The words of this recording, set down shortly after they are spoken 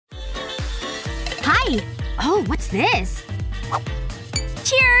Hi! Oh, what's this?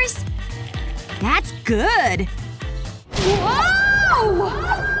 Cheers! That's good! Whoa!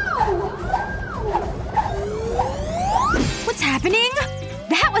 What's happening?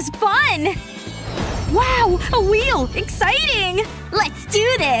 That was fun! Wow! A wheel! Exciting! Let's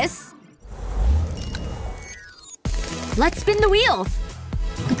do this! Let's spin the wheel!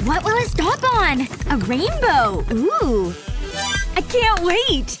 What will it stop on? A rainbow! Ooh! I can't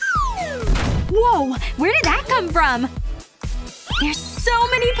wait! Whoa! Where did that come from? There's so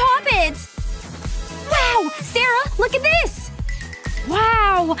many poppets! Wow! Sarah, look at this!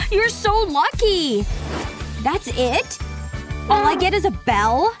 Wow! You're so lucky! That's it? All I get is a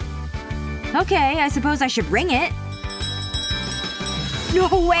bell? Okay, I suppose I should ring it. No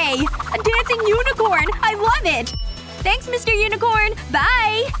way! A dancing unicorn! I love it! Thanks, Mr. Unicorn!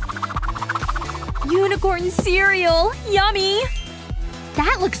 Bye! Unicorn cereal! Yummy!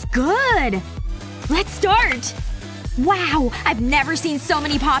 That looks good! Let's start! Wow! I've never seen so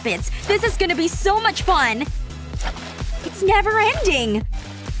many poppets! This is gonna be so much fun! It's never ending!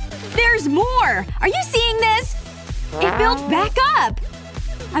 There's more! Are you seeing this? It built back up!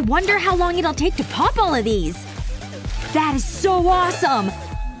 I wonder how long it'll take to pop all of these. That is so awesome!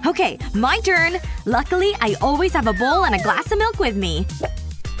 Okay, my turn. Luckily, I always have a bowl and a glass of milk with me.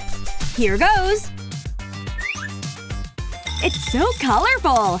 Here goes. It's so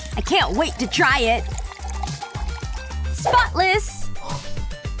colorful! I can't wait to try it. Spotless!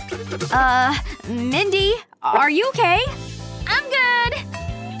 Mindy? Are you okay? I'm good!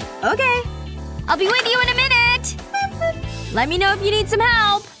 Okay. I'll be with you in a minute! Let me know if you need some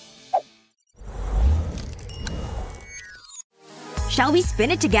help. Shall we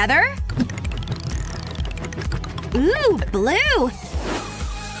spin it together? Ooh, blue!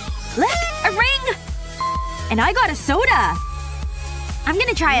 Look! A ring! And I got a soda! I'm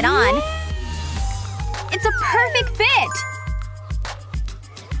gonna try it on. It's a perfect fit!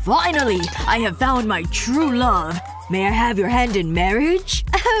 Finally! I have found my true love. May I have your hand in marriage?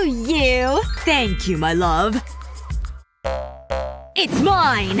 Oh, you! Thank you, my love. It's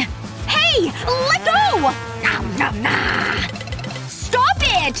mine! Hey! Let go! Stop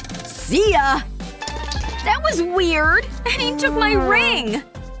it! See ya! That was weird. And he took my ring!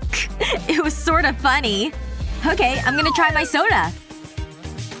 It was sort of funny. Okay, I'm gonna try my soda.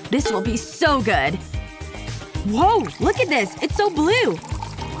 This will be so good. Whoa! Look at this! It's so blue!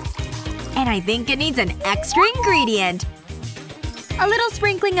 And I think it needs an extra ingredient. A little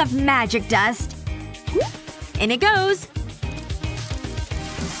sprinkling of magic dust. In it goes.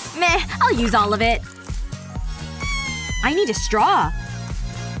 Meh, I'll use all of it. I need a straw.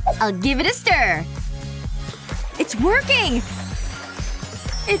 I'll give it a stir. It's working!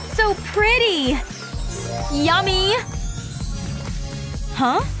 It's so pretty! Yummy!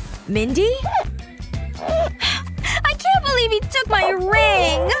 Huh? Mindy? I can't believe he took my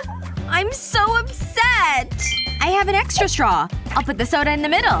ring! I'm so upset! I have an extra straw. I'll put the soda in the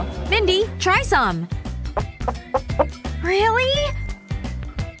middle. Mindy, try some. Really?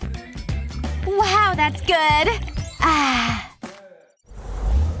 Wow, that's good. Ah.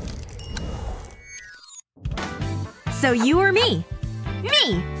 So you or me?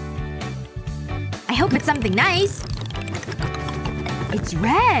 Me! I hope it's something nice. It's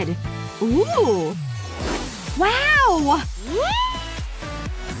red. Ooh. Wow!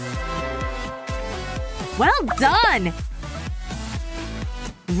 Well done!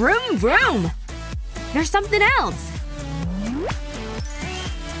 Vroom vroom! There's something else.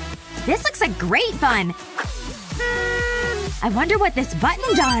 This looks like great fun! I wonder what this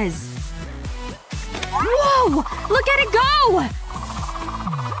button does. Whoa! Look at it go!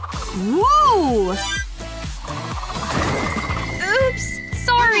 Whoa! Oops!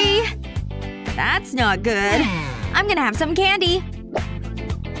 Sorry! That's not good. I'm gonna have some candy.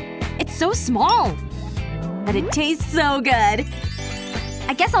 It's so small. But it tastes so good.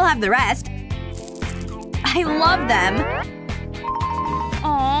 I guess I'll have the rest. I love them.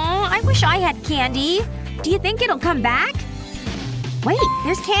 Aw, I wish I had candy. Do you think it'll come back? Wait,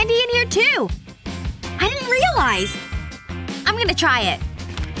 there's candy in here too! I didn't realize! I'm gonna try it.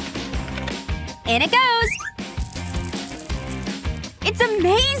 In it goes! It's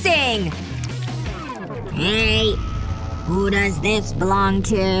amazing! Hey! Who does this belong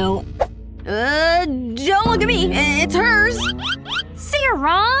to? Don't look at me. It's hers.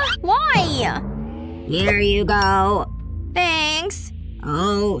 Sarah! Why? Here you go. Thanks.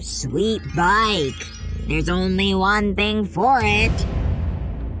 Oh, sweet bike. There's only one thing for it.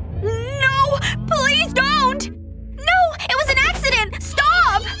 No! Please don't! No! It was an accident!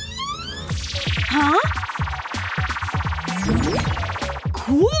 Stop! Huh?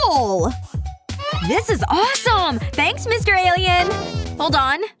 Cool! This is awesome! Thanks, Mr. Alien! Hold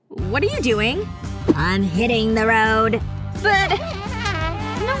on. What are you doing? I'm hitting the road. But…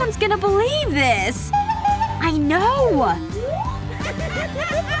 no one's gonna believe this! I know!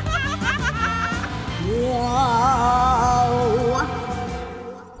 Whoa!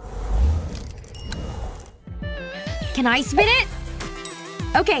 Can I spin it?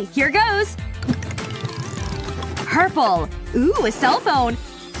 Okay, here goes. Purple. Ooh, a cell phone.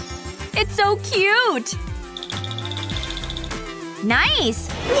 It's so cute! Nice!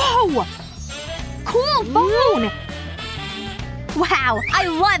 Whoa! Cool phone! Wow, I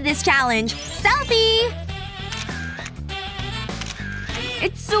love this challenge! Selfie!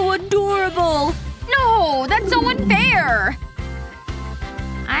 It's so adorable! No, that's so unfair!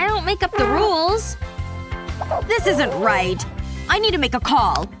 I don't make up the rules. This isn't right. I need to make a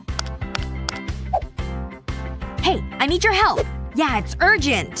call. Hey, I need your help. Yeah, it's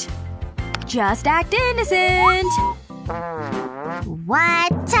urgent. Just act innocent.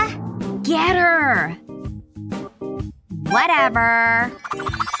 What? Get her! Whatever.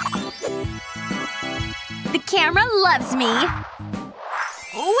 The camera loves me.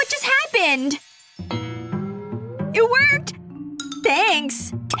 What just happened? It worked!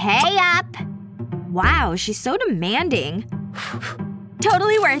 Thanks. Pay up. Wow, she's so demanding.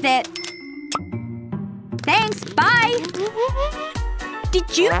 Totally worth it. Thanks, bye!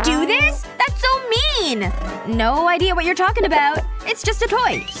 Did you do this? That's so mean! No idea what you're talking about. It's just a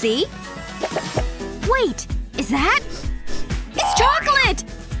toy, see? Wait, is that… it's chocolate!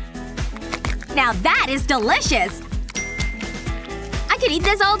 Now that is delicious! I could eat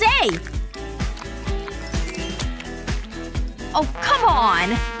this all day! Oh, come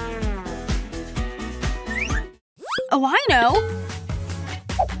on! Oh, I know!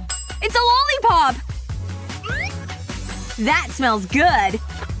 It's a lollipop! That smells good!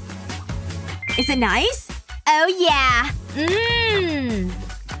 Is it nice? Oh yeah! Mmm!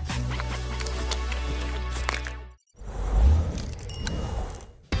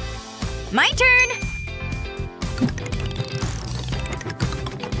 My turn!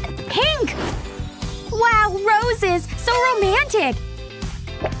 Pink! Wow, roses! So romantic!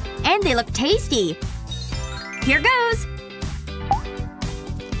 And they look tasty. Here goes.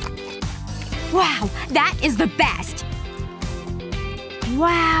 Wow, that is the best!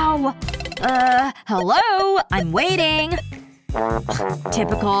 Wow. Hello? I'm waiting.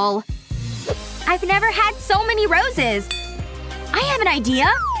 Typical. I've never had so many roses. I have an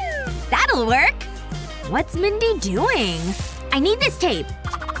idea. That'll work. What's Mindy doing? I need this tape.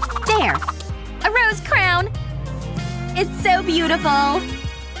 There. A rose crown. It's so beautiful.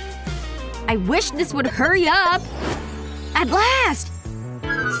 I wish this would hurry up. At last!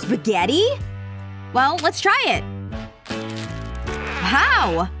 Spaghetti? Well, let's try it.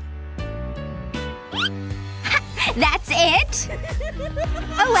 How? That's it?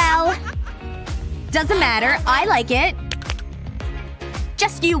 Oh well. Doesn't matter. I like it.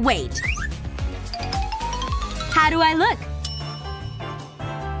 Just you wait. How do I look?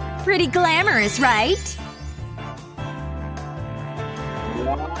 Pretty glamorous, right?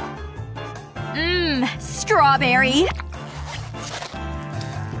 Mmm, strawberry.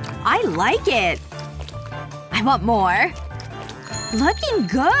 I like it. I want more. Looking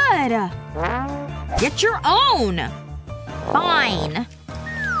good. Get your own. Fine.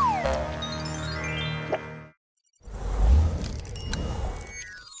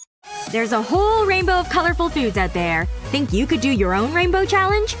 There's a whole rainbow of colorful foods out there. Think you could do your own rainbow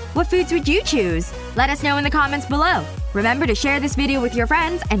challenge? What foods would you choose? Let us know in the comments below. Remember to share this video with your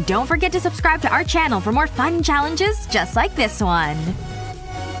friends, and don't forget to subscribe to our channel for more fun challenges just like this one.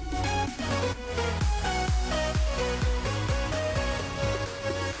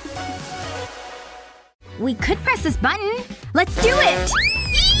 We could press this button. Let's do it!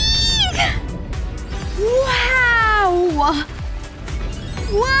 Eek! Wow!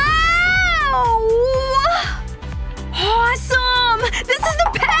 Wow! Awesome! This is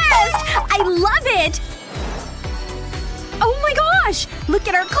the best! I love it! Oh my gosh! Look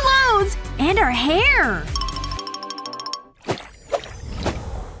at our clothes! And our hair!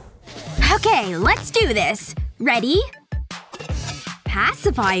 Okay, let's do this. Ready?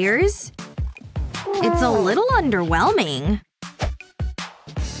 Pacifiers? It's a little underwhelming.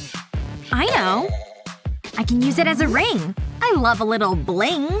 I know. I can use it as a ring. I love a little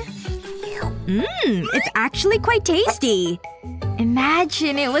bling. Mmm, it's actually quite tasty.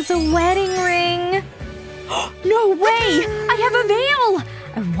 Imagine it was a wedding ring. No way! I have a veil!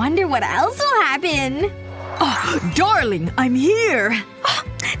 I wonder what else will happen. Oh, darling, I'm here! Oh,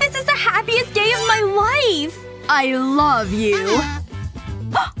 this is the happiest day of my life! I love you.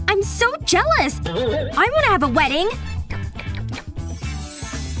 Oh, I'm I'm so jealous! I wanna have a wedding!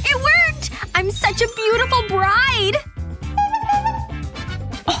 It worked! I'm such a beautiful bride!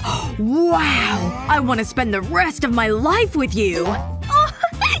 Oh, wow! I want to spend the rest of my life with you! Oh,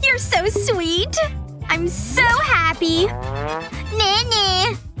 you're so sweet! I'm so happy!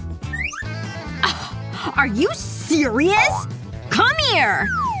 Nene. Are you serious? Come here!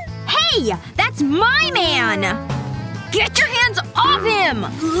 Hey! That's my man! Get your hands off him!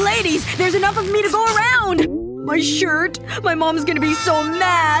 Ladies, there's enough of me to go around! My shirt! My mom's gonna be so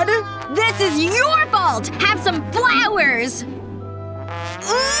mad! This is your fault! Have some flowers!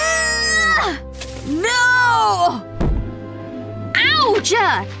 Ugh! No! Ouch!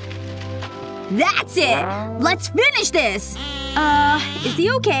 That's it! Let's finish this! Is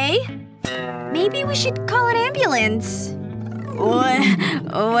he okay? Maybe we should call an ambulance.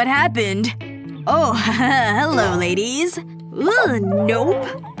 What happened? Oh, hello, ladies. Ugh, nope.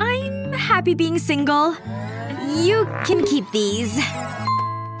 I'm happy being single. You can keep these.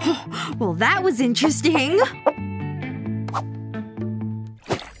 Well, that was interesting.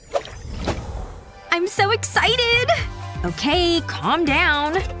 I'm so excited! Okay, calm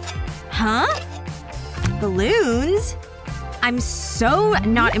down. Huh? Balloons? I'm so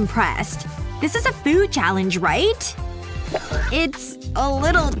not impressed. This is a food challenge, right? It's a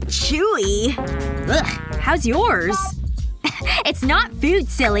little chewy. Ugh, how's yours? It's not food,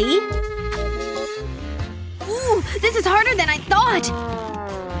 silly. Ooh, this is harder than I thought!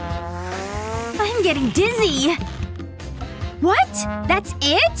 I'm getting dizzy. What? That's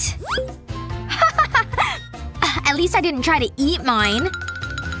it? At least I didn't try to eat mine.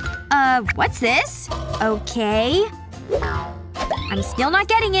 What's this? Okay. I'm still not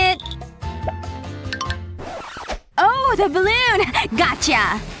getting it. Oh, the balloon!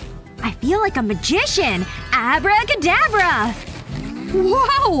 Gotcha! I feel like a magician! Abracadabra!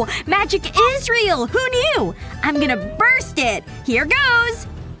 Whoa! Magic is real! Who knew? I'm gonna burst it! Here goes!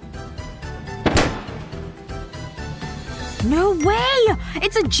 No way!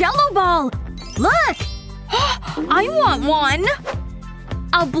 It's a Jell-O ball! Look! I want one!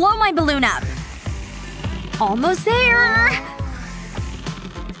 I'll blow my balloon up. Almost there!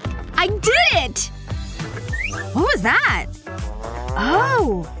 I did it! What was that?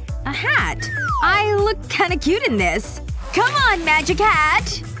 Oh. A hat. I look kinda cute in this. Come on, magic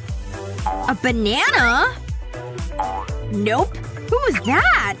hat! A banana? Nope. Who was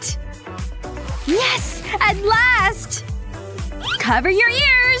that? Yes! At last! Cover your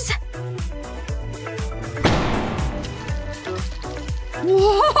ears!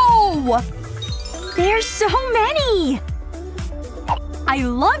 Whoa! There's so many! I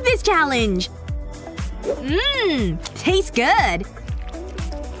love this challenge! Tastes good.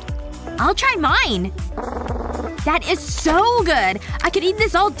 I'll try mine. That is so good! I could eat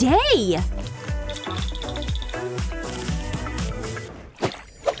this all day!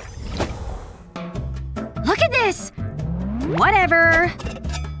 Look at this! Whatever.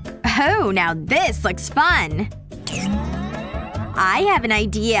 Oh, now this looks fun. I have an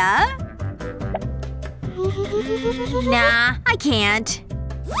idea. Nah, I can't.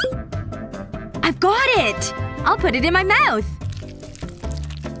 I've got it! I'll put it in my mouth.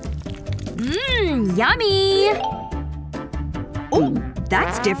 Yummy! Oh,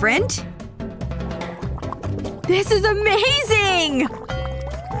 that's different. This is amazing!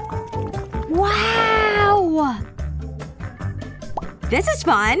 Wow! This is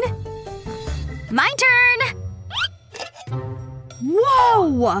fun. My turn!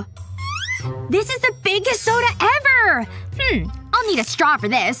 Whoa! This is the biggest soda ever! I'll need a straw for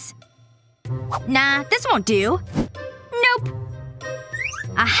this. Nah, this won't do. Nope.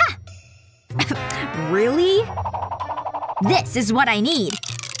 Aha! Really? This is what I need.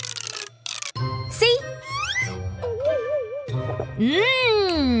 See?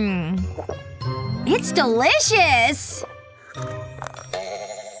 It's delicious!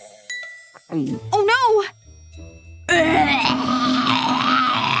 Oh no!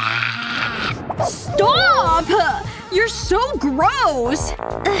 Stop! You're so gross!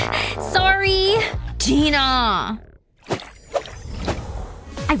 Sorry. Tina.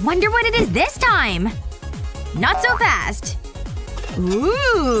 I wonder what it is this time. Not so fast.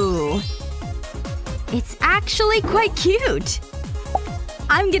 Ooh. It's actually quite cute.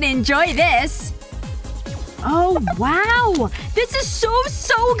 I'm gonna enjoy this. Oh, wow! This is so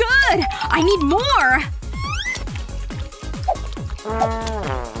good! I need more!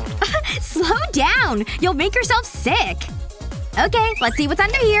 Slow down! You'll make yourself sick. Okay, let's see what's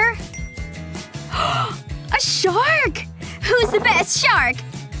under here. A shark! Who's the best shark?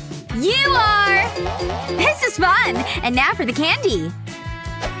 You are! This is fun! And now for the candy.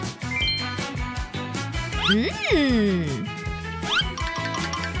 Mmm.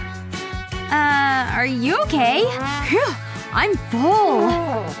 Are you okay? Phew, I'm full.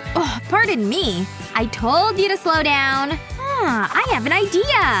 Oh, pardon me. I told you to slow down. I have an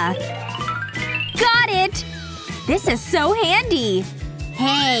idea. Got it! This is so handy.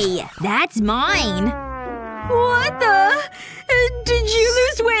 Hey, that's mine. What the… did you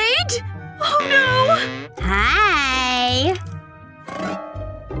lose weight? Oh no! Hi!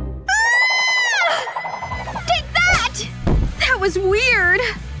 Take that! That was weird.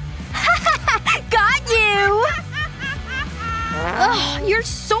 Got you! Ugh, you're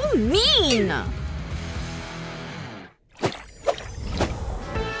so mean.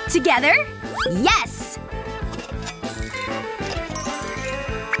 Together? Yes!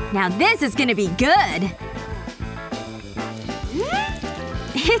 Now this is gonna be good.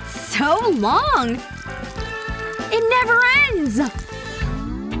 It's so long. It never ends.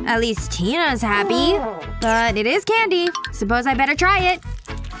 At least Tina's happy. But it is candy. Suppose I better try it.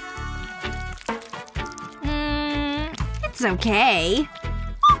 It's okay.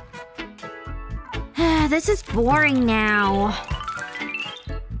 This is boring now.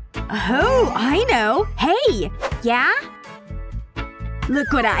 Oh, I know. Hey! Yeah?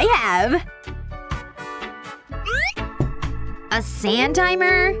 Look what I have. A sand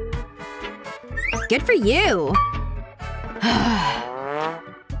timer? Good for you.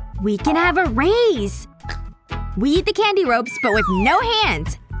 We can have a race. We eat the candy ropes, but with no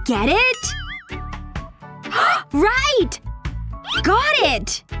hands. Get it? Right! Got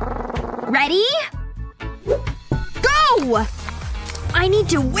it! Ready? Go! I need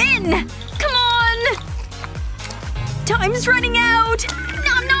to win! Come on! Time's running out!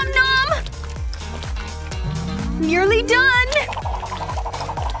 Nom nom nom! Nearly done!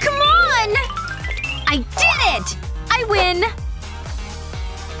 Come on! I did it! I win!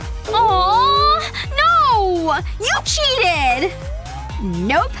 Aww! No! You cheated!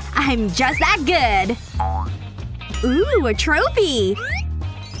 Nope, I'm just that good. Ooh, a trophy!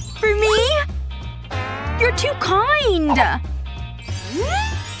 For me? You're too kind!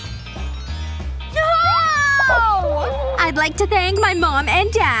 No! I'd like to thank my mom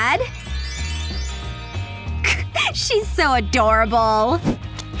and dad. She's so adorable.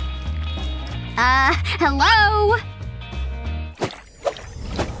 Hello?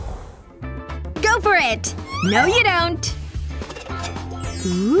 Go for it! No you don't.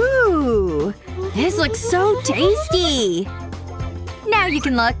 Ooh. This looks so tasty. Now you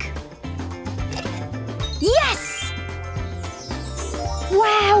can look. Yes!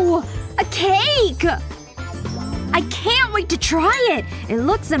 Wow! A cake! I can't wait to try it! It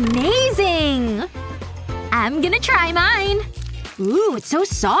looks amazing! I'm gonna try mine. Ooh, it's so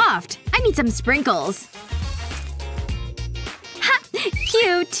soft. I need some sprinkles. Ha!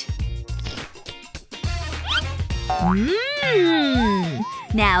 Cute! Mmm!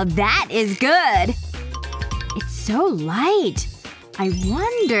 Now that is good! It's so light. I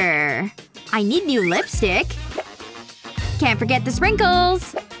wonder… I need new lipstick. Can't forget the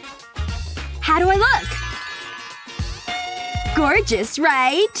sprinkles. How do I look? Gorgeous,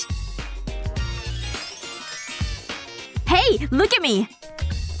 right? Hey, look at me!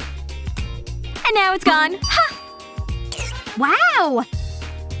 And now it's gone. Ha! Wow!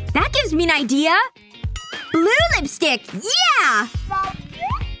 That gives me an idea! Blue lipstick! Yeah!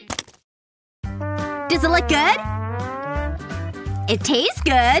 Does it look good? It tastes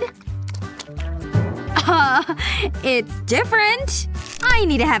good. It's different. I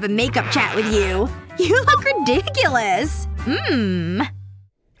need to have a makeup chat with you. You look ridiculous.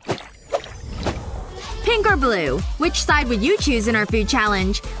 Pink or blue? Which side would you choose in our food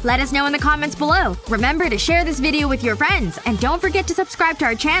challenge? Let us know in the comments below. Remember to share this video with your friends. And don't forget to subscribe to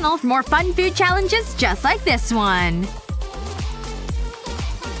our channel for more fun food challenges just like this one.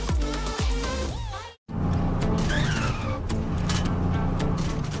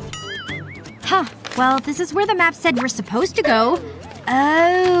 Huh. Well, this is where the map said we're supposed to go.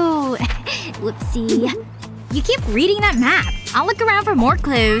 Oh. Whoopsie. You keep reading that map. I'll look around for more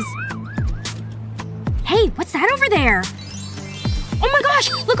clues. Hey, what's that over there? Oh my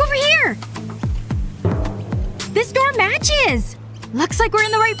gosh! Look over here! This door matches! Looks like we're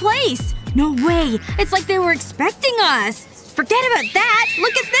in the right place. No way! It's like they were expecting us! Forget about that!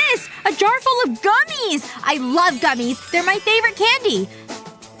 Look at this! A jar full of gummies! I love gummies! They're my favorite candy!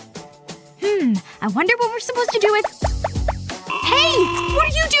 I wonder what we're supposed to do with… Hey! What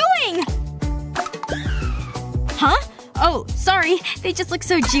are you doing? Huh? Oh, sorry. They just look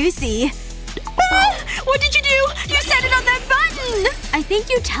so juicy. Ah! What did you do? You set it on that button! I think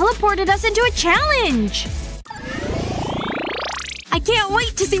you teleported us into a challenge! I can't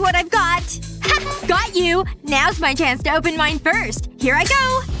wait to see what I've got! Ha! Got you! Now's my chance to open mine first. Here I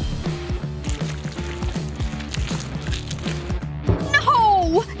go!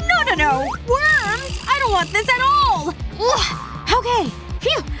 No! No! Worms! I don't want this at all! Ugh. Okay.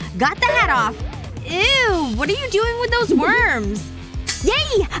 Phew. Got the hat off. Ew. What are you doing with those worms?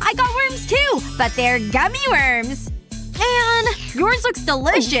 Yay! I got worms too! But they're gummy worms. And yours looks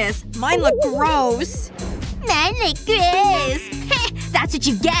delicious. Mine look gross. Mine look gross. That's what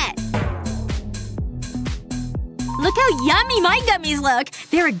you get. Look how yummy my gummies look.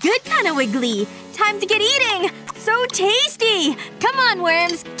 They're a good kind of wiggly. Time to get eating! So tasty! Come on,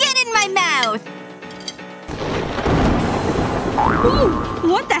 worms. Get in my mouth! Ooh,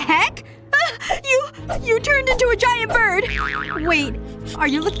 what the heck? You turned into a giant bird! Wait, are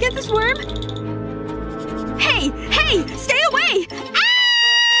you looking at this worm? Hey! Stay away!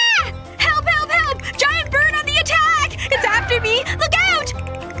 Ah! Help! Giant bird on the attack! It's after me! Look out!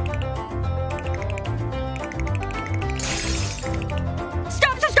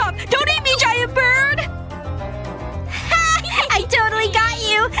 Stop! Don't eat me, giant bird! Ha! I totally got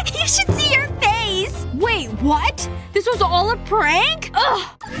you! You should see your face! Wait, what? This was all a prank? Ugh!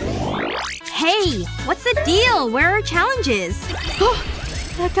 Hey, what's the deal? Where are challenges? Oh,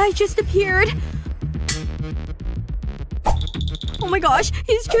 that guy just appeared. Oh my gosh,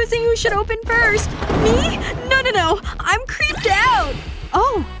 he's choosing who should open first. Me? No. I'm creeped out.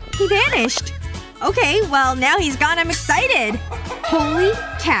 Oh, he vanished. Okay, well now he's gone, I'm excited. Holy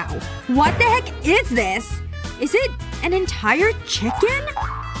cow. What the heck is this? Is it an entire chicken?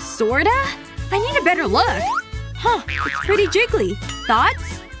 Sorta? I need a better look. Huh, it's pretty jiggly.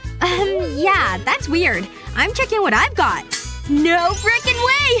 Thoughts? Yeah, that's weird. I'm checking what I've got. No frickin'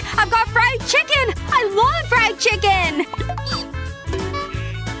 way! I've got fried chicken! I love fried chicken!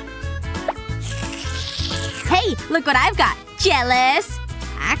 Hey, look what I've got. Jealous?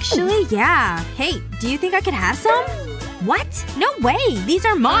 Actually, yeah. Hey, do you think I could have some? What? No way! These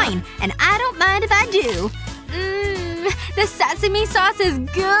are mine. And I don't mind if I do. The sesame sauce is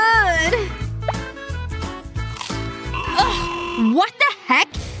good! Ugh, what the heck?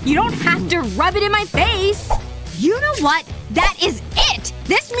 You don't have to rub it in my face! You know what? That is it!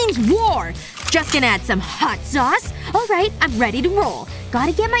 This means war! Just gonna add some hot sauce. Alright, I'm ready to roll.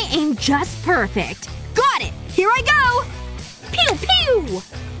 Gotta get my aim just perfect. Got it! Here I go! Pew pew!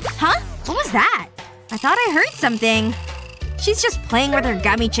 Huh? What was that? I thought I heard something. She's just playing with her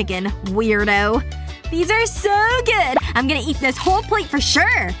gummy chicken. Weirdo. These are so good! I'm gonna eat this whole plate for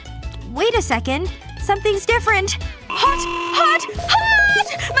sure! Wait a second. Something's different. Hot!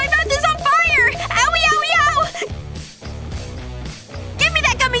 My mouth is on fire! Owie! Give me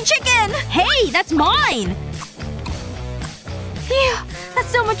that gummy chicken! Hey, that's mine! Phew. That's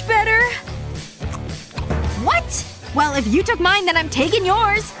so much better. What? Well, if you took mine, then I'm taking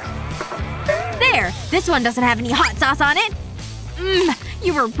yours. There. This one doesn't have any hot sauce on it.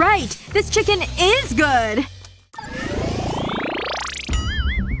 You were right. This chicken is good.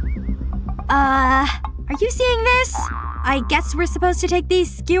 Are you seeing this? I guess we're supposed to take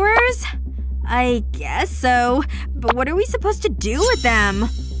these skewers? I guess so. But what are we supposed to do with them?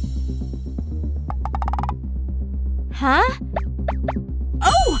 Huh?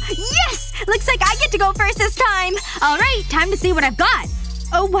 Oh! Yes! Looks like I get to go first this time! Alright, time to see what I've got.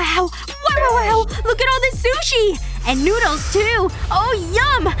 Oh wow. Wow! Look at all this sushi! And noodles, too! Oh,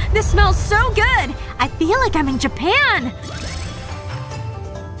 yum! This smells so good! I feel like I'm in Japan!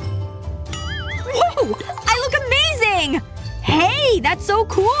 Whoa! I look amazing! Hey! That's so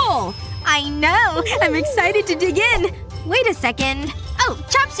cool! I know! I'm excited to dig in! Wait a second. Oh,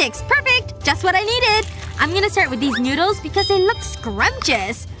 chopsticks! Perfect! Just what I needed! I'm gonna start with these noodles because they look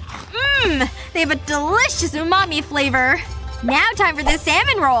scrumptious. They have a delicious umami flavor. Now time for this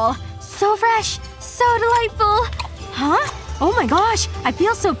salmon roll. So fresh. So delightful. Huh? Oh my gosh. I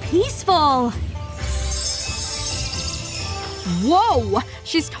feel so peaceful. Whoa!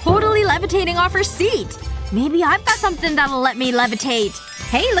 She's totally levitating off her seat. Maybe I've got something that'll let me levitate.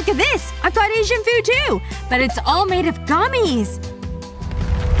 Hey, look at this! I've got Asian food too! But it's all made of gummies.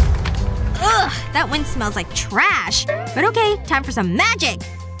 Ugh, that wind smells like trash. But okay, time for some magic.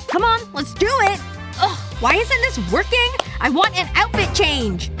 Come on, let's do it. Ugh, why isn't this working? I want an outfit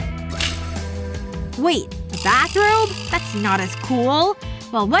change. Wait, bathrobe? That's not as cool.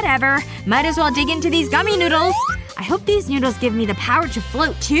 Well, whatever. Might as well dig into these gummy noodles. I hope these noodles give me the power to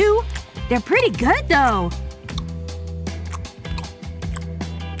float too. They're pretty good, though.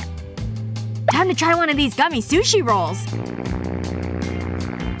 Time to try one of these gummy sushi rolls.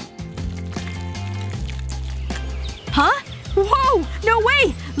 Huh? Whoa! No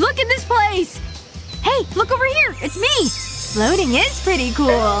way! Look at this place! Hey, look over here! It's me! Floating is pretty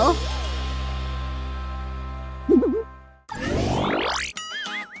cool.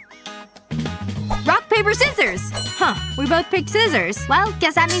 scissors. Huh. We both picked scissors. Well,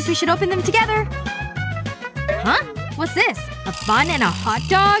 guess that means we should open them together. Huh? What's this? A bun and a hot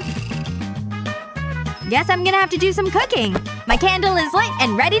dog? Guess I'm gonna have to do some cooking. My candle is lit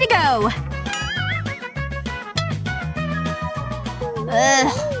and ready to go.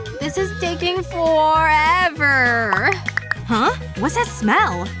 Ugh. This is taking forever. Huh? What's that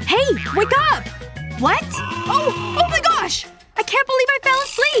smell? Hey! Wake up! What? Oh my gosh! I can't believe I fell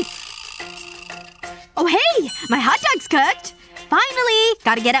asleep! Oh hey! My hot dog's cooked! Finally!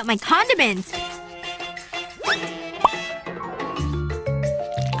 Gotta get out my condiments.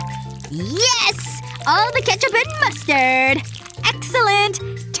 Yes! All the ketchup and mustard! Excellent!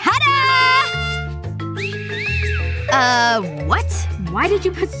 Ta-da! What? Why did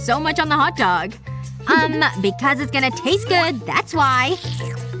you put so much on the hot dog? Because it's gonna taste good, that's why.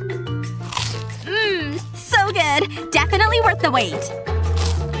 So good! Definitely worth the wait.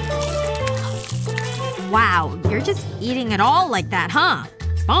 Wow, you're just eating it all like that, huh?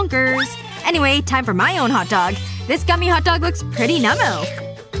 Bonkers. Anyway, time for my own hot dog. This gummy hot dog looks pretty nummo.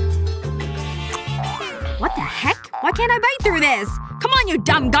 What the heck? Why can't I bite through this? Come on, you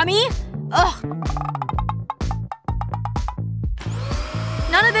dumb gummy! Ugh.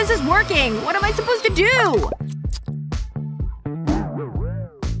 None of this is working! What am I supposed to do?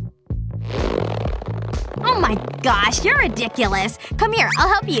 Oh my gosh, you're ridiculous. Come here, I'll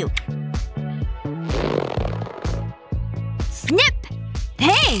help you. Snip!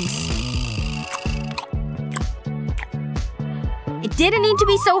 Thanks! It didn't need to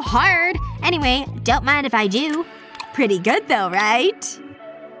be so hard. Anyway, don't mind if I do. Pretty good though, right?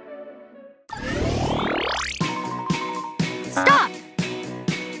 Stop!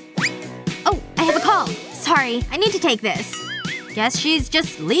 Oh, I have a call. Sorry, I need to take this. Guess she's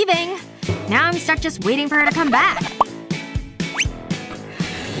just leaving. Now I'm stuck just waiting for her to come back.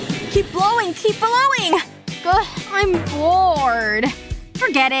 Keep blowing! Keep blowing! Ugh, I'm bored.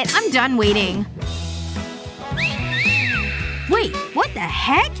 Forget it. I'm done waiting. Wait, what the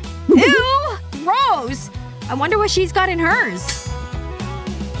heck? Ew! Gross! I wonder what she's got in hers.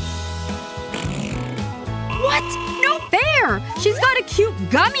 What? No fair! She's got a cute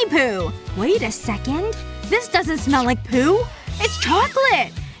gummy poo! Wait a second. This doesn't smell like poo. It's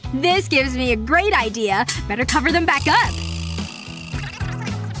chocolate! This gives me a great idea. Better cover them back up.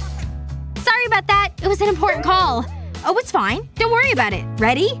 Sorry about that. It was an important call. Oh, it's fine. Don't worry about it.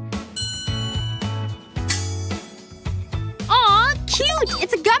 Ready? Aw, cute!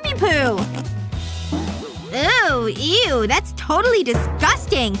 It's a gummy poo! Ooh, ew. That's totally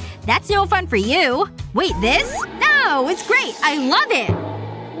disgusting. That's no fun for you. Wait, this? No! It's great! I love it!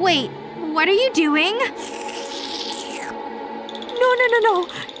 Wait. What are you doing? No.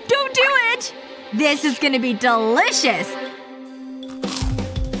 Don't do it! This is gonna be delicious!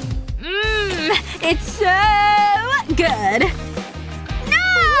 It's so good!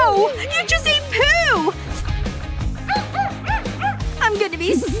 No! You just ate poo! I'm gonna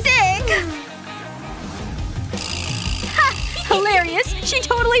be sick! Ha! Hilarious! She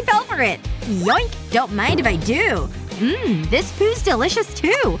totally fell for it! Yoink! Don't mind if I do. This poo's delicious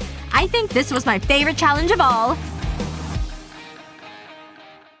too. I think this was my favorite challenge of all.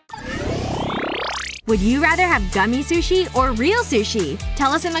 Would you rather have gummy sushi or real sushi?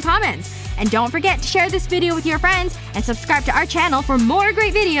 Tell us in the comments. And don't forget to share this video with your friends and subscribe to our channel for more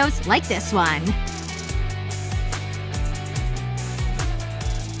great videos like this one.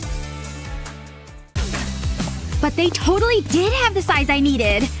 But they totally did have the size I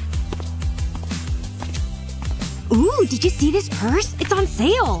needed. Ooh, did you see this purse? It's on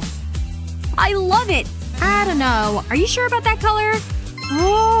sale. I love it. I don't know. Are you sure about that color?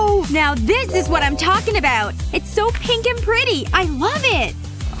 Oh, now this is what I'm talking about. It's so pink and pretty. I love it.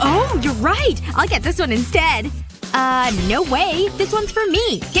 Oh, you're right. I'll get this one instead. No way. This one's for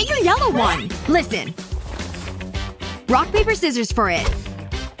me. Get your yellow one. Listen. Rock, paper, scissors for it.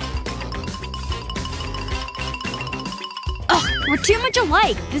 Ugh, we're too much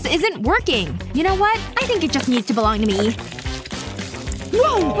alike. This isn't working. You know what? I think it just needs to belong to me.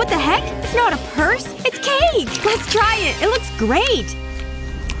 Whoa! What the heck? It's not a purse. It's cake! Let's try it. It looks great.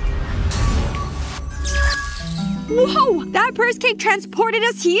 Whoa! That purse cake transported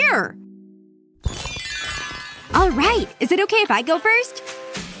us here! Alright. Is it okay if I go first?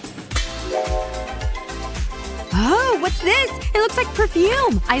 Oh, what's this? It looks like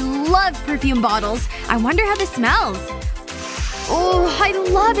perfume! I love perfume bottles. I wonder how this smells. Oh, I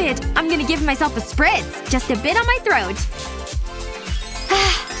love it! I'm gonna give myself a spritz. Just a bit on my throat.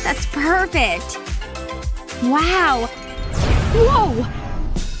 That's perfect. Wow. Whoa!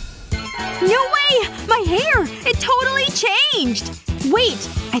 No way! My hair! It totally changed! Wait.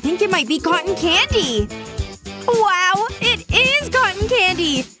 I think it might be cotton candy. Wow! It is cotton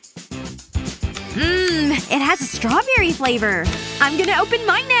candy! Mmm, it has a strawberry flavor. I'm gonna open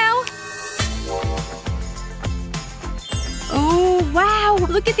mine now. Oh, wow!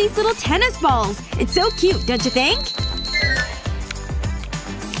 Look at these little tennis balls. It's so cute, don't you think?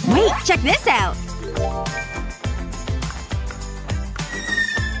 Wait, check this out.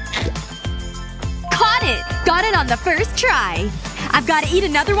 Caught it! Got it on the first try. I've gotta eat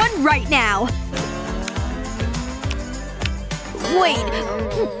another one right now. Wait.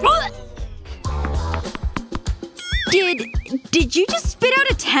 Did you just spit out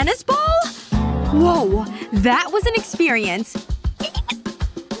a tennis ball? Whoa. That was an experience.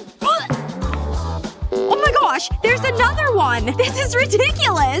 Oh my gosh! There's another one! This is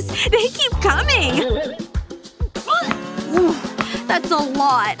ridiculous! They keep coming! That's a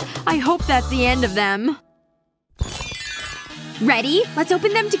lot. I hope that's the end of them. Ready? Let's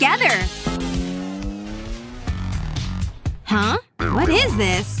open them together. Huh? What is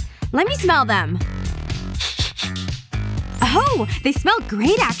this? Let me smell them. Oh! They smell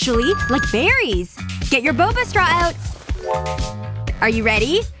great, actually. Like berries. Get your boba straw out. Are you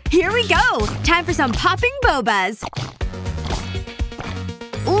ready? Here we go! Time for some popping bobas.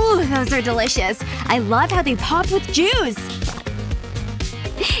 Ooh, those are delicious. I love how they pop with juice.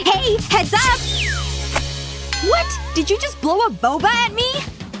 Hey! Heads up! What? Did you just blow a boba at me?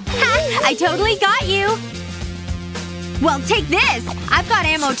 Ha! I totally got you! Well, take this! I've got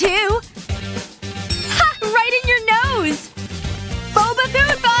ammo too! Ha! Right in your nose! Boba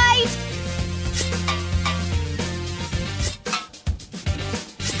food fight!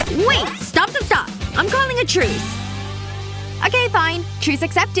 Wait! Stop, stop, stop! I'm calling a truce. Okay, fine. Truce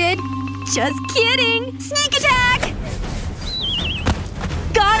accepted. Just kidding! Sneak attack!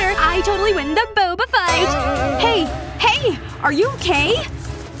 Got her! I totally win the boba fight! Hey! Hey! Are you okay?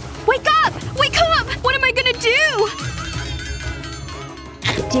 Wake up! Wake up! What am I gonna do?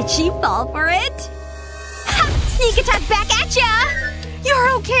 Did she fall for it? Ha! Sneak attack back at ya! You're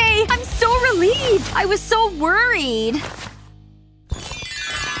okay! I'm so relieved! I was so worried.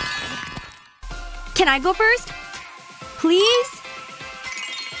 Can I go first? Please?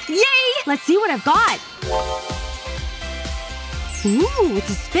 Yay! Let's see what I've got. Ooh, it's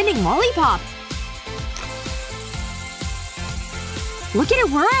a spinning lollipop. Look at it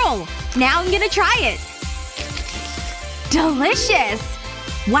whirl! Now I'm gonna try it. Delicious!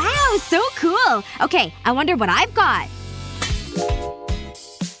 Wow, so cool! Okay, I wonder what I've got.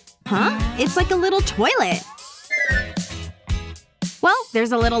 Huh? It's like a little toilet. Well,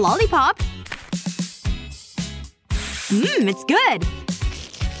 there's a little lollipop. Mmm, it's good.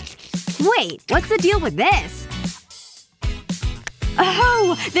 Wait, what's the deal with this?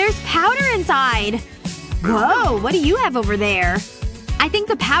 Oh! There's powder inside! Whoa, what do you have over there? I think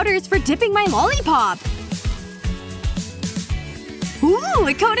the powder is for dipping my lollipop. Ooh,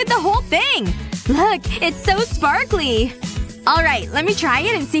 it coated the whole thing! Look, it's so sparkly! Alright, let me try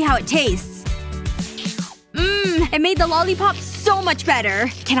it and see how it tastes. Mmm, it made the lollipop so much better.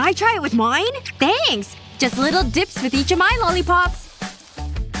 Can I try it with mine? Thanks! Just little dips with each of my lollipops.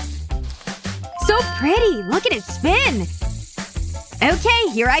 So pretty! Look at it spin! Okay,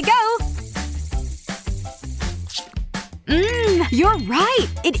 here I go! Mmm, you're right!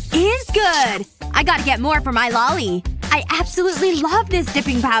 It is good! I gotta get more for my lolly. I absolutely love this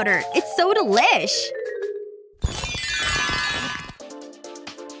dipping powder. It's so delish.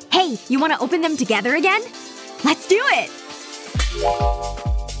 Hey, you wanna open them together again? Let's do it!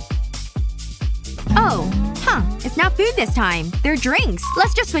 Oh. Huh. It's not food this time. They're drinks.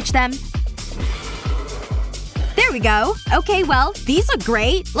 Let's just switch them. There we go. Okay, well, these look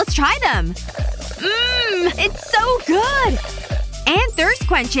great. Let's try them. Mmm! It's so good! And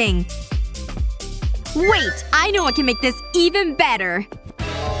thirst-quenching. Wait! I know what can make this even better.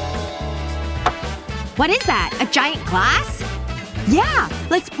 What is that? A giant glass? Yeah!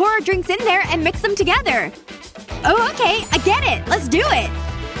 Let's pour our drinks in there and mix them together. Oh, okay. I get it. Let's do it.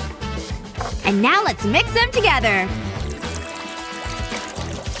 And now let's mix them together.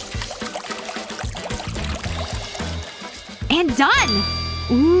 And done!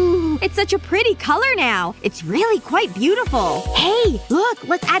 Ooh, it's such a pretty color now. It's really quite beautiful. Hey, look!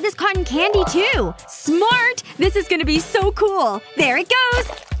 Let's add this cotton candy too! Smart! This is gonna be so cool. There it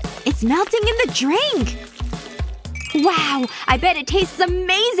goes! It's melting in the drink! Wow! I bet it tastes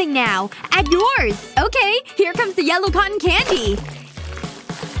amazing now! Add yours! Okay, here comes the yellow cotton candy.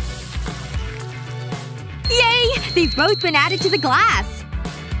 Yay! They've both been added to the glass.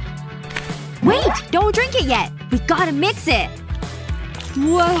 Wait! Don't drink it yet! We gotta mix it!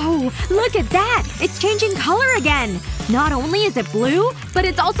 Whoa! Look at that! It's changing color again! Not only is it blue, but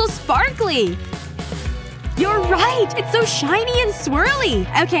it's also sparkly! You're right! It's so shiny and swirly!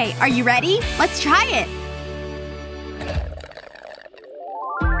 Okay, are you ready? Let's try it!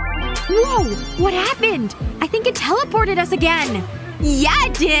 Whoa! What happened? I think it teleported us again! Yeah,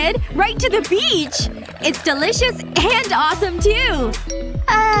 it did! Right to the beach! It's delicious and awesome, too!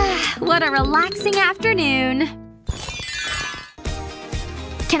 Ah, what a relaxing afternoon.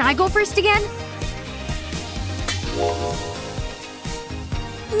 Can I go first again?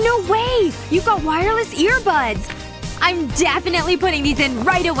 No way! You've got wireless earbuds! I'm definitely putting these in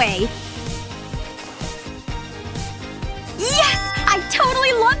right away! Yes! I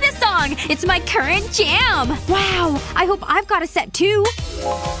totally love this song! It's my current jam! Wow! I hope I've got a set too!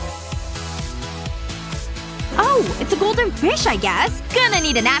 Oh, it's a golden fish, I guess. Gonna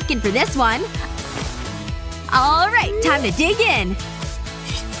need a napkin for this one. Alright, time to dig in.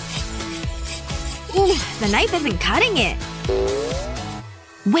 Ooh, the knife isn't cutting it.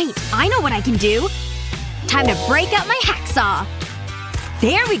 Wait, I know what I can do. Time to break out my hacksaw.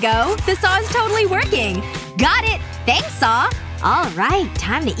 There we go! The saw is totally working! Got it! Thanks, saw! Alright,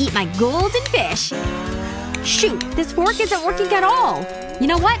 time to eat my golden fish. Shoot, this fork isn't working at all. You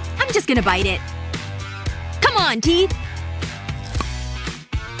know what? I'm just gonna bite it. Come on, teeth!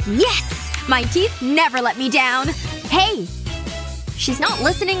 Yes! My teeth never let me down. Hey! She's not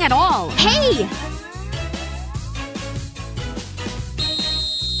listening at all. Hey!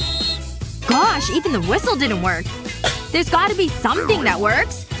 Gosh, even the whistle didn't work. There's gotta be something that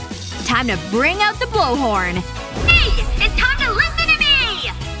works. Time to bring out the blowhorn. Hey! It's time to listen to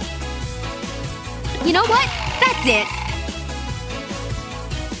me! You know what? That's it.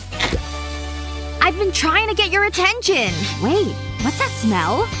 I've been trying to get your attention. Wait, what's that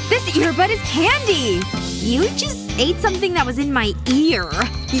smell? This earbud is candy! You just ate something that was in my ear.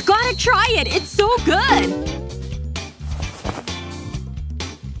 You gotta try it! It's so good!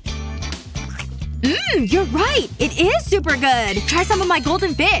 You're right! It is super good! Try some of my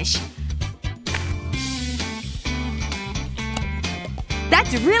golden fish.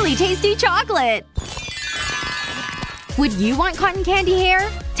 That's really tasty chocolate! Would you want cotton candy hair?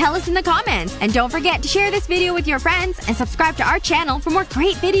 Tell us in the comments! And don't forget to share this video with your friends and subscribe to our channel for more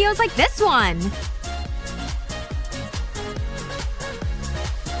great videos like this one!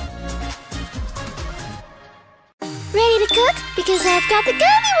 Ready to cook? Because I've got the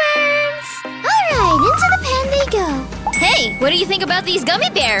gummy worms! Alright, into the pan they go. Hey, what do you think about these gummy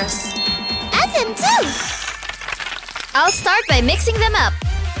bears? Add them too! I'll start by mixing them up.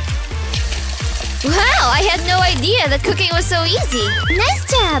 Wow, I had no idea that cooking was so easy. Nice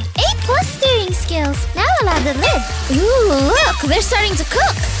job! A+ stirring skills. Now I'll add the lid. Ooh, look! They're starting to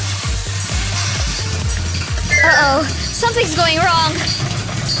cook! Uh-oh. Something's going wrong.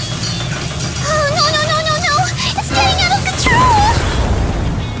 Oh, no! It's getting out of control!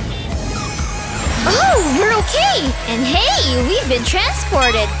 Oh, you're okay! And hey, we've been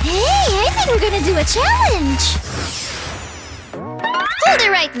transported! Hey, I think we're gonna do a challenge! Hold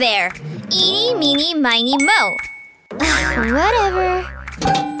it right there! Eeny, meeny, miny, mo! Whatever.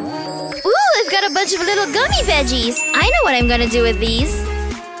 Ooh, I've got a bunch of little gummy veggies! I know what I'm gonna do with these.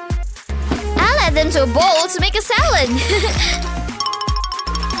 I'll add them to a bowl to make a salad!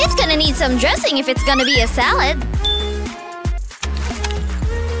 It's gonna need some dressing if it's gonna be a salad.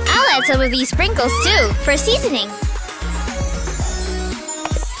 I'll add some of these sprinkles too, for seasoning.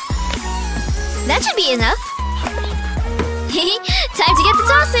 That should be enough. Time to get the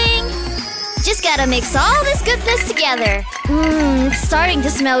tossing! Just gotta mix all this goodness together. It's starting to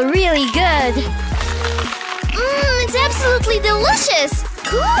smell really good. It's absolutely delicious!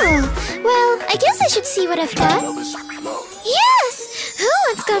 Cool! Well, I guess I should see what I've got. Yes! Who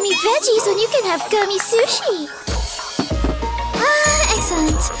wants gummy veggies when you can have gummy sushi? Ah,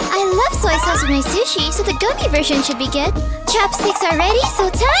 excellent. I love soy sauce with my sushi, so the gummy version should be good. Chopsticks are ready, so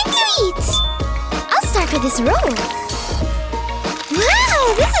time to eat! I'll start with this roll.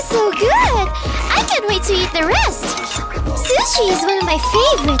 Wow, this is so good! I can't wait to eat the rest! Sushi is one of my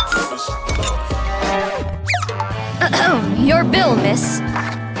favorites. Your bill, miss.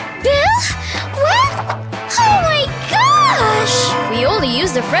 Bill? What? Oh my gosh! We only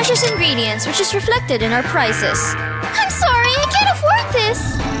use the freshest ingredients, which is reflected in our prices. I'm sorry, I can't afford this!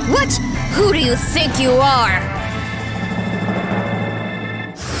 What? Who do you think you are?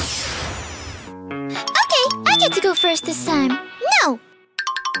 Okay, I get to go first this time. No!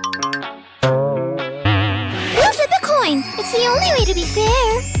 We'll flip a coin. It's the only way to be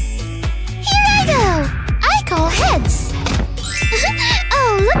fair. Here I go! I call heads.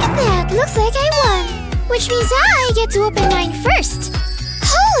 Oh, look at that! Looks like I won! Which means I get to open mine first.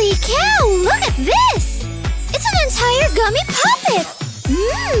 Holy cow! Look at this! It's an entire gummy puppet!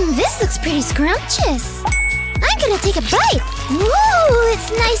 This looks pretty scrumptious. gonna take a bite. Ooh, it's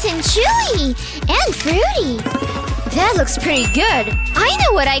nice and chewy and fruity. That looks pretty good. I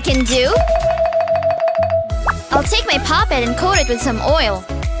know what I can do. I'll take my poppet and coat it with some oil.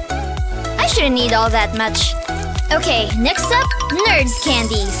 I shouldn't need all that much. Okay, next up, Nerds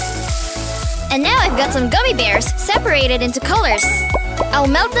candies. And now I've got some gummy bears separated into colors. I'll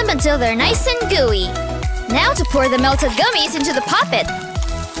melt them until they're nice and gooey. Now to pour the melted gummies into the poppet.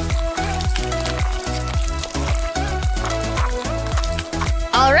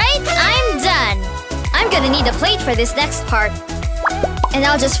 Alright, I'm done. I'm gonna need a plate for this next part. And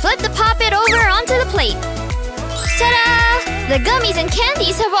I'll just flip the poppet over onto the plate. Ta-da! The gummies and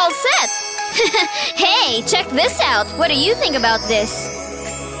candies have all set! Hey, check this out! What do you think about this?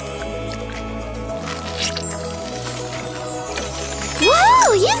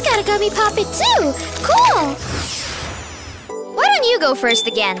 Whoa, you've got a gummy poppet too! Cool! Why don't you go first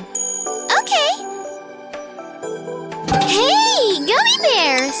again? Okay. Hey, gummy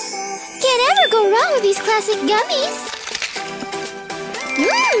bears! Can't ever go wrong with these classic gummies.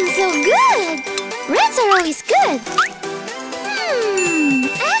 Mmm, so good! Reds are always good.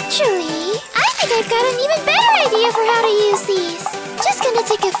 Actually, I think I've got an even better idea for how to use these. Just gonna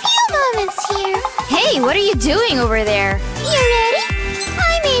take a few moments here. Hey, what are you doing over there? You ready?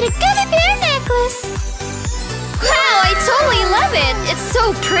 I made a gummy bear necklace. Wow, I totally love it! It's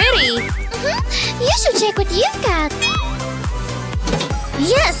so pretty! You should check what you've got.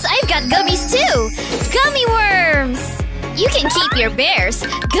 Yes, I've got gummies too! Gummy worms! You can keep your bears.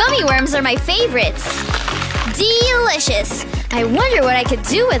 Gummy worms are my favorites. Delicious! I wonder what I could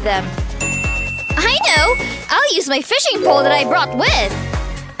do with them. I know! I'll use my fishing pole that I brought with.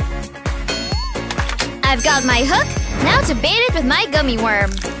 I've got my hook. Now to bait it with my gummy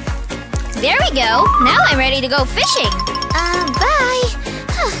worm. There we go. Now I'm ready to go fishing. Bye.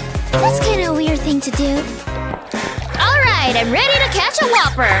 That's kind of a weird thing to do. Alright, I'm ready to catch a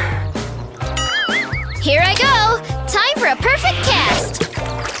whopper. Here I go. Time for a perfect cast.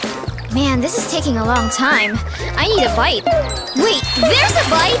 Man, this is taking a long time. I need a bite. Wait, there's a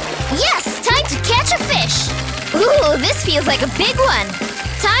bite! Yes, time to catch a fish! Ooh, this feels like a big one!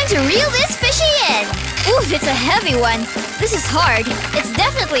 Time to reel this fishy in! Ooh, it's a heavy one. This is hard. It's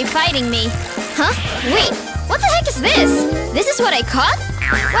definitely fighting me. Huh? Wait, what the heck is this? This is what I caught?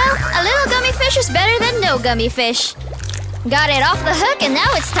 Well, a little gummy fish is better than no gummy fish. Got it off the hook and now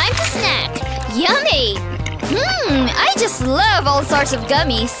it's time to snack. Yummy! I just love all sorts of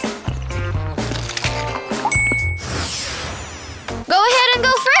gummies. Go ahead and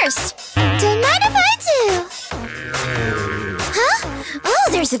go first! Don't mind if I do. Huh? Oh,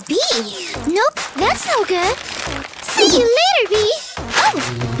 there's a bee. Nope, that's no good. See you later, bee. Oh,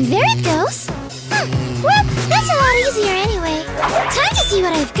 there it goes. Well, that's a lot easier anyway. Time to see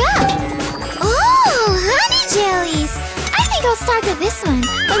what I've got. Oh, honey jellies. I think I'll start with this one.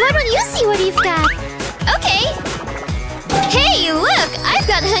 But why don't you see what you've got? Okay. Hey, look! I've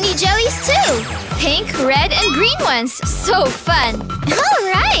got honey jellies too! Pink, red, and green ones. So fun!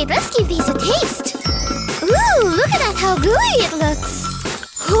 Alright, let's give these a taste. Ooh, look at how gooey it looks.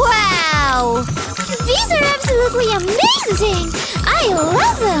 Wow! These are absolutely amazing! I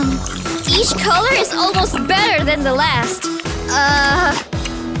love them! Each color is almost better than the last.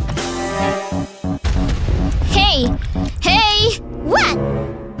 Hey! Hey! What?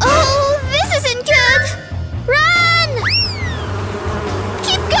 Oh, this isn't good! Run!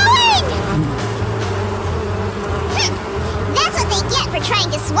 Keep going! That's what they get for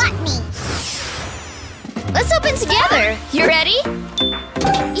trying to swat me. Let's open together. You ready?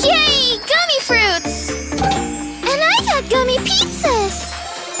 Yay! Gummy fruits! And I got gummy pizzas!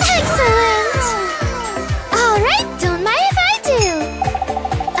 Excellent! Alright, don't mind if I do.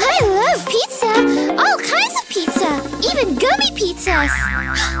 I love pizza! All kinds of pizza! Even gummy pizzas!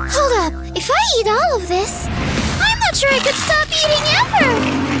 Hold up, if I eat all of this, I'm not sure I could stop eating ever!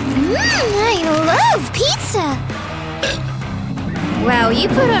 I love pizza! Wow, you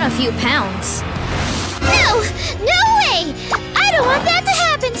put on a few pounds. No! No way! I don't want that to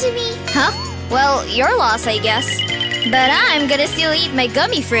happen to me! Huh? Well, your loss, I guess. But I'm gonna still eat my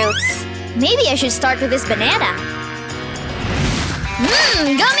gummy fruits. Maybe I should start with this banana.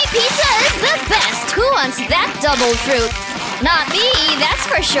 Gummy pizza is the best! Who wants that double fruit? Not me, that's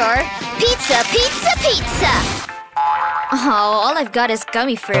for sure. Pizza, pizza, pizza! Oh, all I've got is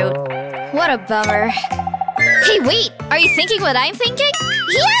gummy fruit. What a bummer. Hey, wait! Are you thinking what I'm thinking?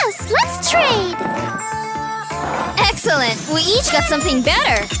 Yes! Let's trade! Excellent! We each got something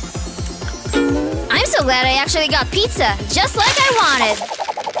better! I'm so glad I actually got pizza, just like I wanted!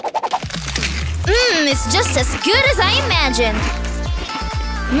 It's just as good as I imagined!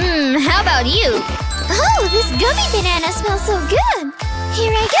 How about you? Oh, this gummy banana smells so good!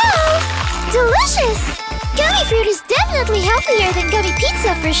 Here I go! Delicious! Gummy fruit is definitely healthier than gummy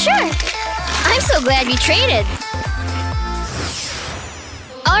pizza for sure! I'm so glad we traded!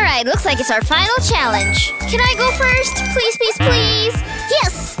 Alright, looks like it's our final challenge. Can I go first? Please, please, please!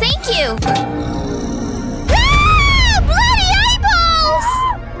 Yes, thank you! Ah! Bloody eyeballs!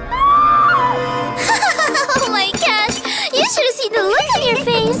 Oh my gosh! You should have seen the look on your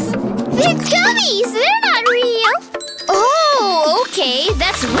face! They're gummies! They're not real! Oh, okay.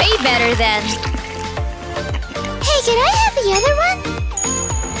 That's way better then. Hey, can I have the other one?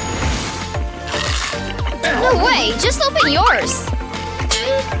 No way! Just open yours!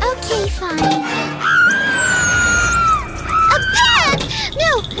 Okay, fine. A bag!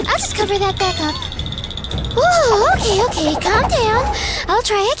 No, I'll just cover that back up. Whoa, okay, calm down. I'll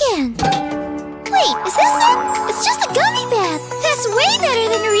try again. Wait, is this it? It's just a gummy bag. That's way better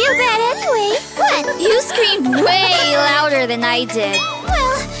than a real bag anyway. What? You screamed way louder than I did.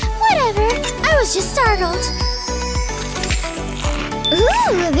 Well, whatever. I was just startled.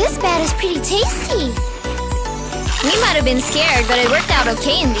 Ooh, this bat is pretty tasty. We might have been scared, but it worked out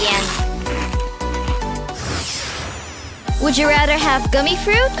okay in the end. Would you rather have gummy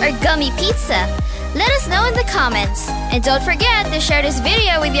fruit or gummy pizza? Let us know in the comments. And don't forget to share this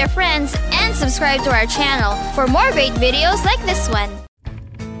video with your friends and subscribe to our channel for more great videos like this one.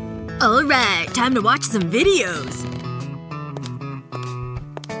 Alright, time to watch some videos.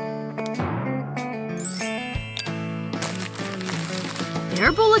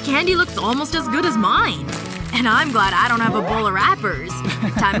 Their bowl of candy looks almost as good as mine. And I'm glad I don't have a bowl of wrappers.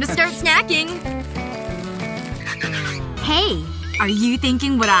 Time to start snacking. Hey, are you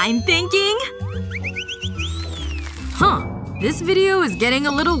thinking what I'm thinking? Huh. This video is getting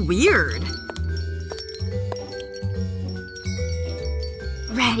a little weird.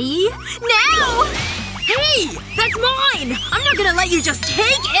 Ready? Now! Hey! That's mine! I'm not gonna let you just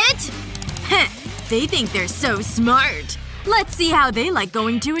take it! Heh. They think they're so smart. Let's see how they like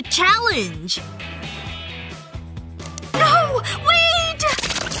going to a challenge. No! Wait!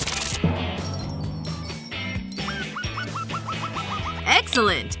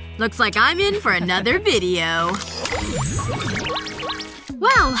 Excellent. Looks like I'm in for another video.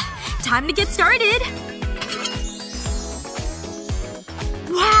 Well, time to get started.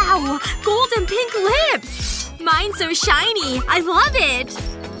 Wow! Golden pink lips! Mine's so shiny. I love it!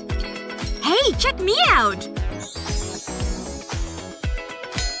 Hey, check me out!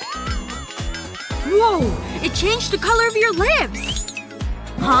 Whoa! It changed the color of your lips!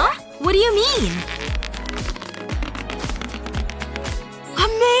 Huh? What do you mean?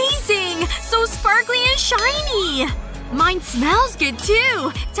 Amazing! So sparkly and shiny! Mine smells good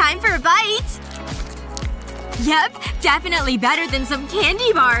too! Time for a bite! Yep, definitely better than some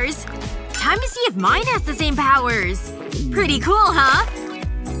candy bars. Time to see if mine has the same powers. Pretty cool, huh?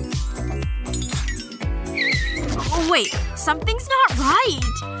 Oh, wait. Something's not right.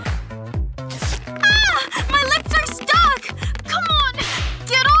 Ah! My lips are stuck! Come on!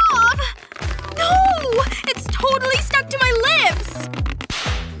 Get off! No! It's totally stuck to my lips!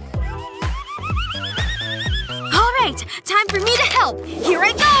 Alright, time for me to help. Here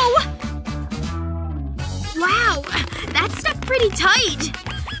I go! Wow, that's stuck pretty tight.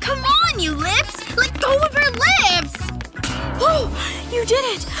 Come on, you lips! Let go of your lips! Oh, you did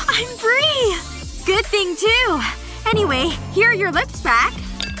it! I'm free! Good thing, too. Anyway, here are your lips back.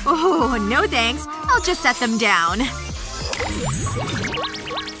 Oh, no thanks. I'll just set them down.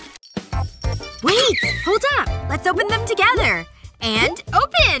 Wait! Hold up! Let's open them together. And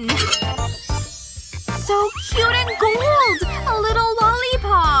open! So cute and gold! A little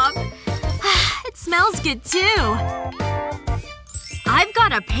lollipop! It smells good, too. I've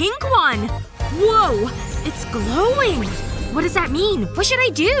got a pink one! Whoa! It's glowing! What does that mean? What should I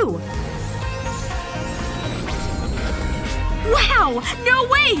do? Wow! No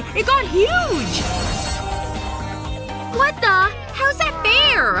way! It got huge! What the? How's that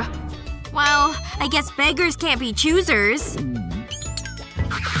fair? Well, I guess beggars can't be choosers.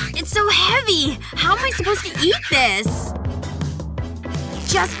 It's so heavy! How am I supposed to eat this?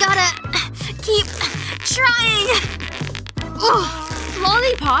 Just gotta keep trying. Ugh.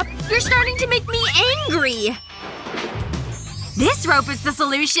 Lollipop, you're starting to make me angry. This rope is the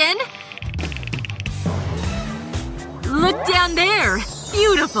solution. Look down there.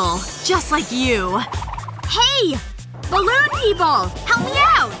 Beautiful. Just like you. Hey! Balloon people! Help me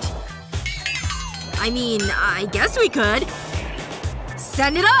out! I mean, I guess we could.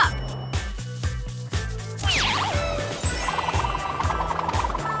 Send it up!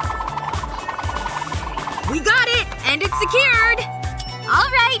 We got it! And it's secured!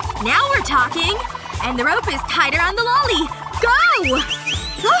 Alright, now we're talking. And the rope is tied around the lolly. Go!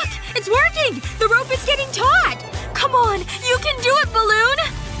 Look! It's working! The rope is getting taut! Come on! You can do it, Balloon!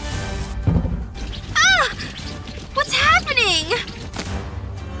 Ah! What's happening?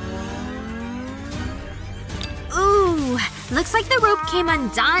 Ooh. Looks like the rope came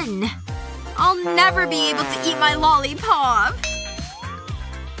undone. I'll never be able to eat my lollipop.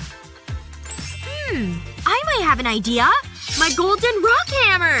 I might have an idea. My golden rock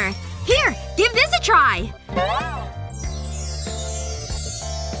hammer! Here, give this a try!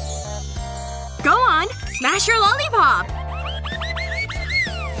 Go on, smash your lollipop!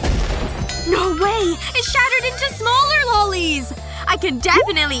 No way! It shattered into smaller lollies! I can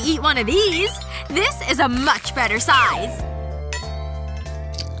definitely eat one of these! This is a much better size.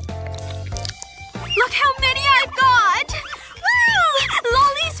 Look how many I've got! Woo!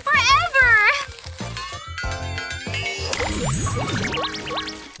 Lollies forever!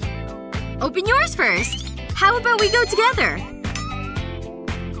 Open yours first. How about we go together?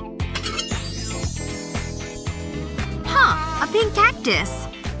 Huh. A pink cactus.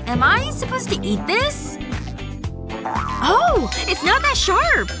 Am I supposed to eat this? Oh! It's not that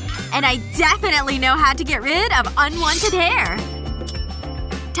sharp! And I definitely know how to get rid of unwanted hair.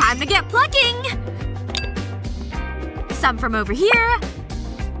 Time to get plucking! Some from over here.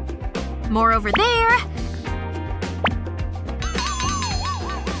 More over there.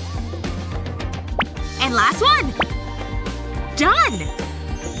 And last one! Done!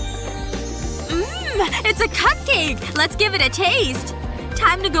 It's a cupcake! Let's give it a taste.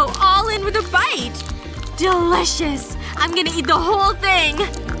 Time to go all in with a bite. Delicious! I'm gonna eat the whole thing.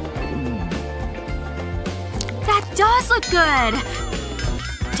 That does look good.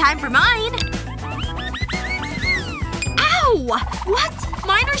 Time for mine. Ow! What?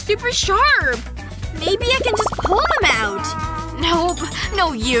 Mine are super sharp. Maybe I can just pull them out. Nope.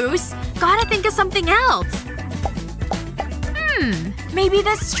 No use. Gotta think of something else. Maybe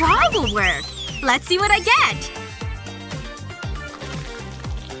this straw will work. Let's see what I get.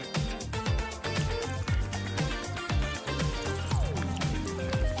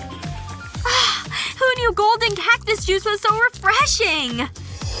 Who knew golden cactus juice was so refreshing?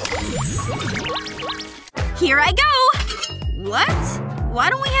 Here I go! What? Why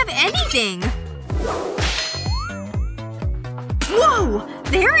don't we have anything? Whoa!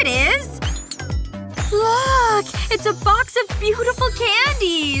 There it is! Look! It's a box of beautiful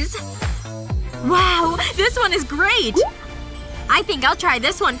candies! Wow! This one is great! I think I'll try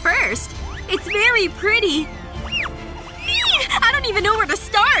this one first. It's very pretty. I don't even know where to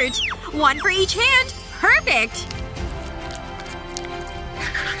start! One for each hand. Perfect!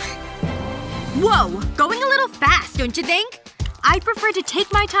 Whoa! Going a little fast, don't you think? I'd prefer to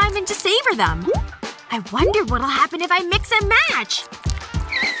take my time and to savor them. I wonder what'll happen if I mix and match.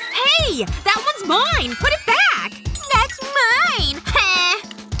 Hey! That one's mine! Put it back! That's mine! Heh!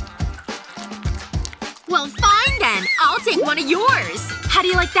 Well, fine then. I'll take one of yours. How do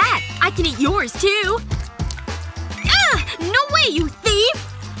you like that? I can eat yours, too. No way, you thief!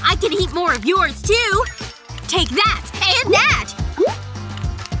 I can eat more of yours, too. Take that! And that!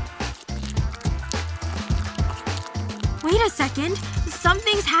 Wait a second.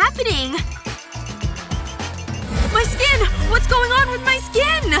 Something's happening. My skin! What's going on with my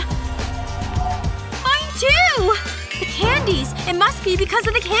skin? Mine too! The candies! It must be because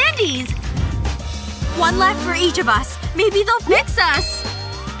of the candies! One left for each of us. Maybe they'll fix us.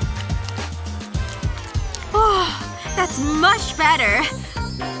 Oh, that's much better.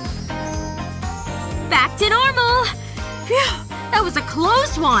 Back to normal. Phew. That was a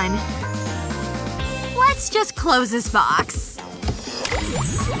close one. Let's just close this box.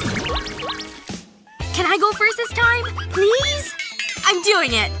 Can I go first this time? Please? I'm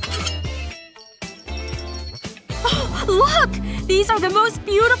doing it. Oh, look! These are the most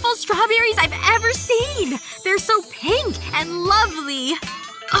beautiful strawberries I've ever seen! They're so pink and lovely.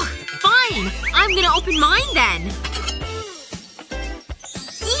 Ugh, fine. I'm gonna open mine then.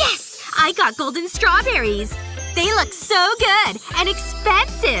 Yes! I got golden strawberries. They look so good. And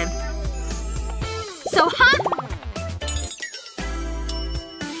expensive. So,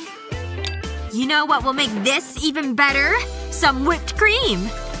 You know what will make this even better? Some whipped cream.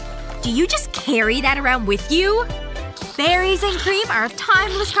 Do you just carry that around with you? Berries and cream are a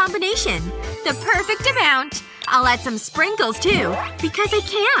timeless combination. The perfect amount. I'll add some sprinkles, too. Because I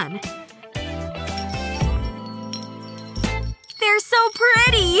can. They're so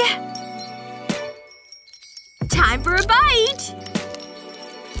pretty! Time for a bite!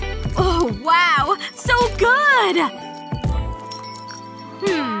 Oh, wow! So good!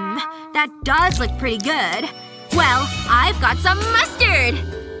 That does look pretty good. Well, I've got some mustard!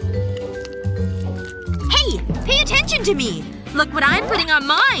 Pay attention to me! Look what I'm putting on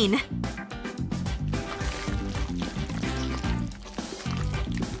mine!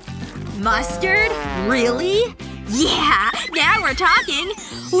 Mustard? Really? Yeah! Now we're talking!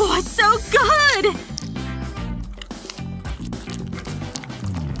 Oh, it's so good!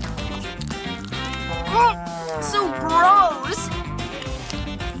 So gross!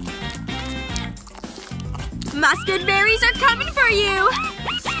 Mustard berries are coming for you!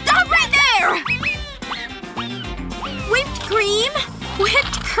 Stop right there! Whipped cream?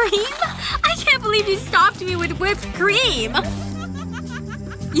 Whipped cream? I can't believe you stopped me with whipped cream!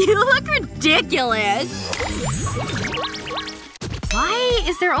 You look ridiculous! Why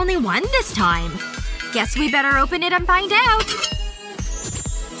is there only one this time? Guess we better open it and find out.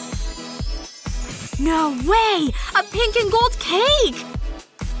 No way! A pink and gold cake!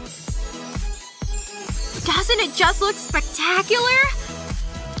 Doesn't it just look spectacular?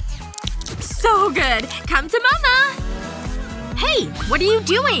 So good! Come to mama! Hey! What are you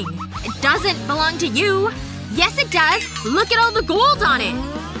doing? It doesn't belong to you. Yes it does! Look at all the gold on it!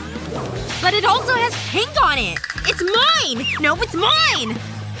 But it also has pink on it! It's mine! No, it's mine!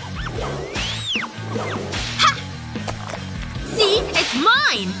 Ha! See? It's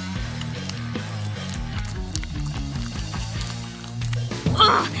mine!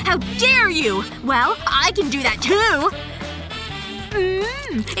 Ugh! How dare you! Well, I can do that too!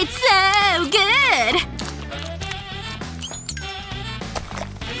 It's so good!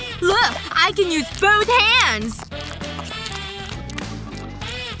 Look! I can use both hands!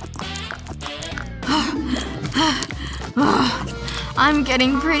 I'm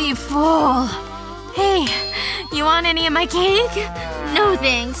getting pretty full. Hey, you want any of my cake? No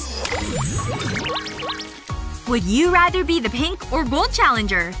thanks. Would you rather be the pink or gold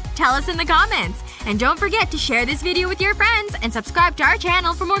challenger? Tell us in the comments. And don't forget to share this video with your friends and subscribe to our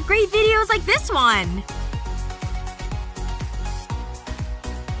channel for more great videos like this one!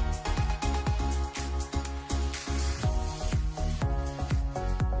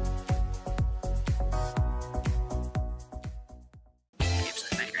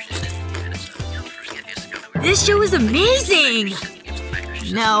 This show is amazing!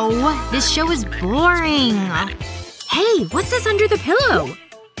 No, this show is boring. Hey, what's this under the pillow?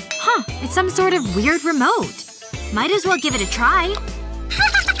 Huh, it's some sort of weird remote. Might as well give it a try. I'm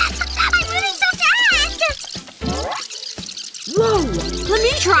moving so fast! Whoa! Let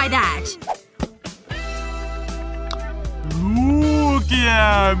me try that! Look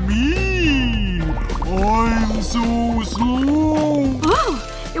at me! I'm so slow!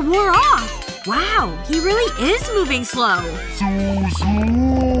 Oh! It wore off! Wow, he really is moving slow. So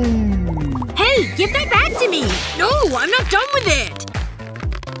slow! Hey! Give that back to me! No! I'm not done with it!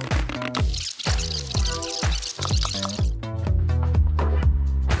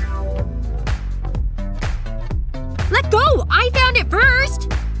 Let go! I found it first!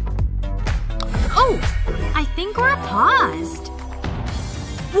 Oh! I think we're paused.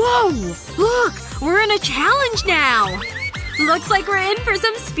 Whoa! Look! We're in a challenge now! Looks like we're in for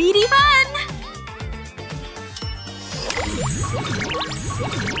some speedy fun!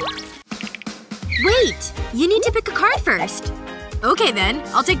 Wait! You need to pick a card first. Okay then,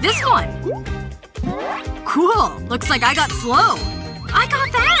 I'll take this one. Cool. Looks like I got slow. I got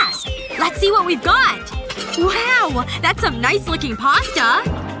fast! Let's see what we've got! Wow! That's some nice-looking pasta!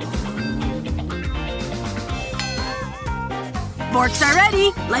 Forks are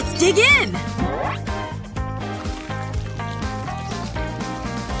ready! Let's dig in!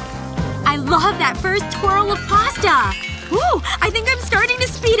 I love that first twirl of pasta! Woo! I think I'm starting to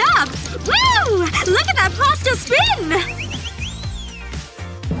speed up! Woo! Look at that pasta spin!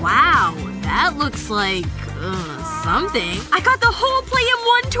 Wow. That looks like… something. I got the whole plate in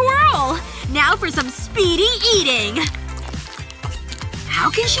one twirl! Now for some speedy eating! How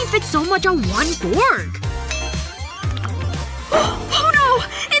can she fit so much on one fork? Oh no!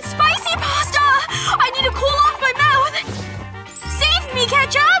 It's spicy pasta! I need to cool off my mouth! Save me,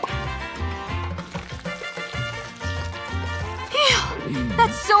 ketchup! Phew.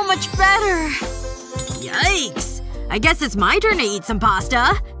 That's so much better. Yikes. I guess it's my turn to eat some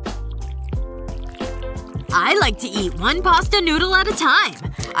pasta. I like to eat one pasta noodle at a time.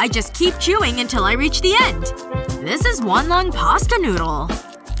 I just keep chewing until I reach the end. This is one long pasta noodle.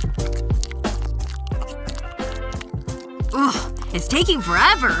 Ugh. It's taking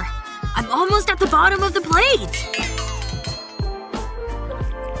forever. I'm almost at the bottom of the plate.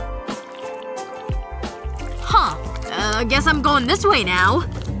 Huh. I guess I'm going this way now.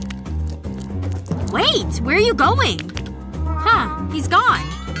 Wait, where are you going? Huh. He's gone.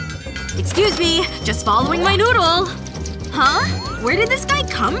 Excuse me. Just following my noodle. Huh? Where did this guy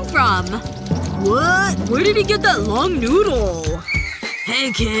come from? What? Where did he get that long noodle?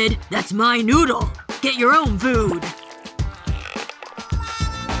 Hey kid, that's my noodle. Get your own food.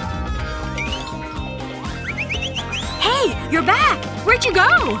 Hey, you're back! Where'd you go?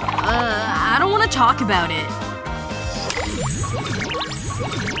 I don't want to talk about it.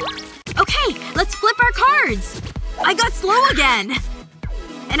 Okay, let's flip our cards! I got slow again!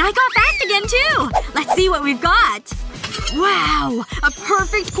 And I got fast again, too! Let's see what we've got! Wow! A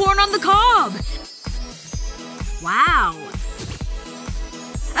perfect corn on the cob! Wow.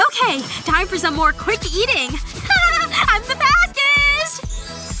 Okay, time for some more quick eating! I'm the fastest!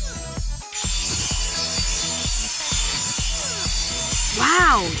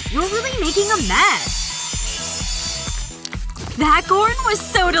 Wow, you're really making a mess. That corn was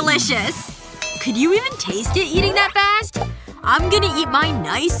so delicious! Could you even taste it eating that fast? I'm gonna eat mine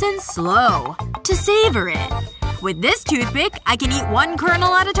nice and slow. To savor it. With this toothpick, I can eat one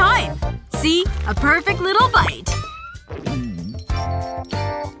kernel at a time. See? A perfect little bite.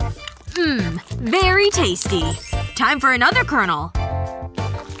 Mmm. Very tasty. Time for another kernel.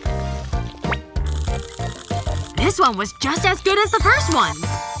 This one was just as good as the first one.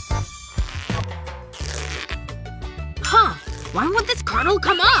 Huh. Why won't this kernel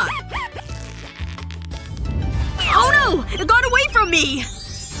come up? Oh no! It got away from me!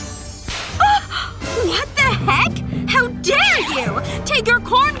 What the heck? How dare you! Take your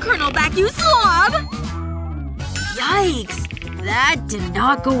corn kernel back, you slob! Yikes. That did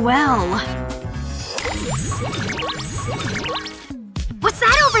not go well. What's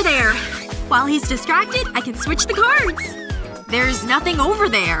that over there? While he's distracted, I can switch the cards. There's nothing over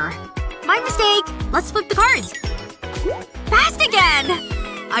there. My mistake. Let's flip the cards. Fast again!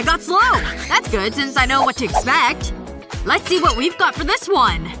 I got slow. That's good since I know what to expect. Let's see what we've got for this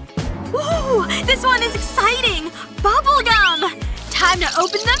one. Ooh! This one is exciting! Bubblegum! Time to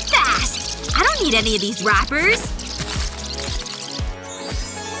open them fast! I don't need any of these wrappers.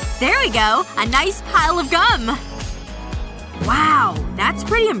 There we go. A nice pile of gum. Wow. That's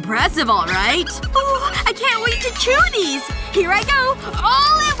pretty impressive, alright. Ooh! I can't wait to chew these! Here I go!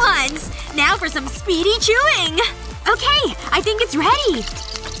 All at once! Now for some speedy chewing! Okay. I think it's ready.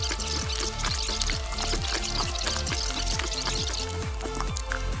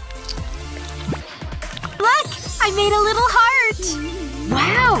 Look! I made a little heart!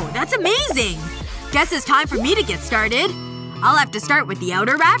 Wow! That's amazing! Guess it's time for me to get started. I'll have to start with the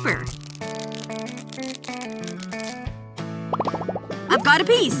outer wrapper. I've got a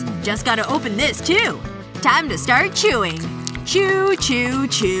piece. Just gotta open this, too. Time to start chewing. Chew, chew,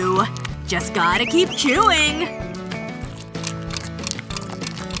 chew. Just gotta keep chewing.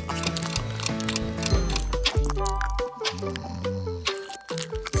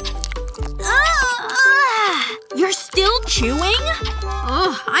 You're still chewing?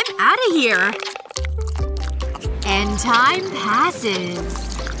 Ugh, I'm out of here. And time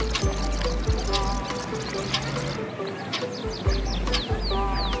passes.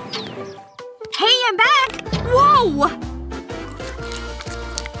 Hey, I'm back! Whoa!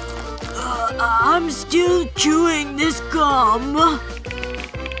 I'm still chewing this gum.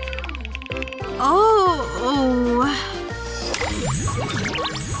 Oh.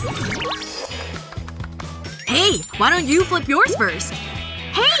 Hey, why don't you flip yours first?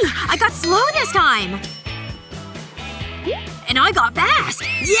 Hey! I got slow this time! And I got fast!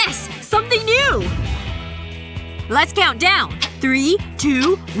 Yes! Something new! Let's count down. 3,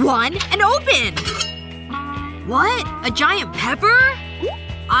 2, 1, and open! What? A giant pepper?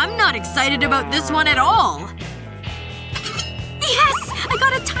 I'm not excited about this one at all. Yes! I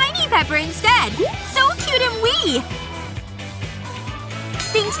got a tiny pepper instead! So cute and wee!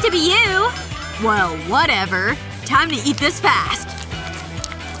 Stinks to be you. Well, whatever. Time to eat this fast.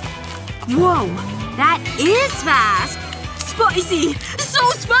 Whoa. That is fast! Spicy! So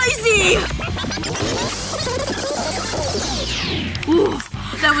spicy! Oof.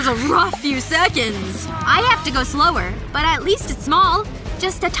 That was a rough few seconds. I have to go slower. But at least it's small.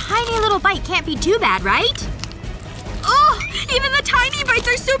 Just a tiny little bite can't be too bad, right? Oh! Even the tiny bites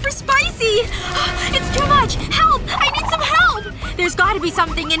are super spicy! It's too much! Help! I need some help! There's gotta be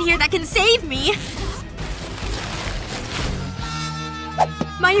something in here that can save me.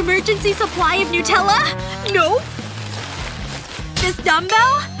 My emergency supply of Nutella? Nope. This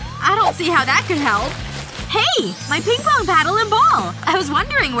dumbbell? I don't see how that could help. Hey! My ping pong paddle and ball! I was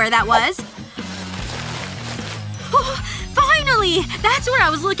wondering where that was. Oh, finally! That's what I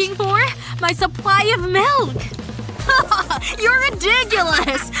was looking for! My supply of milk! You're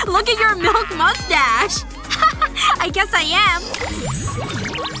ridiculous! Look at your milk mustache! I guess I am.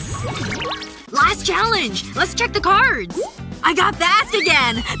 Last challenge! Let's check the cards. I got fast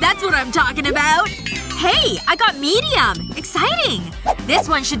again! That's what I'm talking about! Hey! I got medium! Exciting! This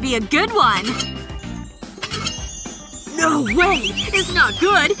one should be a good one. No way! It's not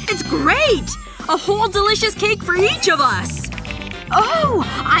good! It's great! A whole delicious cake for each of us! Oh!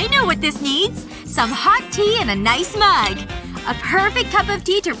 I know what this needs! Some hot tea and a nice mug. A perfect cup of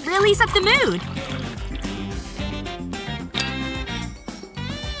tea to really set the mood.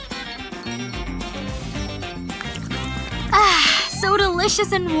 Ah, so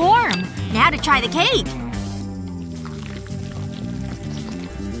delicious and warm. Now to try the cake.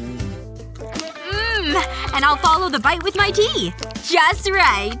 And I'll follow the bite with my tea. Just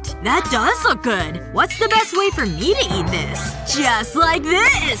right. That does look good. What's the best way for me to eat this? Just like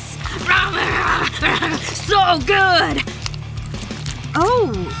this! So good!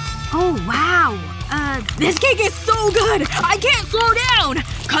 Oh wow. This cake is so good! I can't slow down!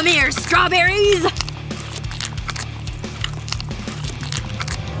 Come here, strawberries!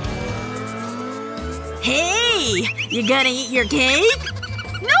 Hey! You gonna eat your cake?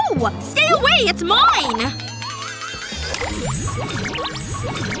 No! Stay away! It's mine!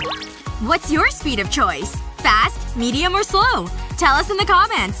 What's your speed of choice? Fast, medium, or slow? Tell us in the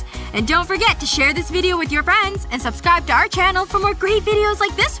comments. And don't forget to share this video with your friends and subscribe to our channel for more great videos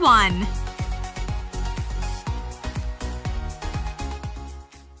like this one!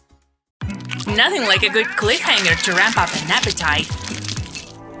 Nothing like a good cliffhanger to ramp up an appetite.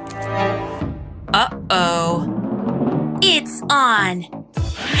 Uh-oh. It's on.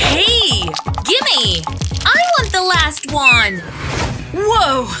 Hey! Gimme! I want the last one!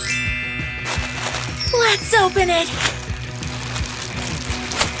 Whoa! Let's open it.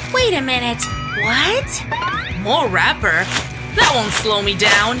 Wait a minute. What? More wrapper? That won't slow me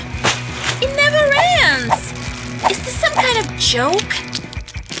down. It never ends! Is this some kind of joke?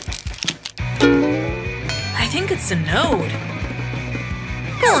 I think it's a node.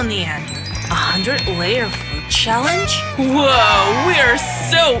 Well, in the end, 100-layer fruit challenge? Whoa, we are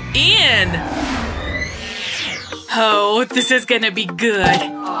so in! Oh, this is gonna be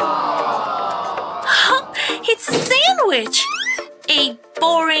good. It's a sandwich! A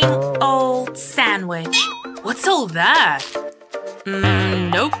boring old sandwich. What's all that?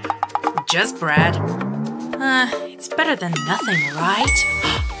 Nope. Just bread. It's better than nothing, right?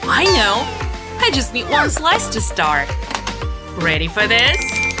 I know! I just need one slice to start. Ready for this?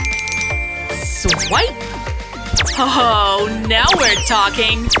 Swipe! Oh, now we're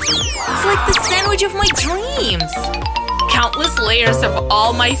talking! It's like the sandwich of my dreams! Countless layers of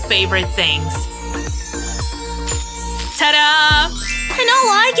all my favorite things. Ta-da! And all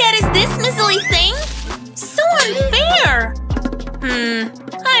I get is this measly thing? So unfair!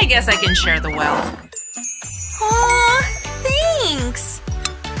 I guess I can share the wealth. Aw, thanks!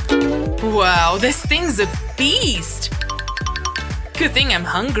 Wow, this thing's a beast! Good thing I'm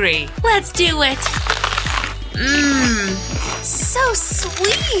hungry. Let's do it! So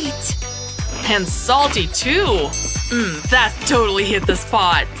sweet! And salty too! That totally hit the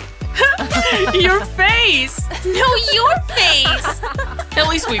spot. Your face! No, your face! At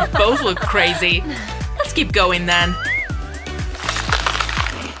least we both look crazy. Let's keep going then.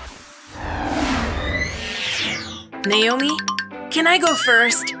 Naomi, can I go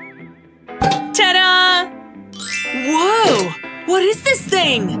first? Ta-da! Whoa! What is this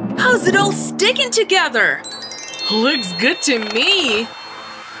thing? How's it all sticking together? Looks good to me.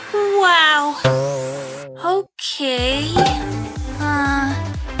 Wow. Okay.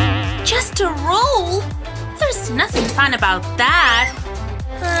 Just a roll? There's nothing fun about that.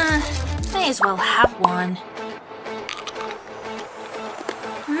 May as well have one.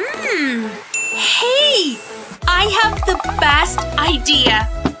 Hey! I have the best idea.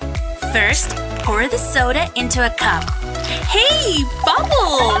 First, pour the soda into a cup. Hey,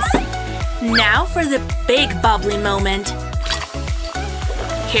 bubbles! Now for the big bubbly moment.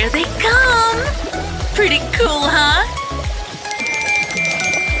 Here they come! Pretty cool, huh?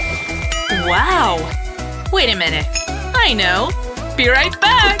 Wow! Wait a minute. I know. Be right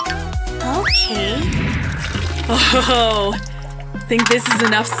back. Okay. Oh, think this is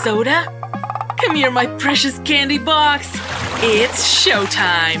enough soda? Come here, my precious candy box. It's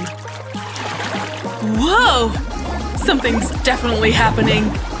showtime. Whoa! Something's definitely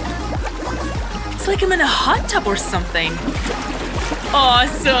happening. It's like I'm in a hot tub or something.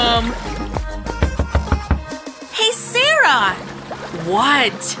 Awesome! Hey, Sarah!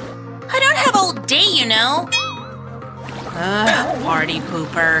 What? I don't have all day, you know. Party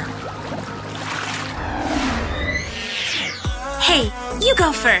pooper. Hey, you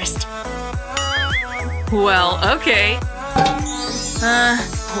go first. Well, okay.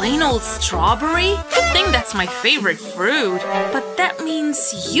 Plain old strawberry? Good thing that's my favorite fruit. But that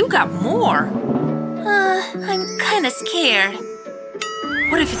means you got more. I'm kinda scared.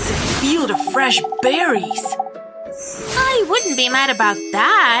 What if it's a field of fresh berries? I wouldn't be mad about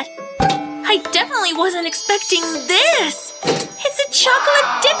that. I definitely wasn't expecting this. It's a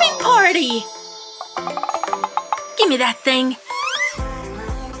chocolate dipping party. Give me that thing.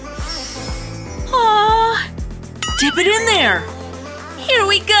 Aw, dip it in there. Here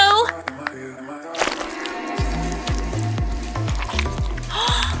we go.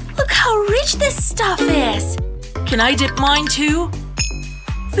 Look how rich this stuff is. Can I dip mine too?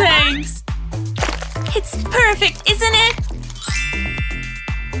 Thanks. It's perfect, isn't it?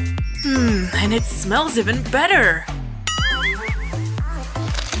 And it smells even better.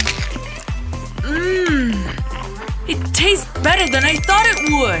 It tastes better than I thought it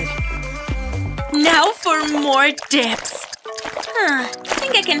would. Now for more dips.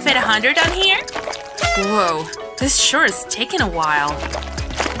 Think I can fit 100 on here? Whoa, this sure has taken a while.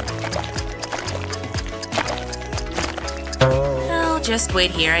 I'll just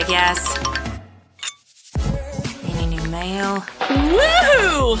wait here, I guess. Any new mail?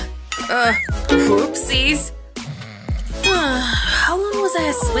 Woohoo! Whoopsies. How long was I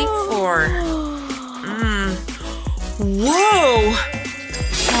asleep for? Whoa!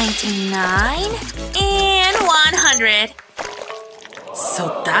 99 and 100.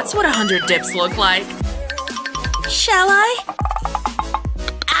 So that's what 100 dips look like. Shall I?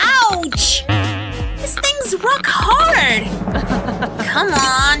 Ouch! This thing's rock hard! Come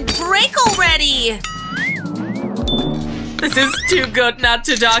on, break already! This is too good not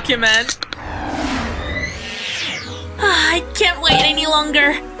to document. I can't wait any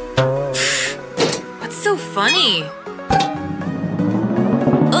longer. What's so funny?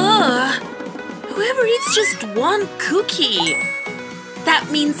 Ugh! Whoever eats just one cookie.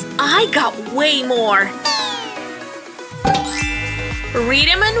 That means I got way more. Read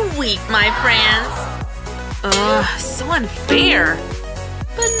 'em and weep, my friends. Ugh, so unfair.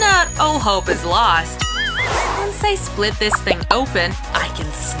 But not all hope is lost. Once I split this thing open, I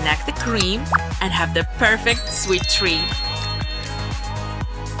can snack the cream and have the perfect sweet treat.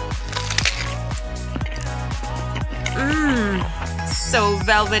 So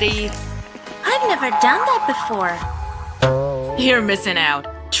velvety. I've never done that before. You're missing out.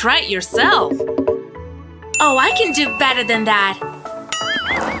 Try it yourself. Oh, I can do better than that.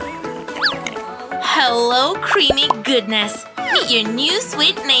 Hello, creamy goodness. Meet your new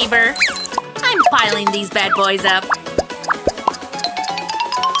sweet neighbor. I'm piling these bad boys up.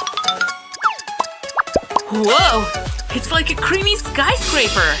 Whoa! It's like a creamy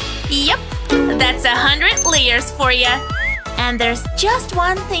skyscraper. Yep, that's 100 layers for ya. And there's just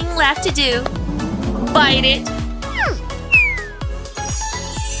one thing left to do. Bite it.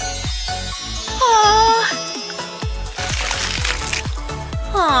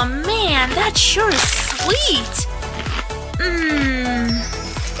 Oh man, that sure is sweet.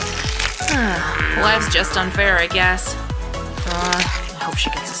 Life's just unfair, I guess. I hope she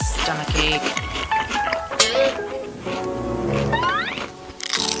gets a stomachache.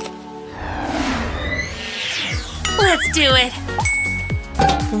 Let's do it.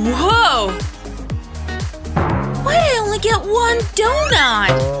 Whoa! Why did I only get one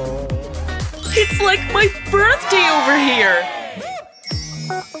donut? It's like my birthday over here!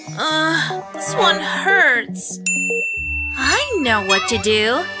 This one hurts. I know what to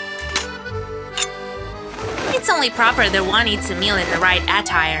do. It's only proper that one eats a meal in the right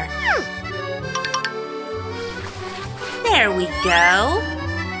attire. There we go.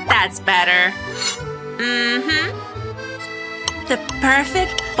 That's better. The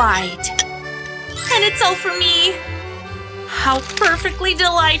perfect bite. And it's all for me. How perfectly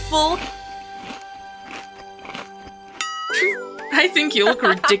delightful. I think you look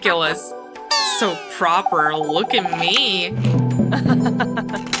ridiculous. So proper, look at me.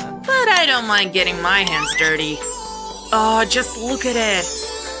 But I don't mind getting my hands dirty. Oh, just look at it.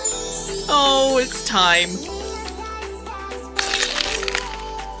 Oh, it's time.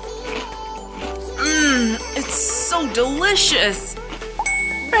 It's so delicious.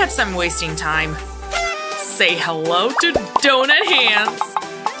 Perhaps I'm wasting time. Say hello to donut hands.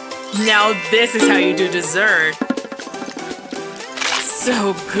 Now this is how you do dessert.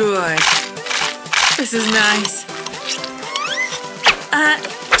 So good. This is nice.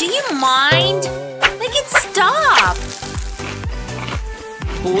 Do you mind? Make it stop.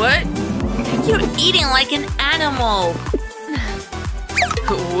 What? You're eating like an animal.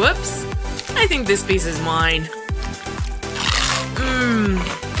 Whoops. I think this piece is mine.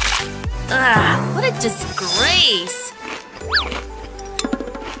 What a disgrace.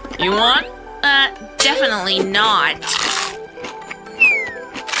 You want? Definitely not.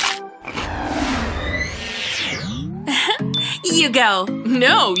 You go.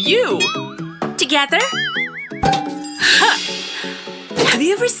 No, you. Together? Huh. Have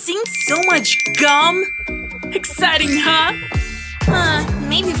you ever seen so much gum? Exciting, huh?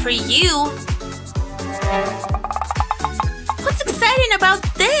 Maybe for you. What's exciting about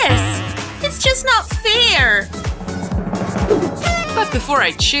this? It's just not fair. But before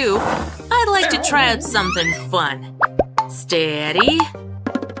I chew, I'd like to try out something fun. Steady.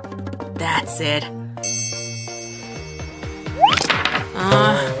 That's it.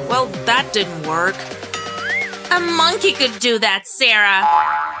 Well, that didn't work. A monkey could do that, Sarah.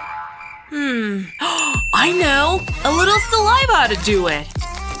 I know! A little saliva to do it.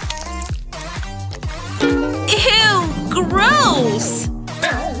 Ew, gross!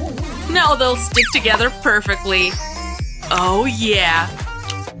 Now they'll stick together perfectly. Oh yeah.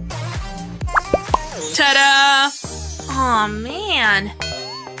 Ta-da! Aw, man.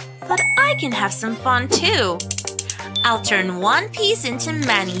 But I can have some fun too. I'll turn one piece into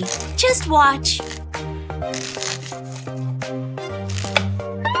many. Just watch.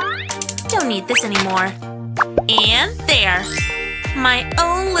 Don't need this anymore. And there. My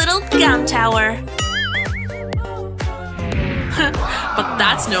own little gum tower. But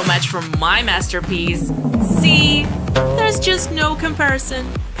that's no match for my masterpiece. See? There's just no comparison.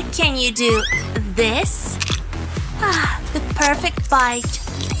 Can you do this? The perfect bite.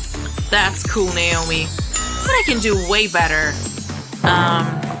 That's cool, Naomi. But I can do way better.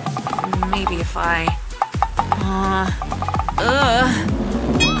 Maybe if I…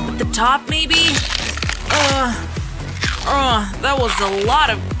 At the top, maybe? That was a lot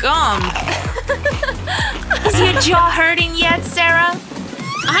of gum. Is your jaw hurting yet, Sarah?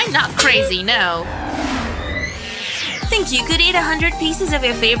 I'm not crazy, no. Think you could eat 100 pieces of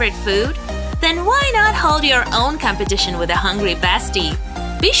your favorite food? Then why not hold your own competition with a hungry bestie?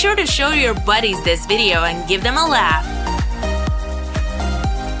 Be sure to show your buddies this video and give them a laugh.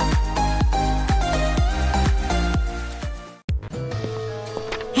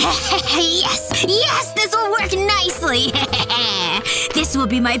 Yes, this will work nicely. This will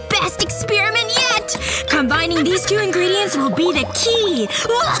be my best experiment yet. Combining these two ingredients will be the key.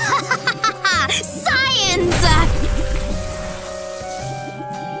 Science!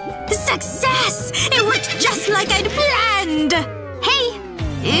 Success! It worked just like I'd planned. Hey!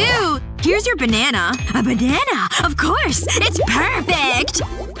 Ew! Here's your banana. A banana! Of course! It's perfect!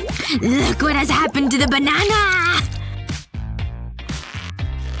 Look what has happened to the banana!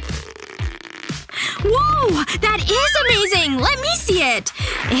 Whoa! That is amazing! Let me see it!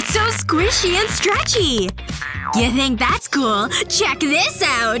 It's so squishy and stretchy! You think that's cool? Check this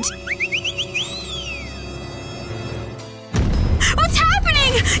out! What's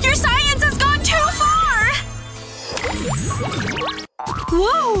happening? Your science has gone too far!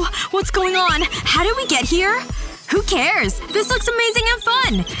 Whoa! What's going on? How did we get here? Who cares? This looks amazing and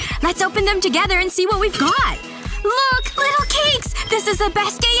fun! Let's open them together and see what we've got! Look! Little cakes! This is the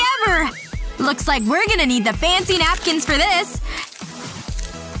best day ever! Looks like we're gonna need the fancy napkins for this.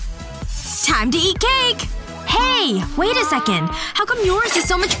 Time to eat cake! Hey! Wait a second. How come yours is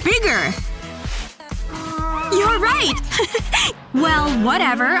so much bigger? You're right! Well,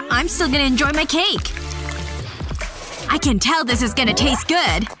 whatever. I'm still gonna enjoy my cake. I can tell this is gonna taste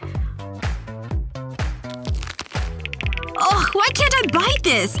good. Oh, why can't I bite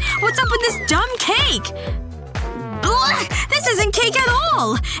this? What's up with this dumb cake? Ugh, this isn't cake at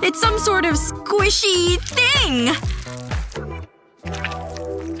all! It's some sort of squishy thing!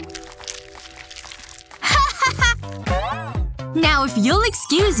 Now if you'll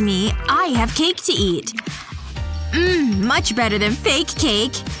excuse me, I have cake to eat. Much better than fake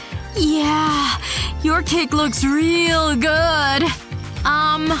cake. Yeah, your cake looks real good.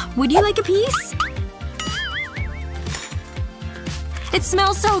 Would you like a piece? It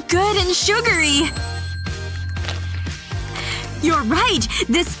smells so good and sugary. You're right!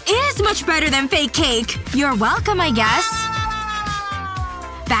 This is much better than fake cake! You're welcome, I guess.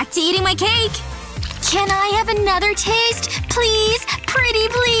 Back to eating my cake. Can I have another taste? Please? Pretty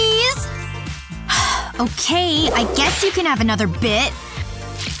please? Okay, I guess you can have another bit.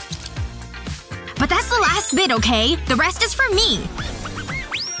 But that's the last bit, okay? The rest is for me.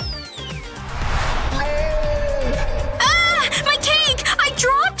 Ah! My cake! I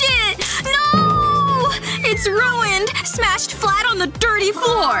dropped it! No! It's ruined! Smashed flat on the dirty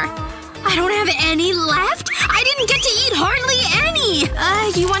floor! I don't have any left? I didn't get to eat hardly any!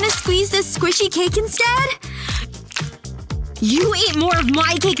 You wanna squeeze this squishy cake instead? You ate more of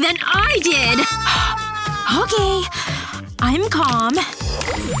my cake than I did! Okay. I'm calm.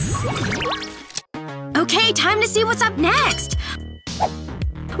 Okay, time to see what's up next.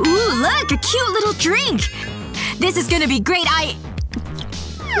 Ooh, look! A cute little drink! This is gonna be great.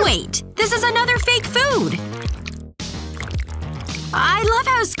 Wait. This is another fake food! I love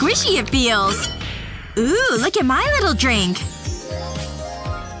how squishy it feels. Ooh, look at my little drink.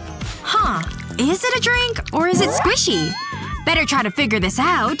 Huh. Is it a drink? Or is it squishy? Better try to figure this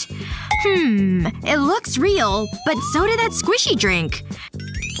out. It looks real, but so did that squishy drink.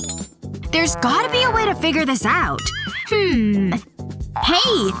 There's gotta be a way to figure this out. Hey!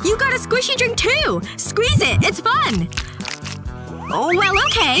 You got a squishy drink too! Squeeze it! It's fun! Oh, well,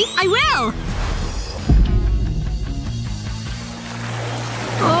 okay. I will!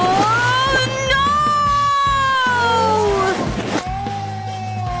 Oh,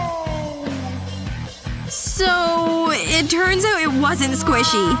 no! So, it turns out it wasn't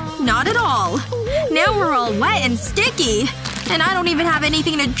squishy. Not at all. Now we're all wet and sticky. And I don't even have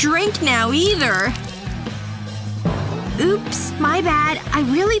anything to drink now either. Oops. My bad. I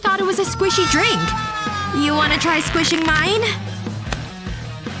really thought it was a squishy drink. You wanna try squishing mine?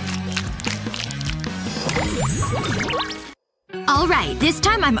 Alright, this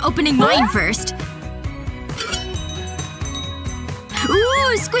time I'm opening mine first.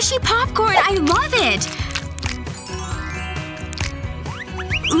 Ooh, squishy popcorn! I love it!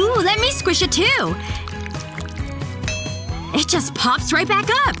 Ooh, let me squish it too! It just pops right back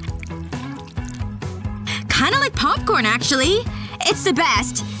up! Kinda like popcorn, actually. It's the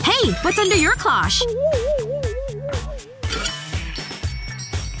best. Hey, what's under your cloche?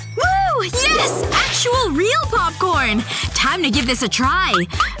 Woo! Yes! Actual real popcorn! Time to give this a try.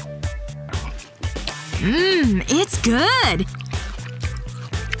 It's good.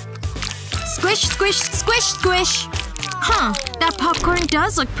 Squish, squish, squish, squish. Huh. That popcorn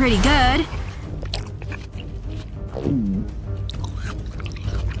does look pretty good.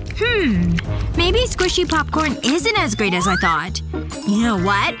 Maybe squishy popcorn isn't as great as I thought. You know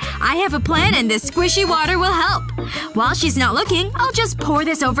what? I have a plan and this squishy water will help. While she's not looking, I'll just pour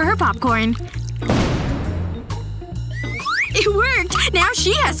this over her popcorn. It worked! Now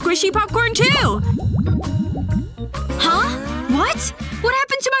she has squishy popcorn too! Huh? What? What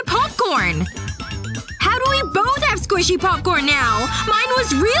happened to my popcorn? How do we both have squishy popcorn now? Mine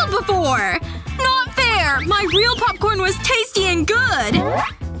was real before! Not fair! My real popcorn was tasty and good!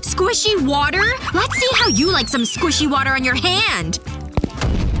 Squishy water? Let's see how you like some squishy water on your hand!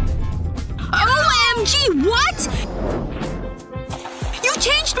 OMG, what?! You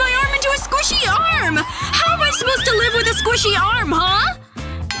changed my arm into a squishy arm! How am I supposed to live with a squishy arm, huh?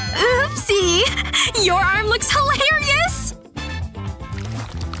 Oopsie. Your arm looks hilarious!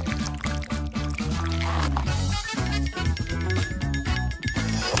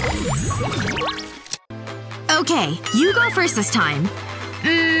 Okay, you go first this time.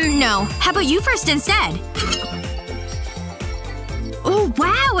 No. How about you first instead? Oh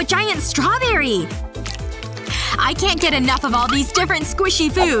wow, a giant strawberry! I can't get enough of all these different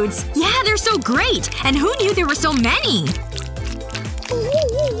squishy foods. Yeah, they're so great! And who knew there were so many?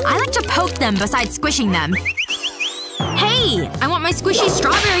 I like to poke them besides squishing them. Hey! I want my squishy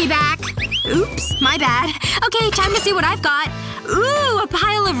strawberry back! Oops, my bad. Okay, time to see what I've got. Ooh, a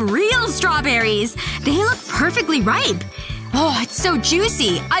pile of real strawberries! They look perfectly ripe. Oh, it's so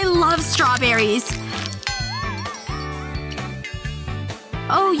juicy. I love strawberries.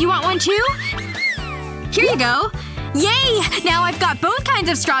 Oh, you want one too? Here you go. Yay! Now I've got both kinds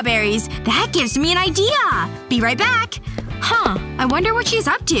of strawberries. That gives me an idea. Be right back. Huh. I wonder what she's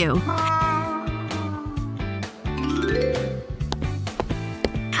up to.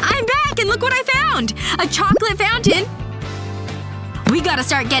 I'm back and look what I found! A chocolate fountain. We gotta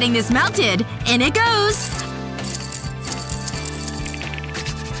start getting this melted. In it goes.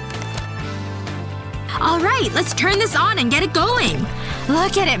 Alright, let's turn this on and get it going.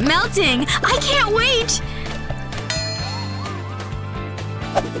 Look at it melting! I can't wait!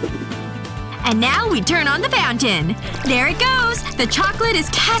 And now we turn on the fountain. There it goes! The chocolate is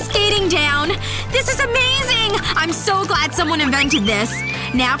cascading down! This is amazing! I'm so glad someone invented this.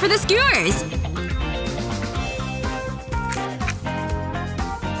 Now for the skewers.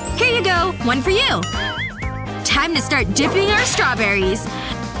 Here you go. One for you. Time to start dipping our strawberries.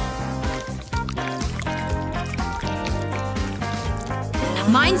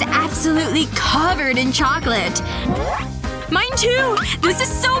 Mine's absolutely covered in chocolate. Mine too! This is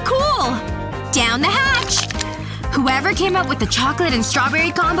so cool! Down the hatch! Whoever came up with the chocolate and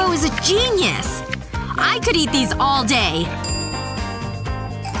strawberry combo is a genius! I could eat these all day.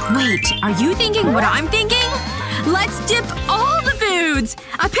 Wait, are you thinking what I'm thinking? Let's dip all the foods!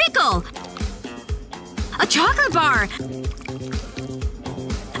 A pickle! A chocolate bar!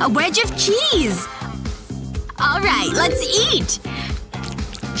 A wedge of cheese! Alright, let's eat!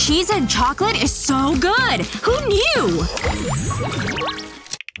 Cheese and chocolate is so good! Who knew?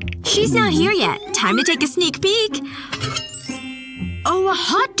 She's not here yet. Time to take a sneak peek. Oh, a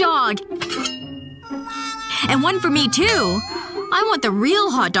hot dog! And one for me, too. I want the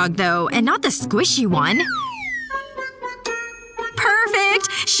real hot dog, though, and not the squishy one. Perfect!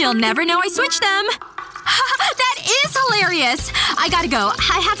 She'll never know I switched them. That is hilarious! I gotta go.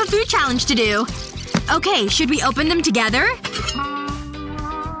 I have a food challenge to do. Okay, should we open them together?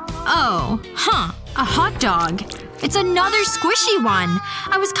 Oh. Huh. A hot dog. It's another squishy one.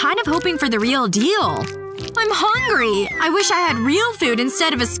 I was kind of hoping for the real deal. I'm hungry. I wish I had real food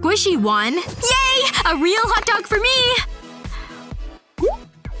instead of a squishy one. Yay! A real hot dog for me!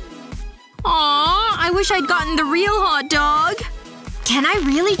 Aw, I wish I'd gotten the real hot dog. Can I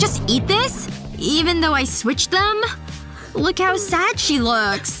really just eat this? Even though I switched them? Look how sad she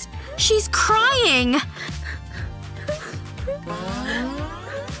looks. She's crying.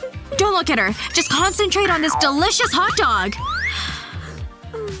 Don't look at her. Just concentrate on this delicious hot dog.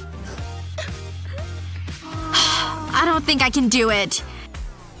 I don't think I can do it.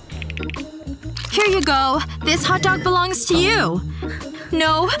 Here you go. This hot dog belongs to you.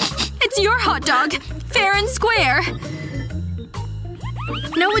 No. It's your hot dog. Fair and square.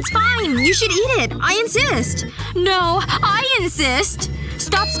 No, it's fine. You should eat it. I insist. No, I insist.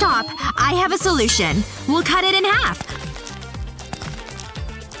 Stop, stop. I have a solution. We'll cut it in half.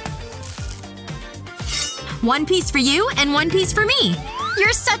 One piece for you and one piece for me.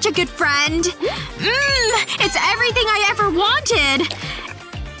 You're such a good friend. It's everything I ever wanted.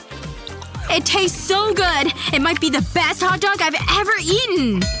 It tastes so good. It might be the best hot dog I've ever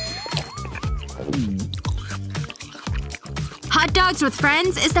eaten. Hot dogs with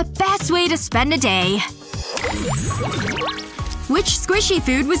friends is the best way to spend a day. Which squishy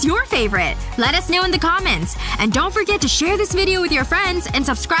food was your favorite? Let us know in the comments. And don't forget to share this video with your friends and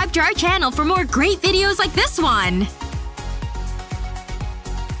subscribe to our channel for more great videos like this one.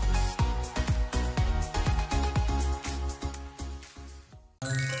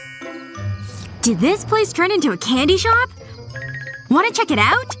 Did this place turn into a candy shop? Wanna check it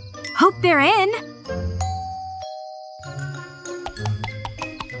out? Hope they're in.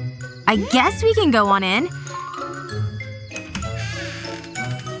 I guess we can go on in.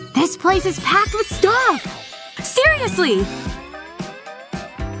 This place is packed with stuff! Seriously!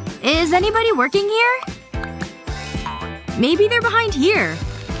 Is anybody working here? Maybe they're behind here.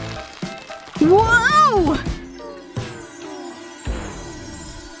 Whoa!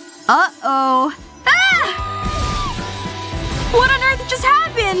 Uh-oh. Ah! What on earth just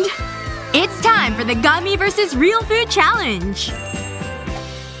happened? It's time for the Gummy vs. Real Food Challenge.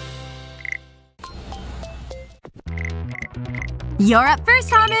 You're up first,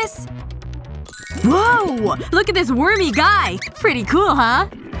 Thomas! Whoa! Look at this wormy guy! Pretty cool, huh?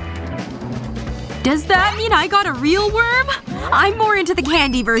 Does that mean I got a real worm? I'm more into the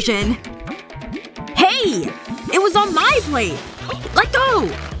candy version. Hey! It was on my plate! Let go!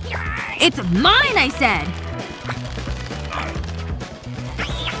 It's mine, I said!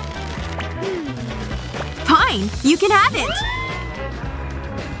 Fine. You can have it.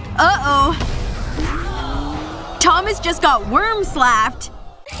 Uh-oh. Thomas just got worm slapped.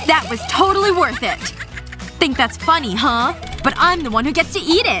 That was totally worth it. Think that's funny, huh? But I'm the one who gets to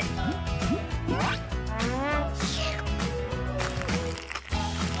eat it.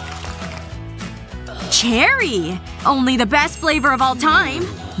 Cherry! Only the best flavor of all time.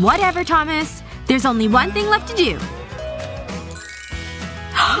 Whatever, Thomas. There's only one thing left to do.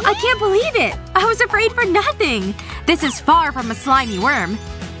 I can't believe it! I was afraid for nothing! This is far from a slimy worm.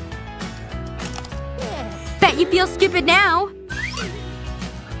 Bet you feel stupid now.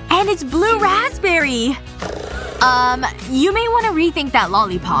 And it's blue raspberry! You may want to rethink that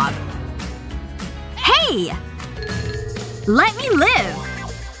lollipop. Hey! Let me live!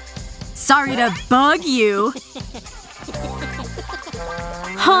 Sorry to bug you.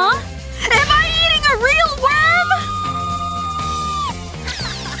 Huh? Am I eating a real worm?!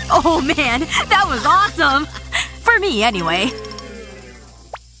 Oh man, that was awesome! For me, anyway.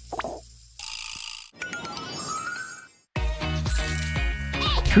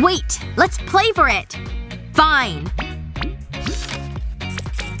 Wait! Let's play for it! Fine.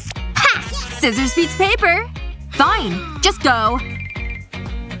 Ha! Scissors beats paper! Fine. Just go.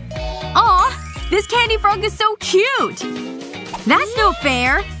 Aw! This candy frog is so cute! That's no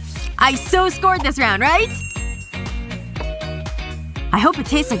fair! I so scored this round, right? I hope it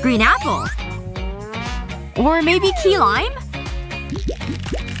tastes like green apple. Or maybe key lime?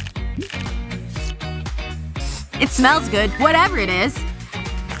 It smells good, whatever it is.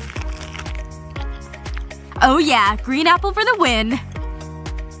 Oh yeah, green apple for the win.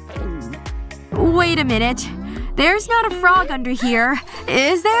 Wait a minute. There's not a frog under here,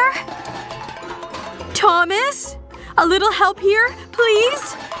 is there? Thomas? A little help here,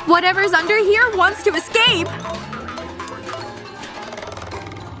 please? Whatever's under here wants to escape.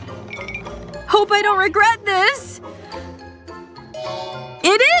 Hope I don't regret this.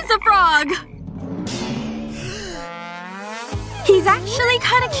 It is a frog! He's actually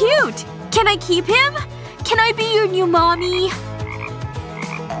kinda cute. Can I keep him? Can I be your new mommy?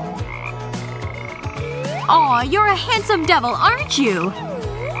 Aw, you're a handsome devil, aren't you?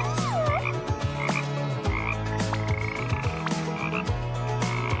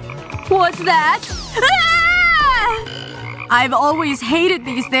 What's that? Ah! I've always hated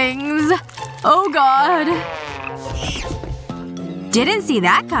these things. Oh god. Didn't see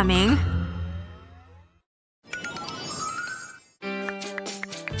that coming.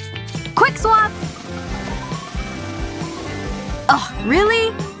 Quick swap! Ugh,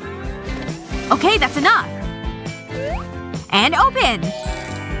 really? Okay, that's enough. And open!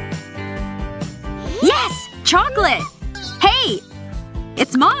 Yes! Chocolate! Hey!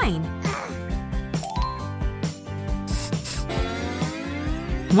 It's mine!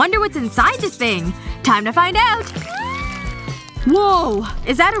 Wonder what's inside this thing. Time to find out. Whoa!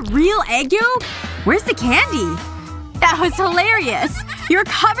 Is that a real egg yolk? Where's the candy? That was hilarious! You're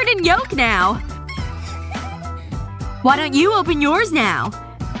covered in yolk now! Why don't you open yours now?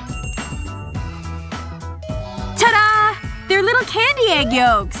 Ta-da! They're little candy egg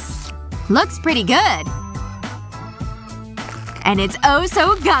yolks! Looks pretty good. And it's oh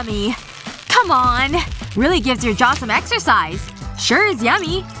so gummy. Come on! Really gives your jaw some exercise. Sure is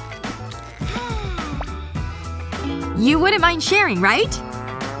yummy. You wouldn't mind sharing, right?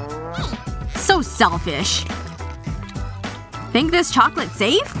 So selfish. Think this chocolate's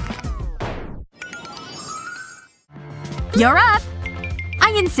safe? You're up!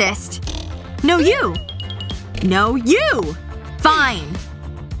 I insist. No you! No you! Fine.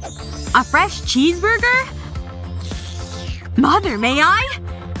 A fresh cheeseburger? Mother, may I?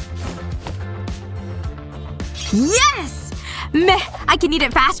 Yes! Meh, I can eat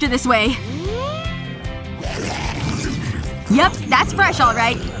it faster this way. Yep, that's fresh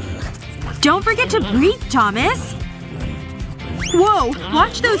alright. Don't forget to breathe, Thomas. Whoa,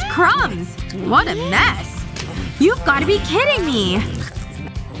 watch those crumbs. What a mess. You've gotta be kidding me.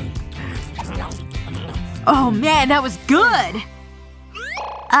 Oh man, that was good.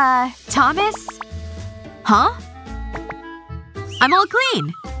 Thomas? Huh? I'm all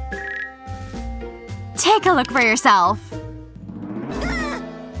clean. Take a look for yourself.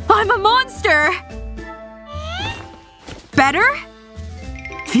 I'm a monster! Better?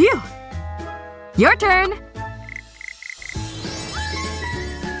 Phew. Your turn.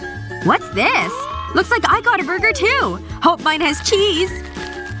 What's this? Looks like I got a burger too. Hope mine has cheese.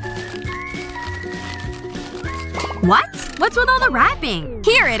 What? What's with all the wrapping?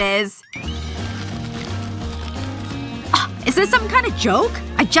 Here it is. Is this some kind of joke?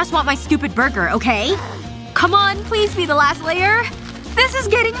 I just want my stupid burger, okay? Come on, please be the last layer. This is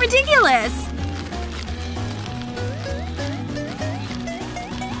getting ridiculous.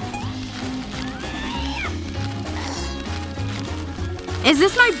 Is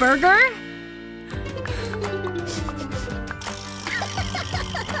this my burger?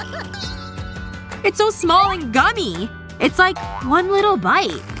 It's so small and gummy. It's like one little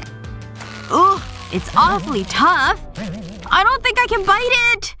bite. Ugh, it's awfully tough. I don't think I can bite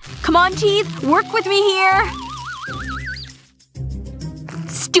it! Come on, teeth. Work with me here.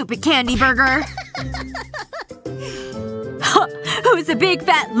 Stupid candy burger. Who's a big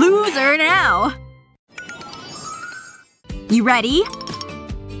fat loser now? You ready?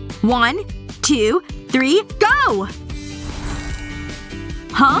 1, 2, 3, go!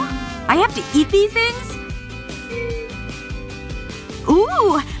 Huh? I have to eat these things?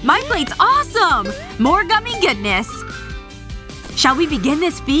 Ooh! My plate's awesome! More gummy goodness. Shall we begin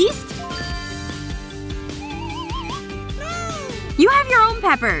this feast? You have your own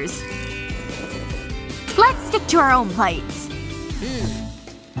peppers. Let's stick to our own plates.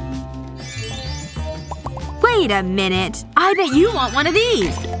 Wait a minute. I bet you want one of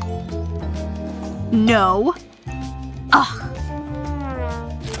these. No. Ugh.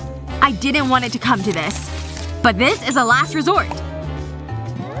 I didn't want it to come to this. But this is a last resort.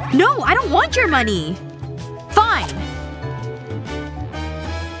 No, I don't want your money. Fine.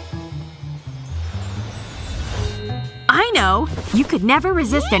 I know. You could never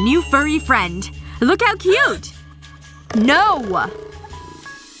resist a new furry friend. Look how cute. No.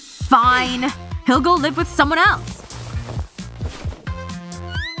 Fine. He'll go live with someone else.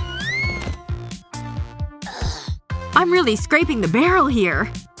 I'm really scraping the barrel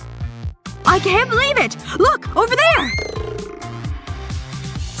here. I can't believe it! Look! Over there!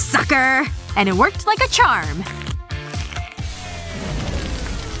 Sucker! And it worked like a charm.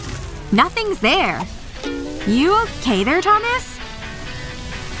 Nothing's there. You okay there, Thomas?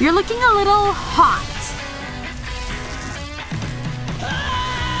 You're looking a little hot.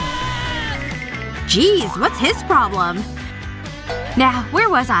 Jeez, what's his problem? Now,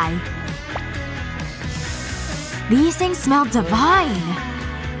 where was I? These things smell divine.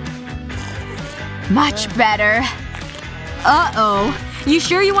 Much better. Uh-oh. You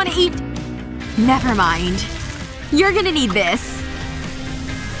sure you want to eat? Never mind. You're gonna need this.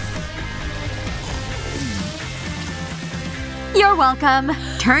 You're welcome.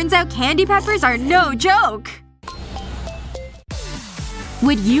 Turns out candy peppers are no joke.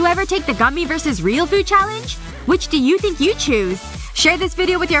 Would you ever take the gummy versus real food challenge? Which do you think you'd choose? Share this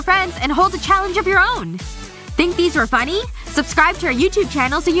video with your friends and hold a challenge of your own. Think these were funny? Subscribe to our YouTube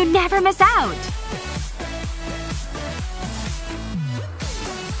channel so you never miss out.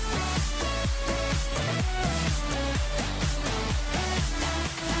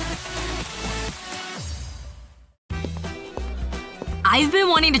 I've been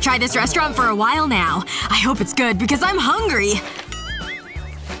wanting to try this restaurant for a while now. I hope it's good because I'm hungry.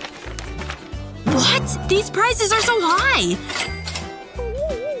 What? These prices are so high!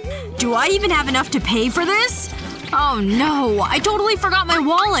 Do I even have enough to pay for this? Oh no, I totally forgot my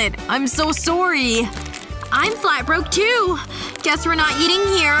wallet. I'm so sorry. I'm flat broke too. Guess we're not eating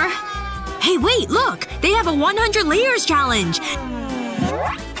here. Hey wait, look! They have a 100 layers challenge!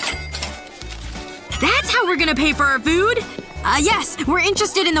 That's how we're gonna pay for our food! Yes, we're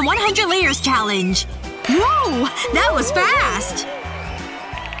interested in the 100 layers challenge. Whoa! That was fast!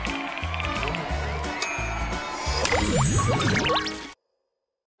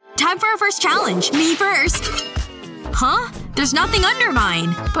 Time for our first challenge. Me first. Huh? There's nothing under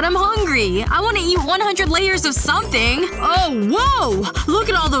mine. But I'm hungry. I want to eat 100 layers of something. Oh, whoa! Look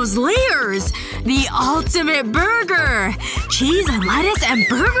at all those layers! The ultimate burger! Cheese and lettuce and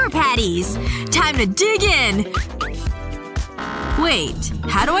burger patties! Time to dig in! Wait.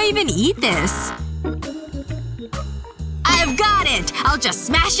 How do I even eat this? I've got it! I'll just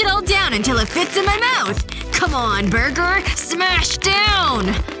smash it all down until it fits in my mouth! Come on, burger! Smash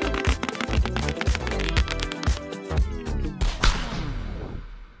down!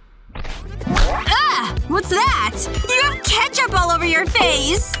 Ah! What's that? You have ketchup all over your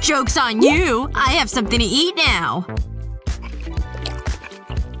face! Joke's on you. I have something to eat now.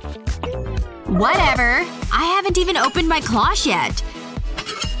 Whatever. I haven't even opened my cloche yet.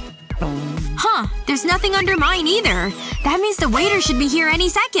 Huh. There's nothing under mine either. That means the waiter should be here any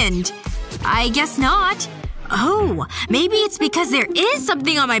second. I guess not. Oh. Maybe it's because there is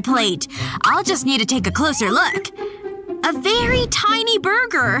something on my plate. I'll just need to take a closer look. A very tiny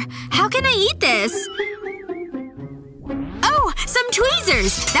burger. How can I eat this? Oh! Some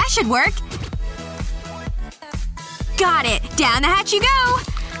tweezers! That should work. Got it. Down the hatch you go.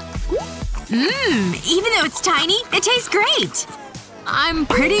 Even though it's tiny, it tastes great. I'm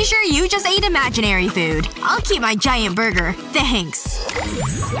pretty sure you just ate imaginary food. I'll keep my giant burger. Thanks.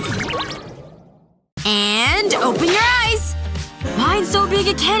 And open your eyes! Mine's so big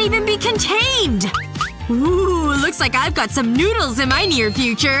it can't even be contained! Ooh, looks like I've got some noodles in my near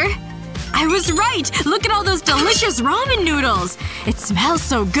future. I was right! Look at all those delicious ramen noodles! It smells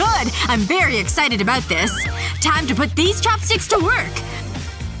so good! I'm very excited about this. Time to put these chopsticks to work.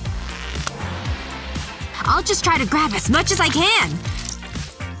 I'll just try to grab as much as I can.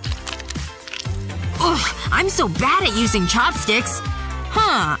 Ugh, I'm so bad at using chopsticks.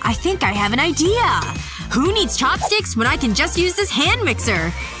 Huh, I think I have an idea. Who needs chopsticks when I can just use this hand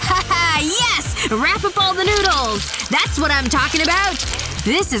mixer? Haha, yes! Wrap up all the noodles! That's what I'm talking about!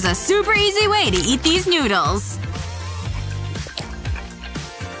 This is a super easy way to eat these noodles.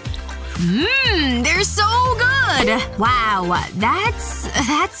 They're so good! Wow, that's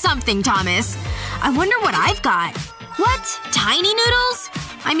something, Thomas. I wonder what I've got. What? Tiny noodles?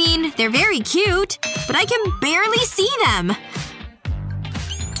 I mean, they're very cute, but I can barely see them.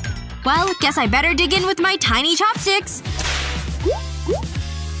 Well, guess I better dig in with my tiny chopsticks.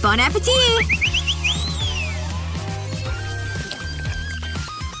 Bon appetit!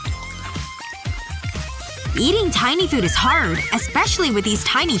 Eating tiny food is hard, especially with these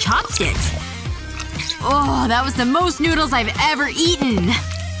tiny chopsticks. Oh, that was the most noodles I've ever eaten.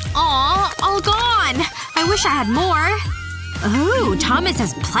 Aw, all gone. I wish I had more. Ooh, Thomas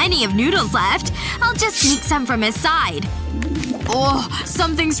has plenty of noodles left. I'll just sneak some from his side. Oh,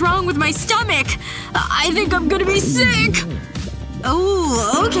 something's wrong with my stomach. I think I'm gonna be sick.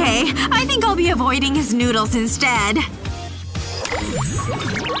 Oh, okay. I think I'll be avoiding his noodles instead.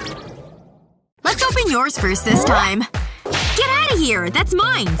 Let's open yours first this time. Get out of here! That's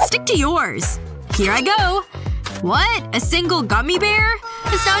mine! Stick to yours. Here I go. What? A single gummy bear?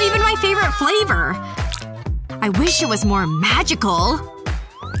 It's not even my favorite flavor. I wish it was more magical.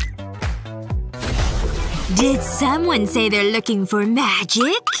 Did someone say they're looking for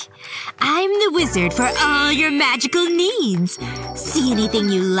magic? I'm the wizard for all your magical needs. See anything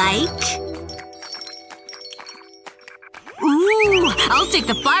you like? Ooh, I'll take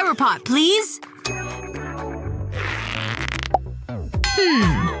the flower pot, please.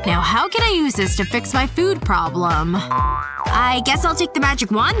 Now how can I use this to fix my food problem? I guess I'll take the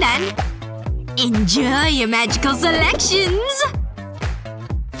magic wand then. Enjoy your magical selections!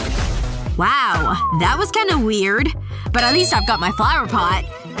 Wow, that was kinda weird. But at least I've got my flower pot.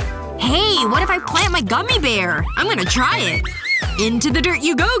 Hey, what if I plant my gummy bear? I'm gonna try it. Into the dirt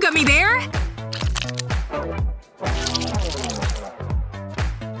you go, gummy bear!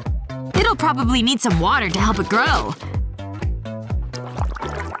 It'll probably need some water to help it grow.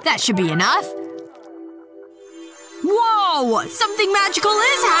 That should be enough. Whoa! Something magical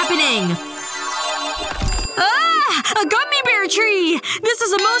is happening! Ah! A gummy bear tree! This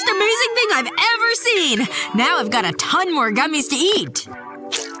is the most amazing thing I've ever seen! Now I've got a ton more gummies to eat.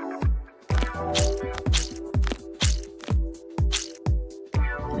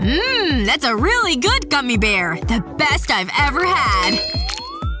 That's a really good gummy bear. The best I've ever had.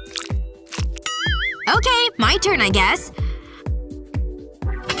 Okay, my turn I guess.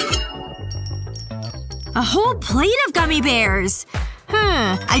 A whole plate of gummy bears!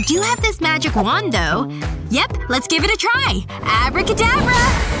 I do have this magic wand, though. Yep, let's give it a try. Abracadabra!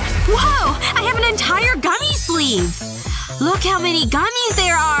 Whoa! I have an entire gummy sleeve! Look how many gummies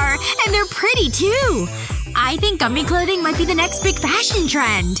there are! And they're pretty, too! I think gummy clothing might be the next big fashion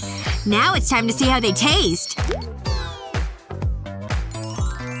trend. Now it's time to see how they taste.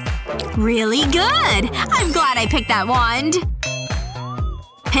 Really good! I'm glad I picked that wand.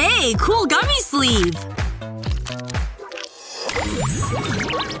 Hey, cool gummy sleeve!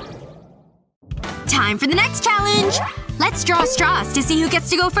 Time for the next challenge! Let's draw straws to see who gets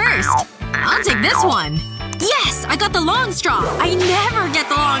to go first. I'll take this one. Yes! I got the long straw! I never get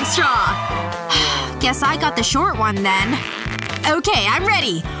the long straw! Guess I got the short one then. Okay, I'm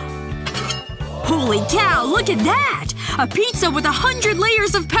ready. Holy cow, look at that! A pizza with 100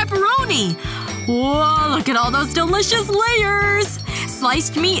 layers of pepperoni! Whoa, look at all those delicious layers!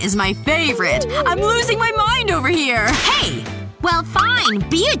 Sliced meat is my favorite. I'm losing my mind over here. Hey! Well fine,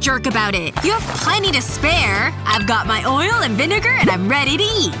 be a jerk about it. You have plenty to spare. I've got my oil and vinegar and I'm ready to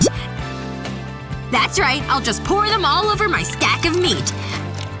eat. That's right, I'll just pour them all over my stack of meat.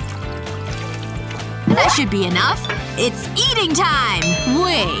 That should be enough. It's eating time!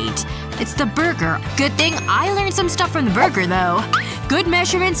 Wait. It's the burger. Good thing I learned some stuff from the burger, though. Good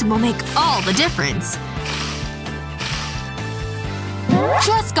measurements will make all the difference.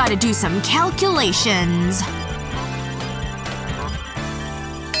 Just gotta do some calculations.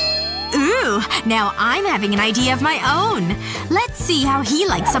 Ooh, now I'm having an idea of my own. Let's see how he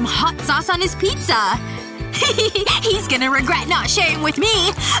likes some hot sauce on his pizza. He's gonna regret not sharing with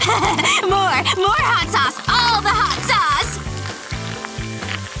me. More hot sauce! All the hot sauce!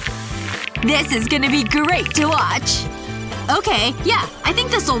 This is gonna be great to watch. Okay, yeah, I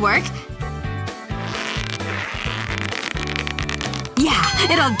think this'll work. Yeah,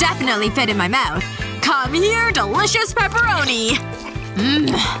 it'll definitely fit in my mouth. Come here, delicious pepperoni!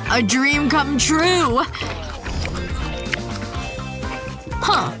 A dream come true.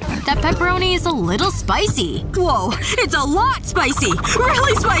 Huh. That pepperoni is a little spicy. Whoa. It's a lot spicy.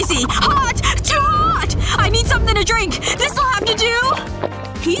 Really spicy. Hot! Too hot! I need something to drink. This'll have to do.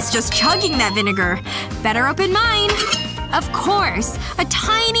 He's just chugging that vinegar. Better open mine. Of course. A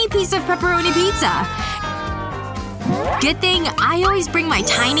tiny piece of pepperoni pizza. Good thing I always bring my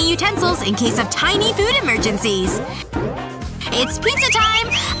tiny utensils in case of tiny food emergencies. It's pizza time!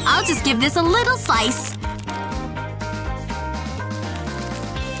 I'll just give this a little slice.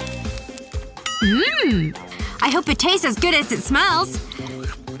 I hope it tastes as good as it smells.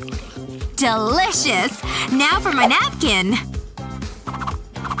 Delicious! Now for my napkin.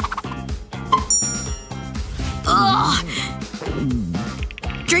 Ugh!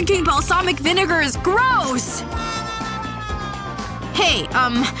 Drinking balsamic vinegar is gross! Hey,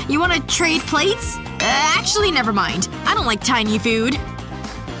 you wanna trade plates? Actually, never mind. I don't like tiny food.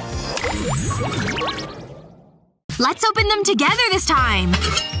 Let's open them together this time!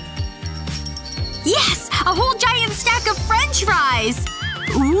 Yes! A whole giant stack of french fries!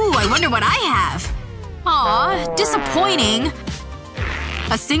 Ooh, I wonder what I have. Aw, disappointing.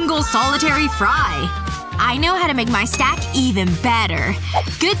 A single solitary fry. I know how to make my stack even better.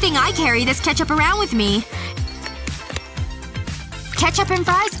 Good thing I carry this ketchup around with me. Ketchup and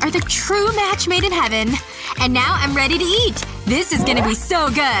fries are the true match made in heaven. And now I'm ready to eat. This is gonna be so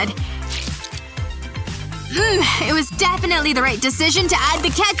good. It was definitely the right decision to add the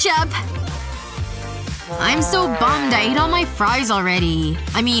ketchup. I'm so bummed I ate all my fries already.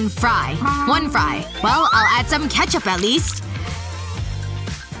 I mean, fry. One fry. Well, I'll add some ketchup at least.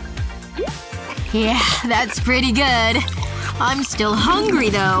 Yeah, that's pretty good. I'm still hungry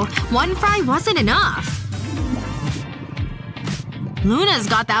though. One fry wasn't enough. Luna's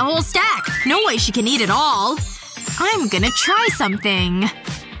got that whole stack. No way she can eat it all. I'm gonna try something.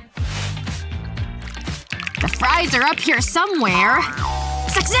 The fries are up here somewhere.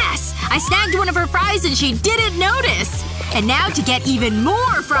 Success! I snagged one of her fries and she didn't notice! And now to get even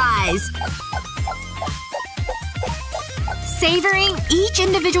more fries! Savoring each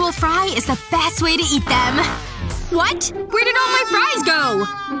individual fry is the best way to eat them. What? Where did all my fries go?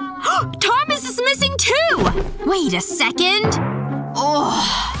 Thomas is missing too! Wait a second.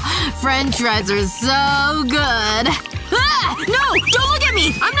 Oh, French fries are so good. Ah! No! Don't look at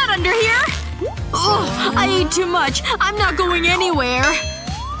me! I'm not under here! Ugh, I ate too much. I'm not going anywhere.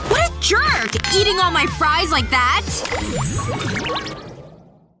 What a jerk! Eating all my fries like that!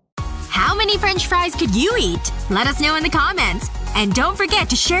 How many French fries could you eat? Let us know in the comments. And don't forget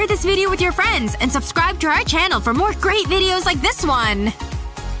to share this video with your friends and subscribe to our channel for more great videos like this one!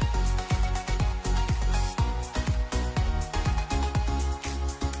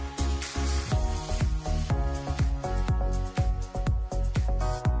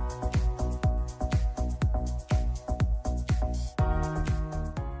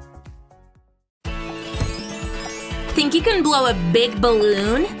 Think you can blow a big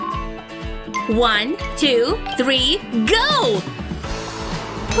balloon? 1, 2, 3, go!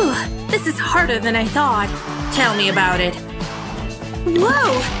 Whew, this is harder than I thought. Tell me about it.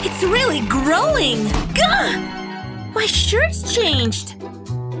 Whoa! It's really growing! Gah! My shirt's changed!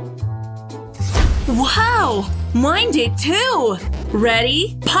 Wow! Mine did too!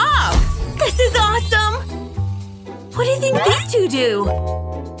 Ready? Pop! This is awesome! What do you think these two do?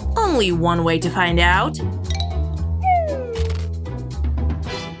 Only one way to find out.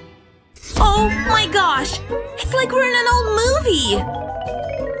 Oh my gosh! It's like we're in an old movie!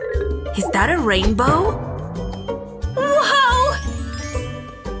 Is that a rainbow? Wow!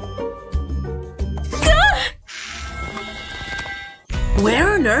 Gah!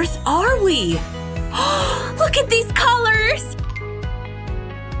 Where on earth are we? Look at these colors!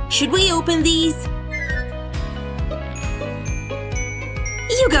 Should we open these?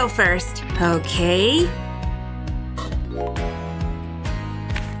 You go first. Okay.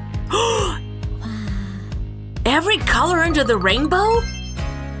 Every color under the rainbow?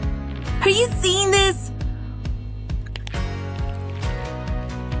 Are you seeing this?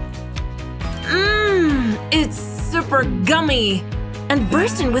 It's super gummy and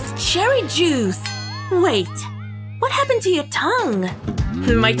bursting with cherry juice. Wait, what happened to your tongue?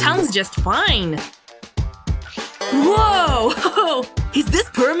 My tongue's just fine. Whoa! Is this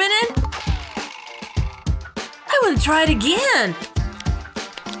permanent? I want to try it again.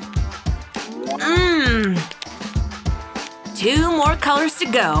 2 more colors to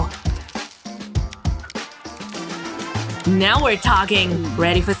go. Now we're talking.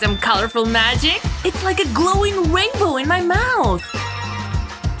 Ready for some colorful magic? It's like a glowing rainbow in my mouth.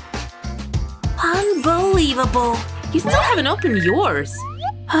 Unbelievable. You still haven't opened yours.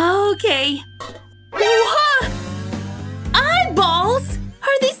 Okay. What? Eyeballs?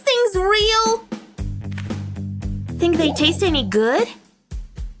 Are these things real? Think they taste any good?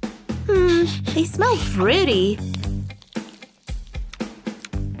 They smell fruity.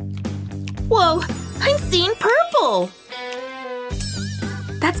 Whoa, I'm seeing purple!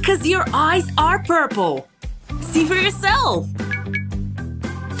 That's because your eyes are purple. See for yourself.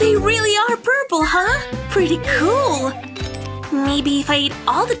 They really are purple, huh? Pretty cool. Maybe if I eat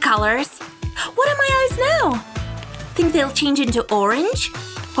all the colors. What are my eyes now? Think they'll change into orange?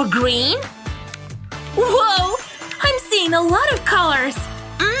 Or green? Whoa! I'm seeing a lot of colors!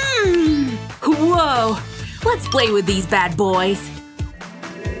 Whoa! Let's play with these bad boys.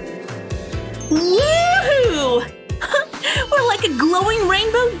 Woohoo! We're like a glowing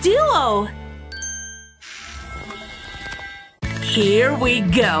rainbow duo! Here we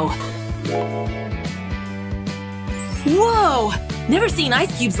go! Whoa! Never seen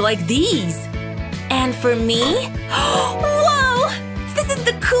ice cubes like these! And for me? Whoa! This is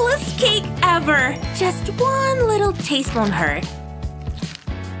the coolest cake ever! Just one little taste won't hurt.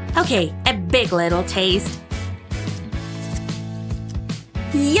 Okay, a big little taste.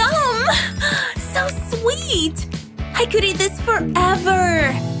 Yum! So sweet! I could eat this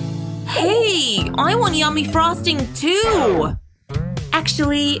forever! Hey, I want yummy frosting too!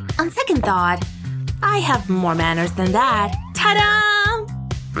 Actually, on second thought, I have more manners than that. Ta-da!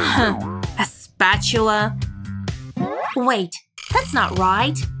 A spatula. Wait, that's not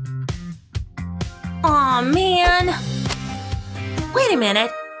right. Aw, man. Wait a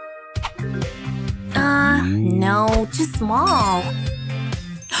minute. No, too small.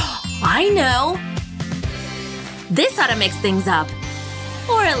 I know! This ought to mix things up.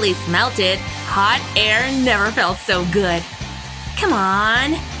 Or at least melt it. Hot air never felt so good. Come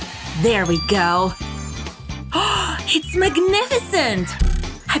on. There we go. It's magnificent!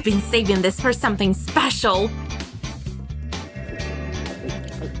 I've been saving this for something special.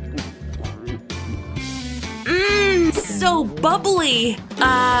 Mmm, so bubbly.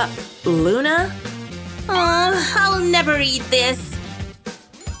 Luna? I'll never eat this.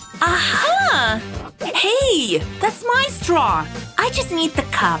 Aha! Hey, that's my straw. I just need the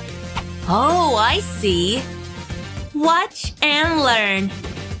cup. Oh, I see. Watch and learn.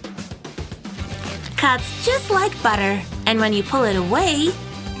 Cuts just like butter, and when you pull it away,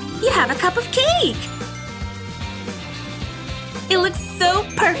 you have a cup of cake. It looks so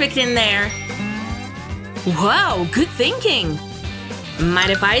perfect in there. Wow, good thinking.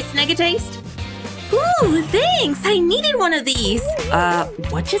 Mind if I snag a taste? Ooh, thanks! I needed one of these!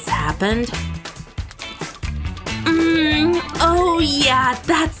 What just happened? Oh yeah,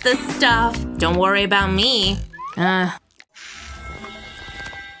 that's the stuff! Don't worry about me.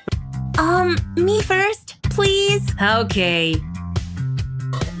 Me first, please? Okay.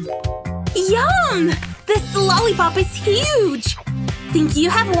 Yum! This lollipop is huge! Think you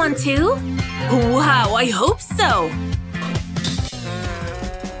have one too? Wow, I hope so!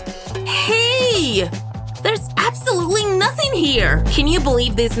 Hey! There's absolutely nothing here! Can you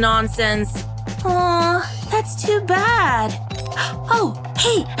believe this nonsense? Aw, that's too bad. Oh,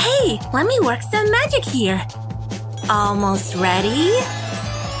 hey! Let me work some magic here. Almost ready?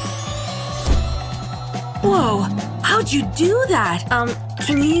 Whoa, how'd you do that?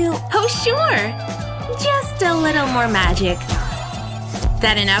 Can you… Oh, sure! Just a little more magic.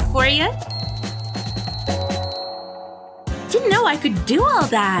 That enough for you? Didn't know I could do all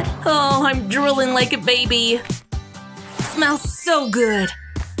that. Oh, I'm drooling like a baby. Smells so good.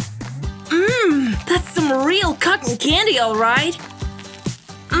 That's some real cotton candy, all right.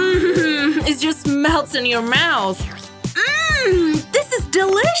 It just melts in your mouth. This is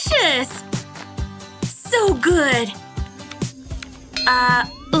delicious. So good.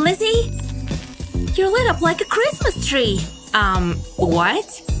 Lizzie? You're lit up like a Christmas tree.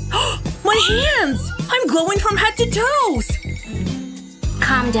 What? My hands! I'm glowing from head to toes!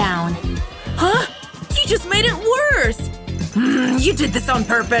 Calm down. Huh? You just made it worse! You did this on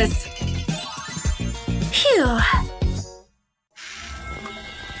purpose. Phew.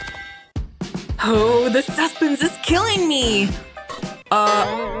 Oh, the suspense is killing me!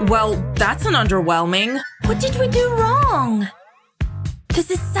 Well, that's an underwhelming. What did we do wrong? This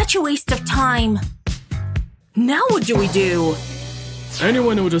is such a waste of time. Now what do we do?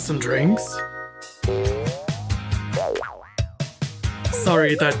 Anyone order some drinks?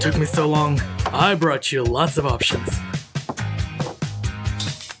 Sorry that took me so long. I brought you lots of options.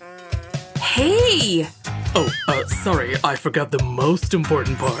 Hey! Oh, sorry, I forgot the most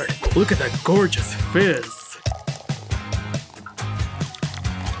important part. Look at that gorgeous fizz.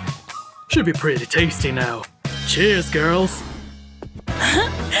 Should be pretty tasty now. Cheers, girls!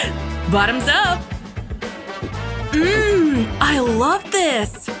 Bottoms up! I love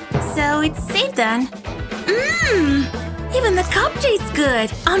this! So it's safe then. Even the cup tastes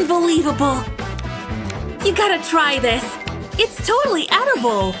good! Unbelievable! You gotta try this! It's totally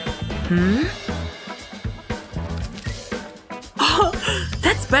edible! Oh,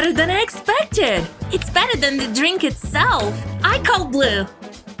 that's better than I expected! It's better than the drink itself! I call blue,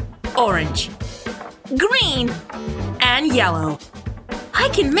 orange, green, and yellow. I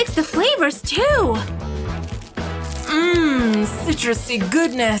can mix the flavors too! Citrusy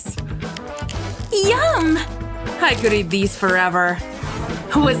goodness! Yum! I could eat these forever.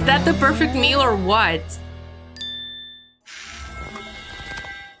 Was that the perfect meal or what?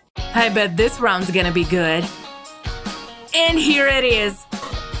 I bet this round's gonna be good. And here it is!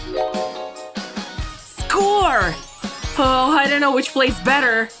 Score! Oh, I don't know which plays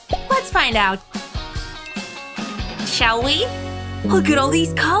better. Let's find out. Shall we? Look at all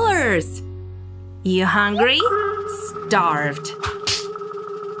these colors! You hungry? Starved.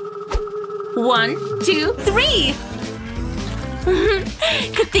 1, 2, 3!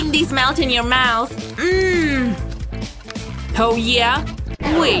 Good thing these melt in your mouth. Oh yeah?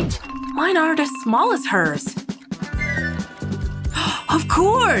 Wait, mine aren't as small as hers. Of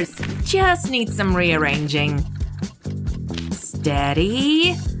course! Just need some rearranging.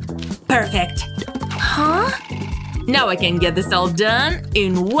 Steady. Perfect. Huh? Now I can get this all done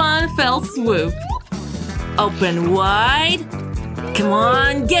in one fell swoop. Open wide. Come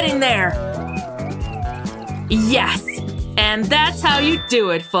on, get in there. Yes! And that's how you do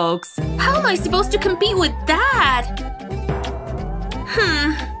it, folks. How am I supposed to compete with that?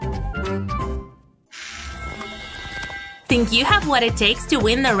 Think you have what it takes to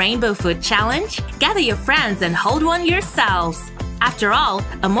win the Rainbow Food Challenge? Gather your friends and hold one yourselves. After all,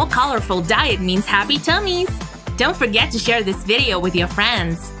 a more colorful diet means happy tummies. Don't forget to share this video with your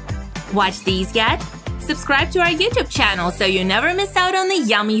friends. Watch these yet? Subscribe to our YouTube channel so you never miss out on the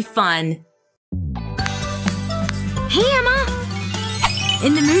yummy fun. Hey, Emma!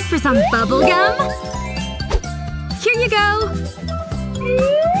 In the mood for some bubble gum? Here you go!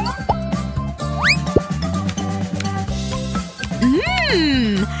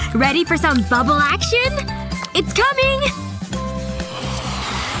 Ready for some bubble action? It's coming!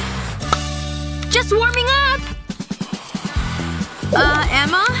 Just warming up!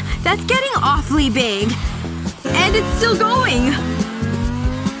 Emma? That's getting awfully big. And it's still going!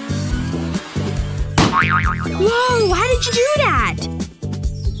 Whoa, how did you do that?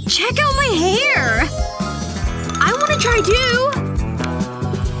 Check out my hair! I wanna try too!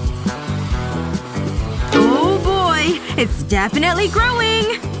 Oh boy, it's definitely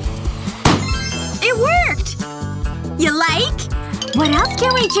growing! It worked! You like? What else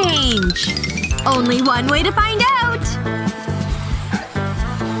can we change? Only one way to find out!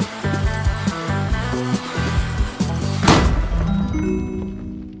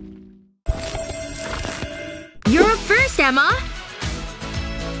 You're up first, Emma!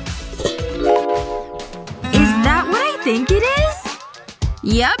 Is that what I think it is?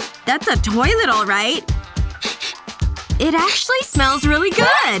 Yep, that's a toilet alright. It actually smells really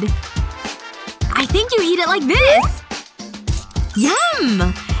good! I think you eat it like this!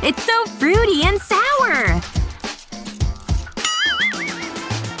 Yum! It's so fruity and sour!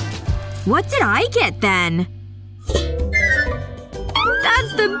 What did I get then?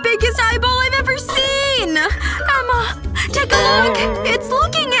 That's the biggest eyeball I've ever seen! Emma, take a look! It's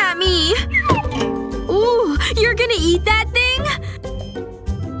looking at me! Ooh, you're gonna eat that thing?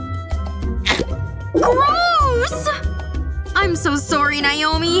 Gross! I'm so sorry,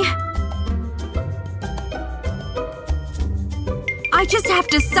 Naomi. I just have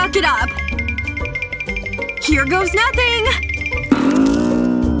to suck it up. Here goes nothing!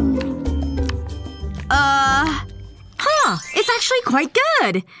 Huh. It's actually quite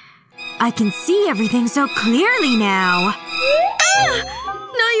good. I can see everything so clearly now.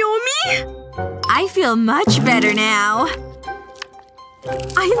 Naomi? I feel much better now.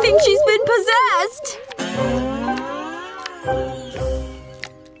 I think she's been possessed.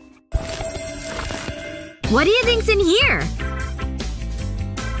 What do you think's in here?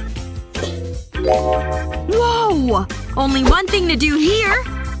 Whoa! Only one thing to do here.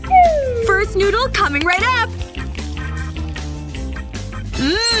 First noodle coming right up.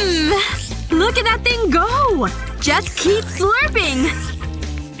 Look at that thing go! Just keep slurping.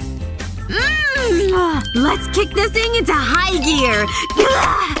 Let's kick this thing into high gear.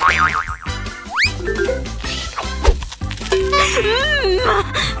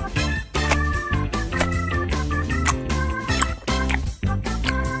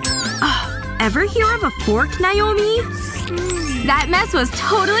 Ever hear of a fork, Naomi? That mess was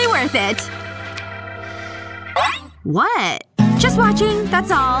totally worth it. What? Just watching,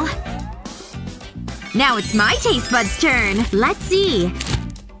 that's all. Now it's my taste buds' turn. Let's see.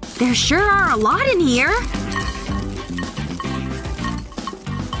 There sure are a lot in here.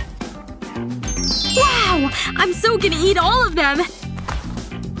 Wow! I'm so gonna eat all of them!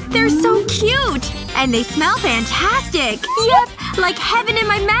 They're so cute! And they smell fantastic! Yep! Like heaven in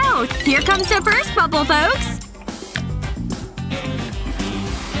my mouth! Here comes the first bubble, folks!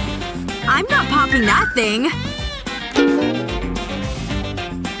 I'm not popping that thing.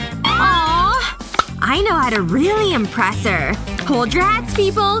 Aww! I know how to really impress her. Hold your hats,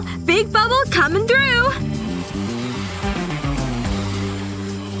 people! Big bubble coming through!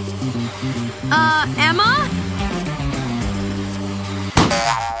 Emma?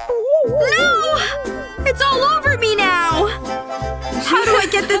 No! It's all over me now! How do I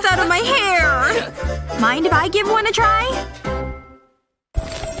get this out of my hair? Mind if I give one a try?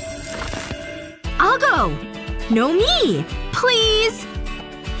 I'll go. No, me. Please.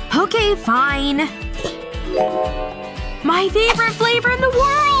 Okay, fine. My favorite flavor in the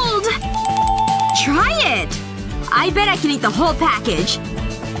world! Try it! I bet I can eat the whole package.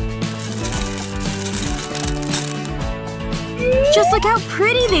 Just look how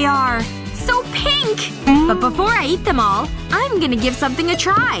pretty they are! So pink! But before I eat them all, I'm gonna give something a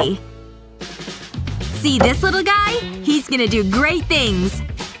try. See this little guy? He's gonna do great things.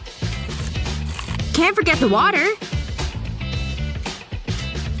 Can't forget the water.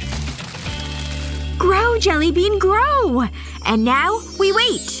 Grow, Jelly Bean, grow! And now, we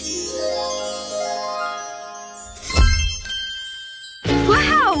wait.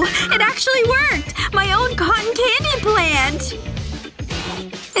 Wow! It actually worked! My own cotton candy plant!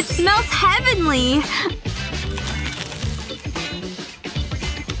 It smells heavenly!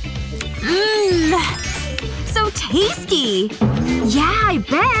 Mmm! So tasty! Yeah, I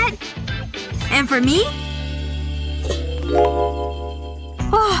bet! And for me?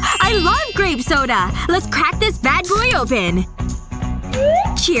 Oh, I love grape soda! Let's crack this bad boy open!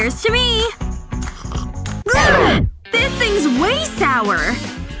 Cheers to me! Ugh, this thing's way sour!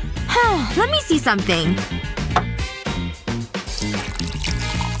 Let me see something.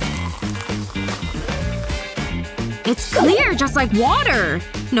 It's clear, just like water.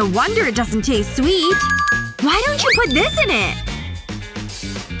 No wonder it doesn't taste sweet. Why don't you put this in it?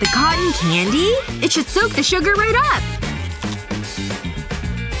 The cotton candy? It should soak the sugar right up.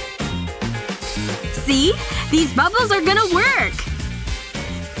 See? These bubbles are gonna work.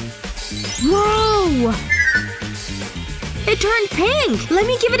 Whoa! It turned pink! Let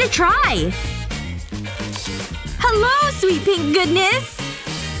me give it a try. Hello, sweet pink goodness!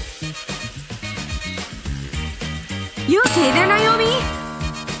 You okay there, Naomi?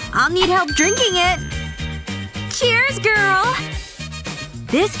 I'll need help drinking it. Cheers, girl!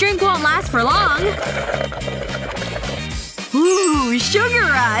 This drink won't last for long. Ooh, sugar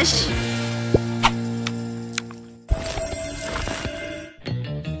rush!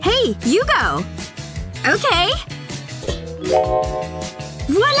 Hey, you go! Okay.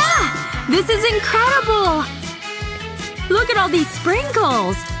 Voila! This is incredible! Look at all these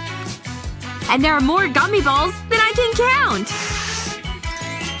sprinkles! And there are more gummy balls than I can count!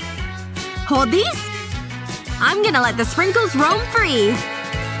 Hold these? I'm gonna let the sprinkles roam free!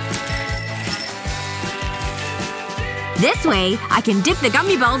 This way, I can dip the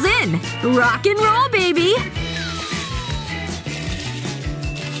gummy balls in! Rock and roll, baby!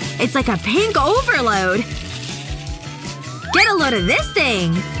 It's like a pink overload! Get a load of this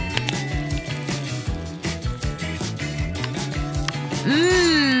thing!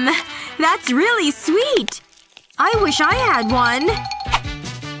 Mmm. That's really sweet! I wish I had one.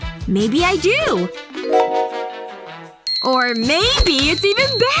 Maybe I do. Or maybe it's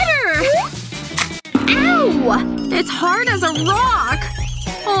even better! Ow! It's hard as a rock!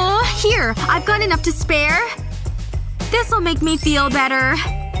 Aw, here. I've got enough to spare. This'll make me feel better.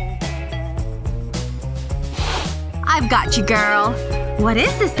 I've got you, girl. What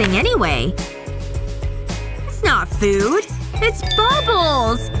is this thing anyway? It's not food. It's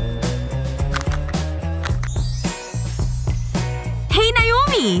bubbles! Hey,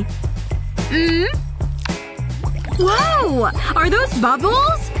 Naomi! Whoa! Are those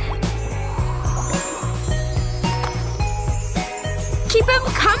bubbles? Keep them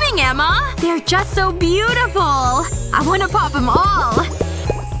coming, Emma! They're just so beautiful! I wanna pop them all!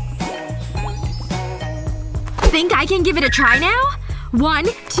 Think I can give it a try now? 1,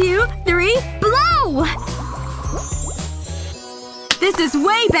 2, 3, blow! This is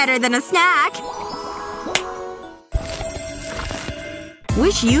way better than a snack!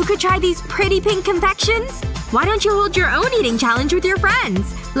 Wish you could try these pretty pink confections? Why don't you hold your own eating challenge with your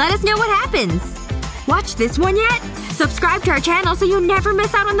friends? Let us know what happens. Watch this one yet? Subscribe to our channel so you never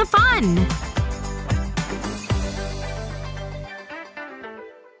miss out on the fun!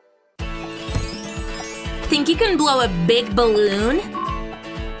 Think you can blow a big balloon?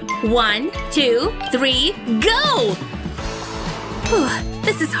 1, 2, 3, go! Whew,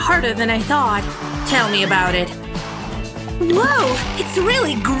 this is harder than I thought. Tell me about it. Whoa! It's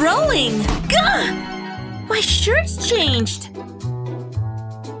really growing! Gah! My shirt's changed!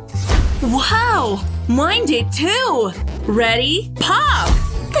 Wow! Mine did too! Ready? Pop!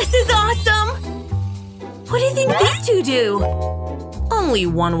 This is awesome! What do you think these two do? Only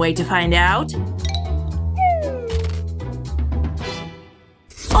one way to find out.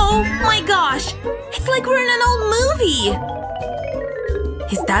 Oh my gosh! It's like we're in an old movie!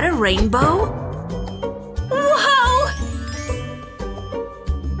 Is that a rainbow? Wow!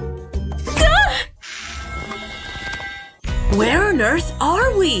 Gah! Where on earth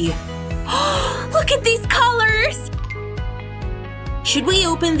are we? Look at these colors! Should we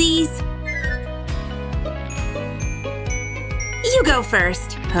open these? You go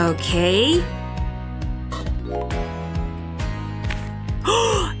first. Okay.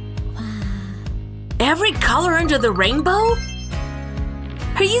 Every color under the rainbow?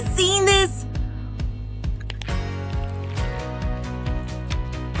 Are you seeing this?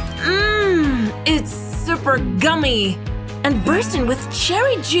 It's super gummy and bursting with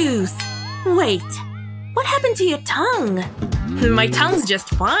cherry juice. Wait, what happened to your tongue? My tongue's just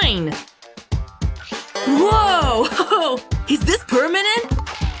fine. Whoa! Is this permanent?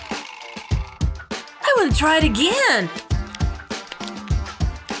 I want to try it again.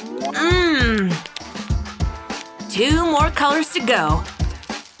 2 more colors to go.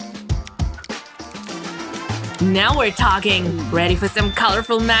 Now we're talking. Ready for some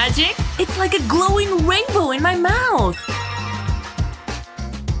colorful magic? It's like a glowing rainbow in my mouth.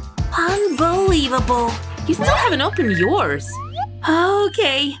 Unbelievable. You still haven't opened yours.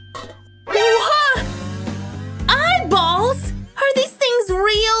 Okay. What? Eyeballs? Are these things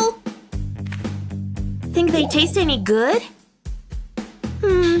real? Think they taste any good?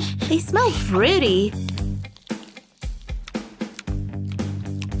 They smell fruity.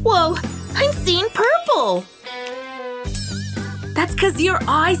 Whoa, I'm seeing purple! That's because your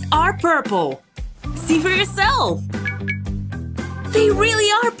eyes are purple. See for yourself. They really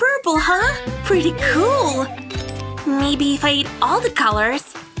are purple, huh? Pretty cool. Maybe if I eat all the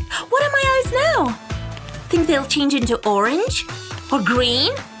colors. What are my eyes now? Think they'll change into orange? Or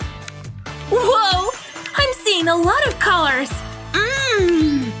green? Whoa! I'm seeing a lot of colors.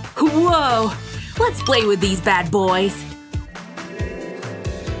 Whoa! Let's play with these bad boys.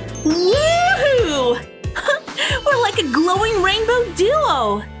 Woohoo! We're like a glowing rainbow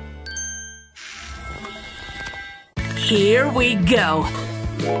duo! Here we go!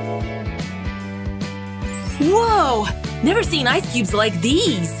 Whoa! Never seen ice cubes like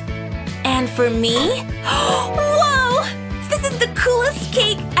these! And for me… Whoa! This is the coolest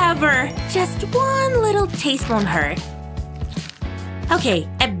cake ever! Just one little taste won't hurt. Okay,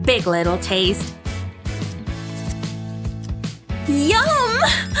 a big little taste. Yum!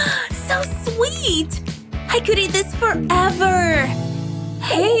 So sweet! I could eat this forever!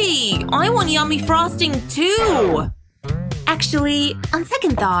 Hey, I want yummy frosting too! Actually, on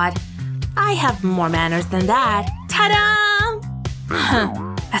second thought, I have more manners than that. Ta-da!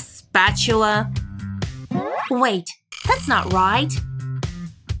 A spatula. Wait, that's not right.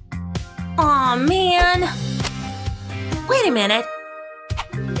 Aw, man. Wait a minute.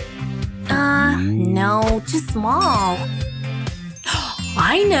 No, too small.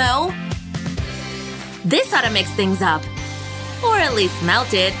 I know! This ought to mix things up. Or at least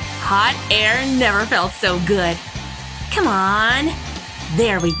melt it. Hot air never felt so good. Come on.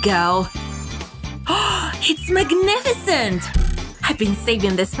 There we go. It's magnificent! I've been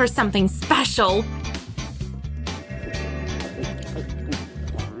saving this for something special.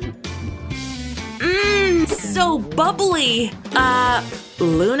 So bubbly.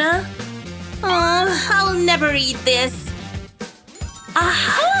 Luna? I'll never eat this.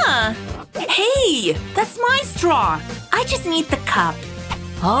 Aha! Hey, that's my straw. I just need the cup.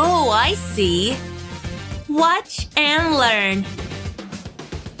 Oh, I see. Watch and learn.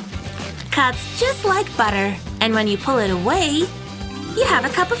 Cuts just like butter, and when you pull it away, you have a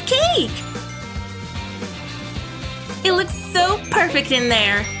cup of cake. It looks so perfect in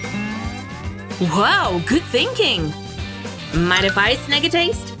there. Wow, good thinking. Mind if I snag a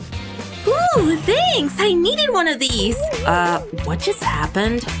taste? Ooh, thanks! I needed one of these! What just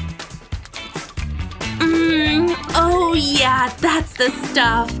happened? Oh yeah, that's the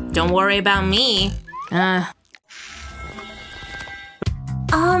stuff! Don't worry about me.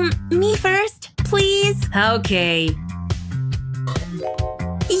 Me first, please? Okay.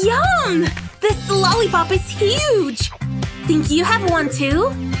 Yum! This lollipop is huge! Think you have one too?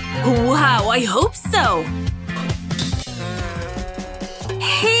 Wow, I hope so!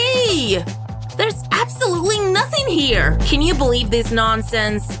 Hey! There's absolutely nothing here! Can you believe this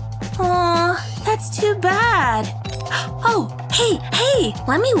nonsense? Aw, that's too bad. Oh, hey!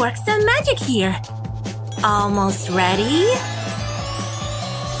 Let me work some magic here. Almost ready?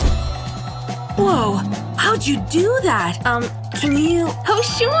 Whoa, how'd you do that? Can you… Oh,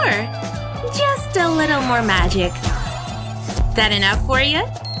 sure! Just a little more magic. That enough for you?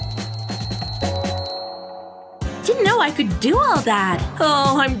 Didn't know I could do all that.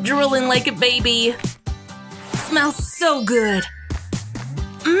 Oh, I'm drooling like a baby. Smells so good.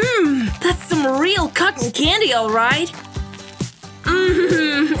 That's some real cotton candy, all right.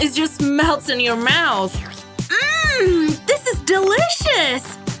 It just melts in your mouth. This is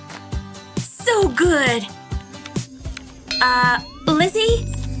delicious. So good. Lizzie?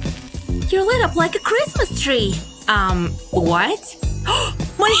 You're lit up like a Christmas tree. What?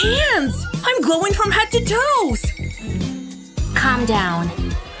 My hands! I'm glowing from head to toes! Calm down.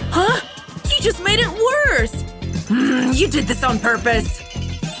 Huh? You just made it worse! You did this on purpose.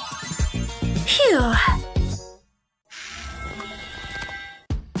 Phew.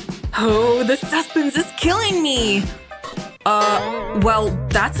 Oh, the suspense is killing me! Well,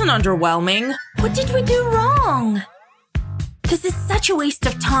 that's an underwhelming. What did we do wrong? This is such a waste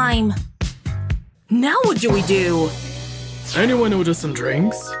of time. Now what do we do? Anyone order some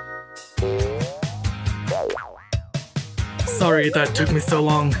drinks? Sorry that took me so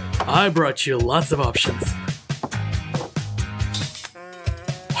long. I brought you lots of options.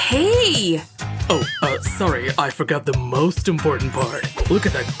 Hey! Oh, sorry, I forgot the most important part. Look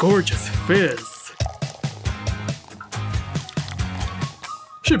at that gorgeous fizz.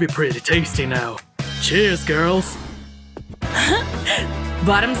 Should be pretty tasty now. Cheers, girls!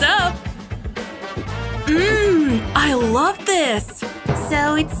 Bottoms up! I love this!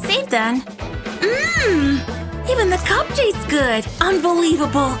 So it's safe then. Even the cup tastes good!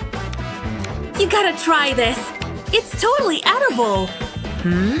 Unbelievable! You gotta try this! It's totally edible!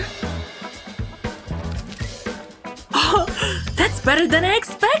 Oh, that's better than I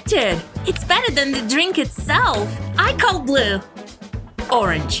expected! It's better than the drink itself! I call blue,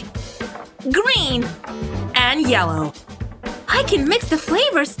 orange, green, and yellow. I can mix the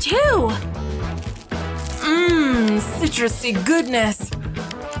flavors too! Citrusy goodness!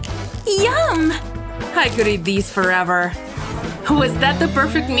 Yum! I could eat these forever. Was that the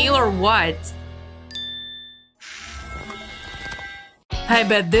perfect meal or what? I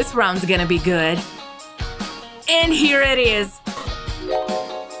bet this round's gonna be good. And here it is!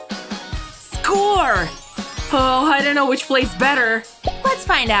 Score! Oh, I don't know which plays better. Let's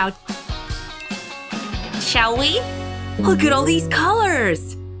find out. Shall we? Look at all these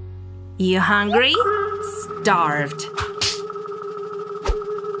colors! You hungry? Starved.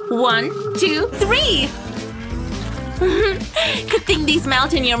 1, 2, 3! Good thing these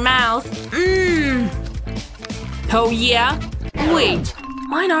melt in your mouth. Oh yeah? Wait,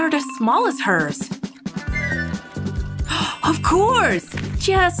 mine aren't as small as hers. Of course!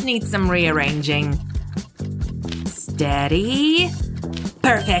 Just need some rearranging. Steady.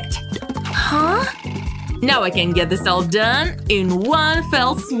 Perfect. Huh? Now I can get this all done in one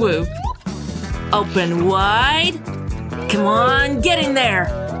fell swoop. Open wide. Come on, get in there.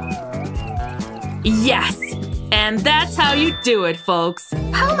 Yes! And that's how you do it, folks.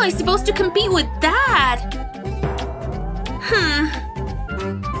 How am I supposed to compete with that?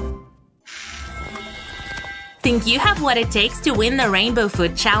 Think you have what it takes to win the Rainbow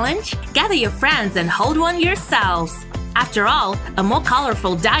Food Challenge? Gather your friends and hold one yourselves. After all, a more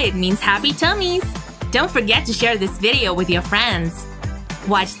colorful diet means happy tummies. Don't forget to share this video with your friends.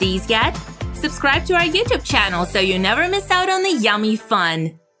 Watch these yet? Subscribe to our YouTube channel so you never miss out on the yummy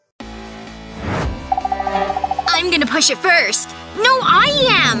fun. I'm gonna push it first. No, I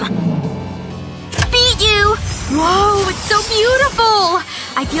am! Beat you! Whoa, it's so beautiful!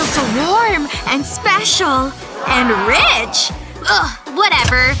 I feel so warm and special and rich. Ugh,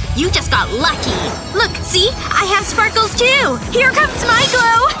 whatever. You just got lucky. Look, see? I have sparkles too! Here comes my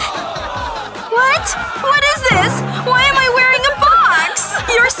glow! What? What is this? Why am I wearing a box?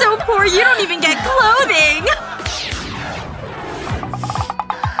 You're so poor you don't even get clothing!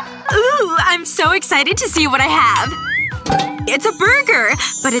 Ooh, I'm so excited to see what I have. It's a burger,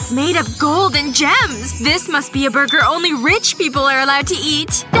 but it's made of gold and gems. This must be a burger only rich people are allowed to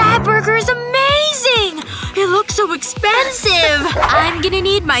eat. That burger is amazing! It looks so expensive. I'm gonna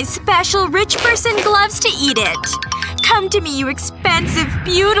need my special rich person gloves to eat it. Come to me, you expensive,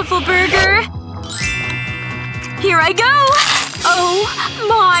 beautiful burger. Here I go! Oh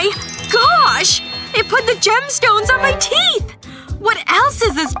my gosh! It put the gemstones on my teeth! What else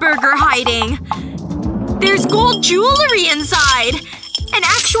is this burger hiding? There's gold jewelry inside! An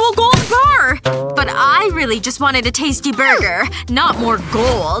actual gold bar! But I really just wanted a tasty burger, not more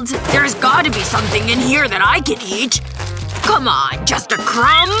gold. There's gotta be something in here that I can eat. Come on, just a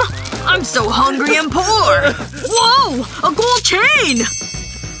crumb? I'm so hungry and poor! Whoa! A gold chain!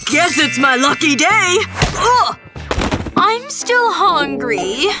 Guess it's my lucky day! Ugh! I'm still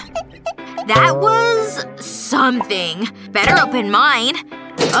hungry. That was… something. Better open mine.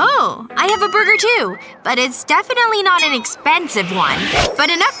 Oh, I have a burger too. But it's definitely not an expensive one. But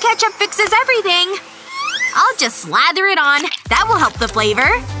enough ketchup fixes everything. I'll just slather it on. That will help the flavor.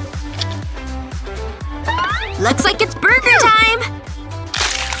 Looks like it's burger time!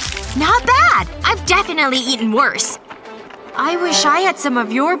 Not bad. I've definitely eaten worse. I wish I had some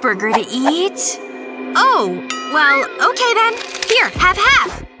of your burger to eat. Oh, well, okay then. Here, have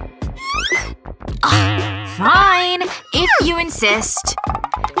half. Fine, if you insist.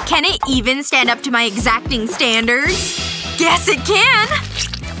 Can it even stand up to my exacting standards? Guess it can!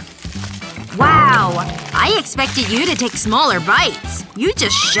 Wow, Wow. I expected you to take smaller bites. You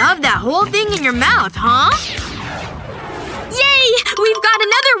just shoved that whole thing in your mouth, huh? Yay! We've got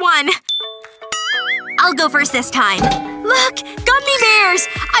another one! I'll go first this time. Look! Gummy bears!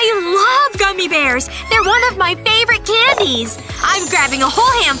 I love gummy bears! They're one of my favorite candies! I'm grabbing a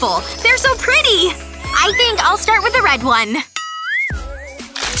whole handful. They're so pretty! I think I'll start with the red one.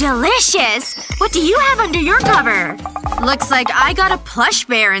 Delicious! What do you have under your cover? Looks like I got a plush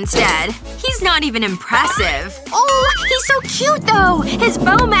bear instead. He's not even impressive. Oh, he's so cute though! His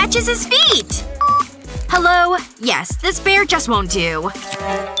bow matches his feet! Hello? Yes, this bear just won't do.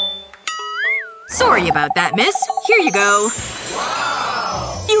 Sorry about that, miss. Here you go.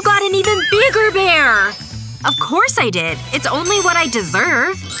 You got an even bigger bear! Of course I did. It's only what I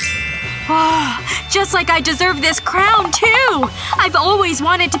deserve. Oh, just like I deserve this crown, too! I've always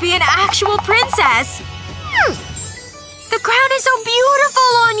wanted to be an actual princess! The crown is so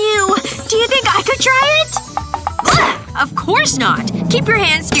beautiful on you! Do you think I could try it? Ugh, of course not! Keep your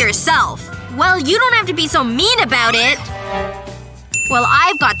hands to yourself. Well, you don't have to be so mean about it. Well,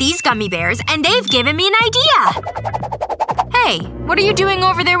 I've got these gummy bears, and they've given me an idea! Hey, what are you doing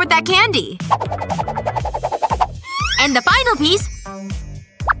over there with that candy? And the final piece…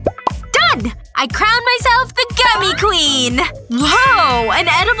 Done! I crowned myself the Gummy Queen! Whoa! An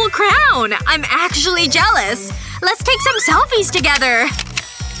edible crown! I'm actually jealous. Let's take some selfies together.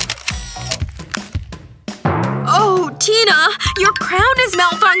 Oh, Tina! Your crown is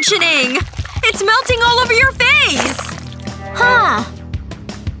malfunctioning! It's melting all over your face! Huh.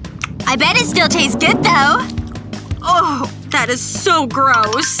 I bet it still tastes good, though. Oh, that is so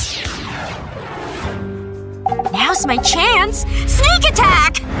gross. Now's my chance! Sneak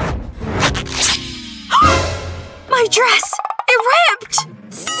attack! My dress! It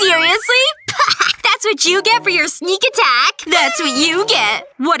ripped! Seriously? That's what you get for your sneak attack? That's what you get.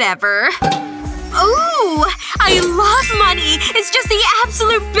 Whatever. Ooh! I love money! It's just the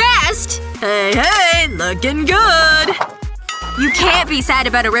absolute best! Hey, looking good! You can't be sad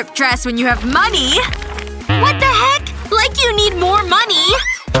about a ripped dress when you have money! What the heck? Like you need more money!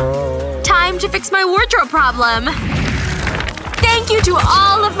 Time to fix my wardrobe problem. Thank you to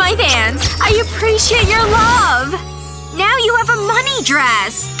all of my fans. I appreciate your love. Now you have a money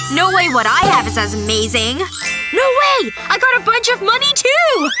dress. No way what I have is as amazing. No way! I got a bunch of money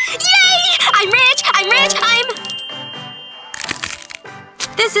too! Yay! I'm rich! I'm rich!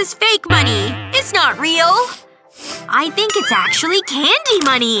 This is fake money. It's not real. I think it's actually candy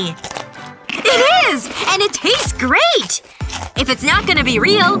money. It is! And it tastes great! If it's not gonna be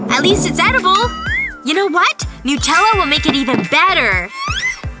real, at least it's edible. You know what? Nutella will make it even better.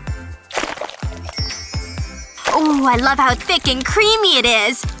 Oh, I love how thick and creamy it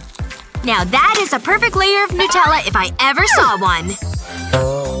is. Now that is a perfect layer of Nutella if I ever saw one.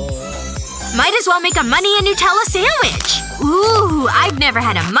 Might as well make a money and Nutella sandwich. Ooh, I've never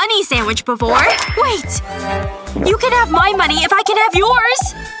had a money sandwich before. Wait. You can have my money if I can have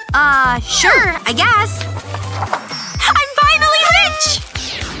yours. Sure, I guess. I'm finally rich!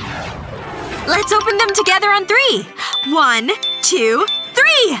 Let's open them together on 3. 1, 2,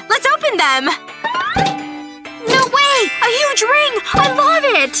 3! Let's open them! No way! A huge ring! I love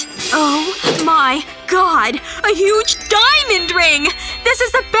it! Oh my god! A huge diamond ring! This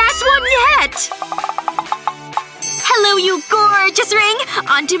is the best one yet! Hello, you gorgeous ring!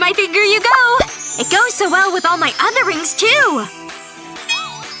 Onto my finger you go! It goes so well with all my other rings, too!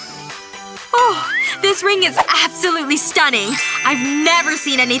 Oh, this ring is absolutely stunning. I've never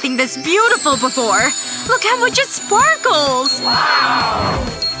seen anything this beautiful before. Look how much it sparkles! Wow!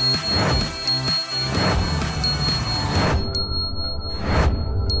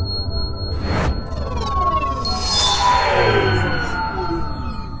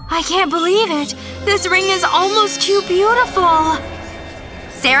 I can't believe it. This ring is almost too beautiful.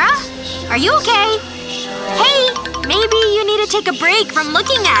 Sarah? Are you okay? Hey! Maybe you need to take a break from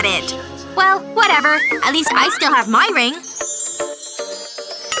looking at it. Well, whatever. At least I still have my ring.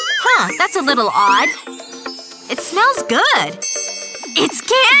 Huh, that's a little odd. It smells good. It's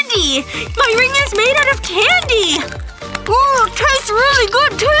candy! My ring is made out of candy! Ooh, it tastes really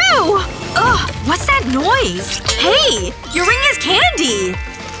good, too! Ugh, what's that noise? Hey! Your ring is candy!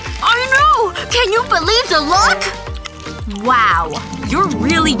 I know! Can you believe the look? Wow. You're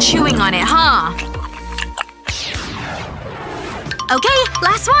really chewing on it, huh? Okay,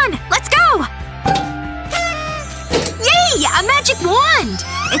 last one! Let's go! Yay! A magic wand!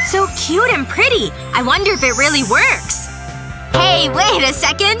 It's so cute and pretty. I wonder if it really works. Hey, wait a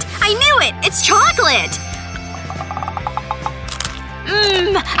second! I knew it! It's chocolate!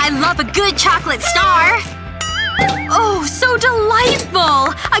 I love a good chocolate star! Oh, so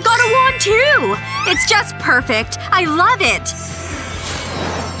delightful! I got a wand too! It's just perfect. I love it.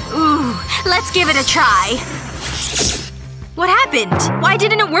 Ooh, let's give it a try. What happened? Why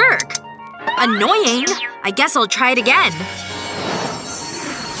didn't it work? Annoying. I guess I'll try it again.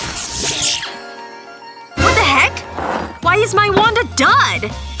 What the heck? Why is my wand a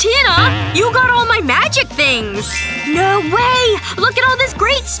dud? Tina, you got all my magic things! No way! Look at all this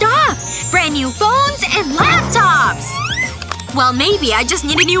great stuff! Brand new phones and laptops! Well, maybe I just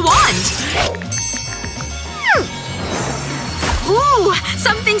need a new wand. Ooh!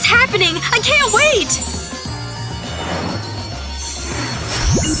 Something's happening! I can't wait!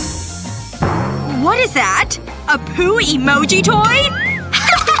 What is that? A poo emoji toy?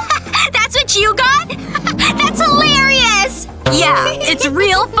 That's what you got? That's hilarious! Yeah, it's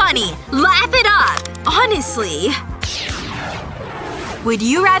real funny. Laugh it up. Honestly. Would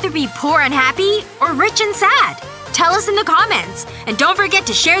you rather be poor and happy or rich and sad? Tell us in the comments. And don't forget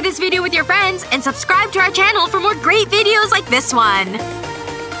to share this video with your friends and subscribe to our channel for more great videos like this one.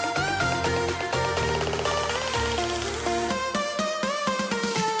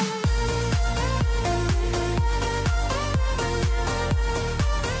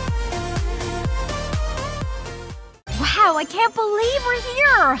 Wow, I can't believe we're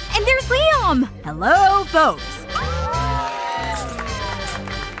here! And there's Liam! Hello, folks.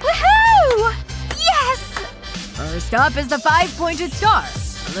 Woohoo! Yes! First up is the 5-pointed star.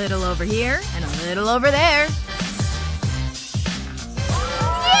 A little over here, and a little over there.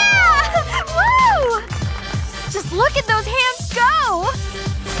 Yeah! Woo! Just look at those hands go!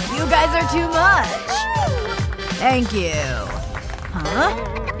 You guys are too much. Thank you. Huh?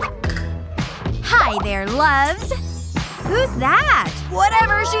 Hi there, loves. Who's that?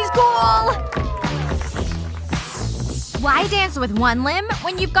 Whatever, she's cool! Why dance with one limb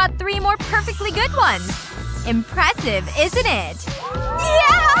when you've got 3 more perfectly good ones? Impressive, isn't it?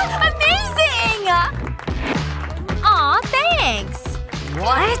 Yeah! Amazing! Aw, thanks.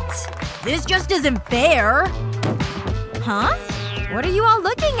 What? This just isn't fair. Huh? What are you all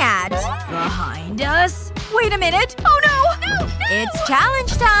looking at? Behind us? Wait a minute. Oh no! No! It's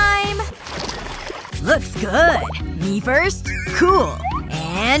challenge time! Looks good. Me first? Cool.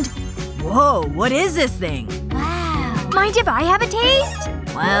 And… whoa, what is this thing? Wow. Mind if I have a taste?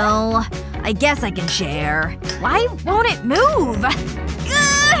 Well… I guess I can share. Why won't it move?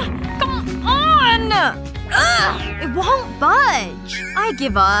 Ugh! Come on! Ugh! It won't budge. I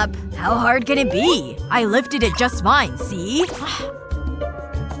give up. How hard can it be? I lifted it just fine, see?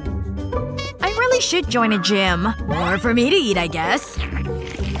 I really should join a gym. More for me to eat, I guess.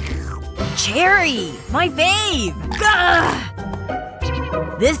 Cherry! My fave!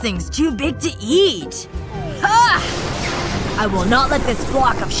 Ugh! This thing's too big to eat. Ah! I will not let this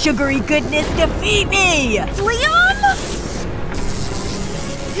block of sugary goodness defeat me! Liam?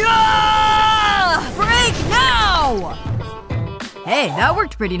 Yeah! Break now! Hey, that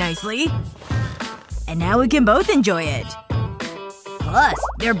worked pretty nicely. And now we can both enjoy it. Plus,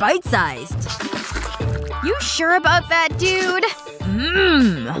 they're bite-sized. You sure about that, dude?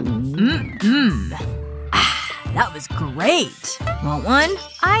 That was great. Want one?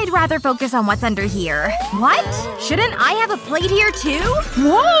 I'd rather focus on what's under here. What? Shouldn't I have a plate here too?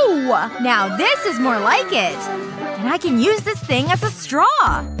 Whoa! Now this is more like it. And I can use this thing as a straw.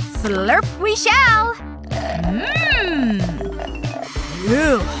 Slurp we shall.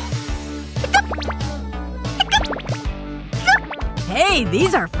 Ew. Hey,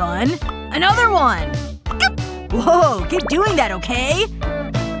 these are fun. Another one. Whoa, keep doing that, okay?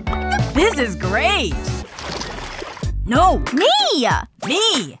 This is great! No! Me!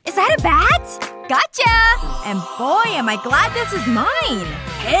 Me! Is that a bat? Gotcha! And boy, am I glad this is mine!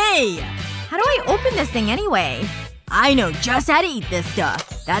 Hey! How do I open this thing anyway? I know just how to eat this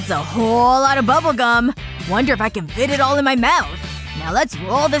stuff. That's a whole lot of bubble gum. Wonder if I can fit it all in my mouth. Now let's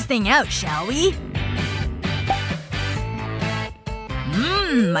roll this thing out, shall we?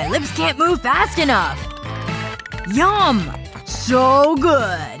 My lips can't move fast enough. Yum! So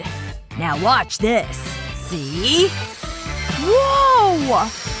good. Now watch this. See? Whoa!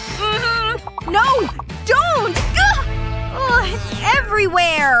 No! Don't! Ugh! Oh, it's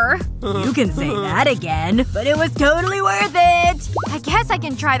everywhere! You can say that again, but it was totally worth it! I guess I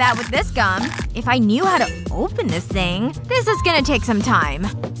can try that with this gum. If I knew how to open this thing. This is gonna take some time.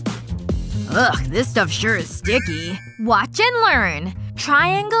 Ugh, this stuff sure is sticky. Watch and learn.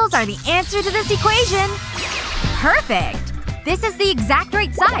 Triangles are the answer to this equation. Perfect! This is the exact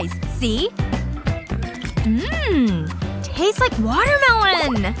right size. See? Tastes like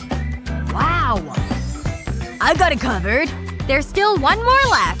watermelon! Wow. I got it covered. There's still one more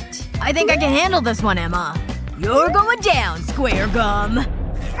left. I think I can handle this one, Emma. You're going down, square gum.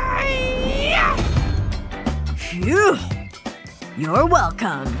 Phew. You're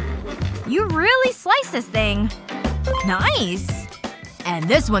welcome. You really slice this thing. Nice. And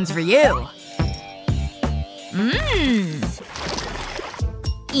this one's for you.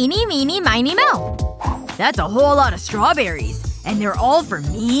 Eeny, meeny, miny, moe. That's a whole lot of strawberries. And they're all for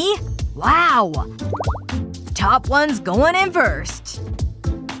me? Wow. Top one's going in first.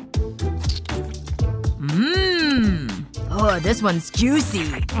 Oh, this one's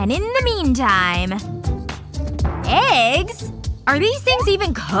juicy. And in the meantime… Eggs? Are these things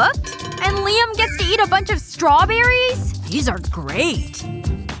even cooked? And Liam gets to eat a bunch of strawberries? These are great.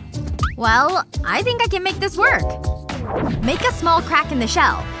 Well, I think I can make this work. Make a small crack in the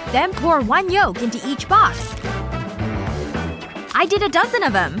shell. Then pour 1 yolk into each box. I did a dozen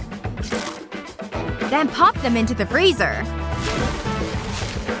of them. Then pop them into the freezer.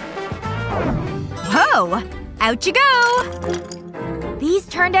 Whoa! Out you go! These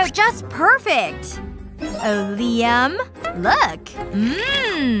turned out just perfect. Oh, Liam. Look.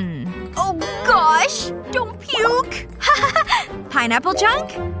 Oh gosh! Don't puke! Pineapple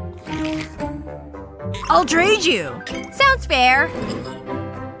chunk? I'll trade you. Sounds fair.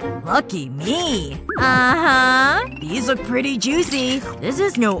 Lucky me. Uh-huh. These look pretty juicy. This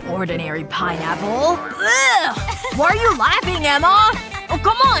is no ordinary pineapple. Ugh! Why are you laughing, Emma? Oh,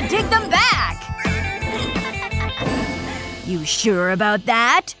 come on, take them back! You sure about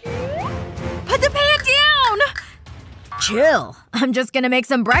that? Put the pan down! Chill. I'm just gonna make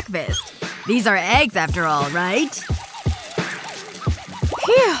some breakfast. These are eggs after all, right?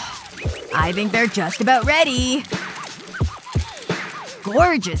 Phew. I think they're just about ready.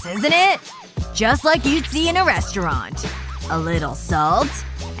 Gorgeous, isn't it? Just like you'd see in a restaurant. A little salt,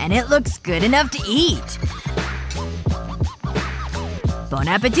 and it looks good enough to eat. Bon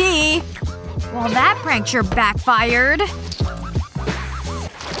appetit! Well, that prank sure backfired.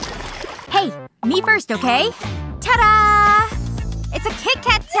 Hey, me first, okay? Ta-da! It's a Kit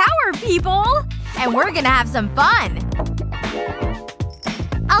Kat Tower, people! And we're gonna have some fun.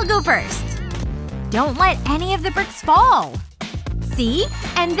 I'll go first. Don't let any of the bricks fall. See?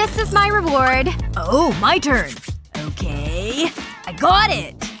 And this is my reward. Oh, my turn. Okay. I got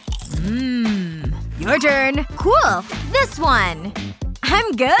it! Your turn. Cool. This one.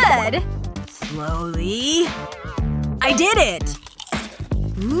 I'm good. Slowly. I did it!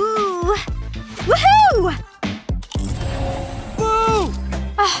 Ooh. Woohoo! Boo!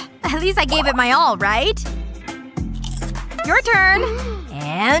 At least I gave it my all, right? Your turn.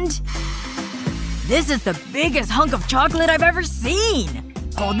 And… this is the biggest hunk of chocolate I've ever seen!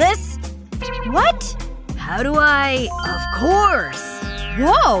 Hold this. What? How do I… Of course!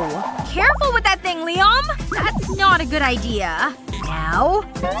 Whoa! Careful with that thing, Liam! That's not a good idea. Now…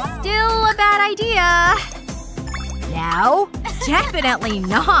 still a bad idea. Now… definitely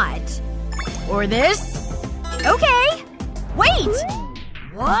not. Or this. Okay. Wait!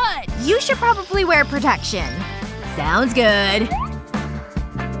 What? You should probably wear protection. Sounds good.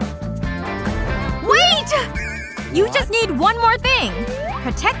 Wait! You just need one more thing.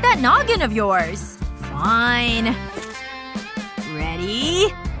 Protect that noggin of yours. Fine.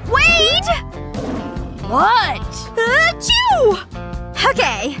 Ready? Wait! What? Achoo!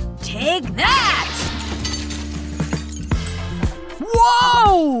 Okay. Take that!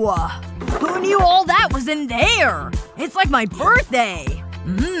 Whoa! Who knew all that was in there? It's like my birthday.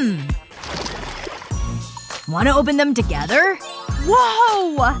 Wanna open them together?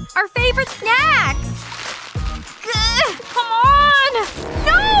 Whoa! Our favorite snacks! Come on!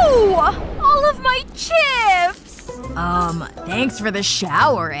 No! All of my chips! Thanks for the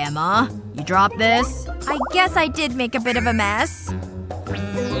shower, Emma. You dropped this? I guess I did make a bit of a mess.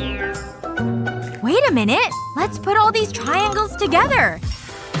 Wait a minute. Let's put all these triangles together.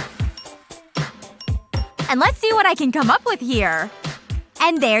 And let's see what I can come up with here.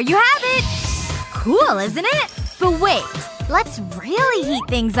 And there you have it! Cool, isn't it? But wait. Let's really heat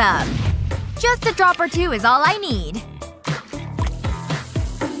things up. Just a drop or two is all I need.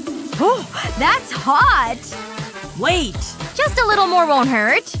 Oh, that's hot! Wait. Just a little more won't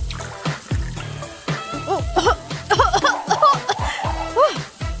hurt.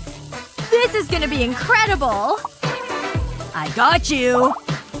 This is gonna be incredible. I got you.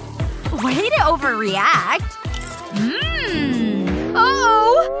 Way to overreact.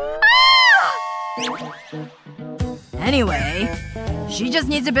 Uh-oh! Ah! Anyway, she just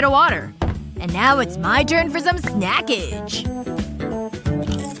needs a bit of water. And now it's my turn for some snackage.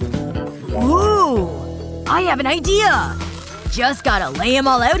 Ooh! I have an idea! Just gotta lay them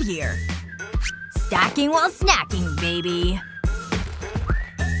all out here. Stacking while snacking, baby.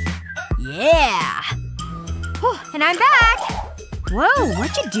 Yeah! And I'm back! Whoa,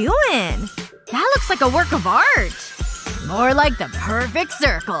 what you doing? That looks like a work of art. More like the perfect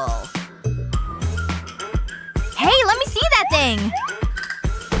circle. Hey, let me see that thing!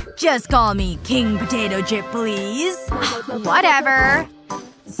 Just call me King Potato Chip, please. Whatever.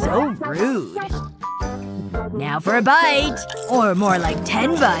 So rude. Now for a bite. Or more like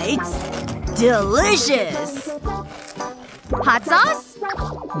 10 bites. Delicious! Hot sauce?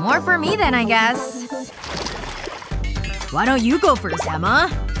 More for me then, I guess. Why don't you go first, Emma?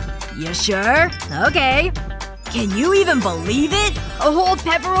 You sure? Okay. Can you even believe it? A whole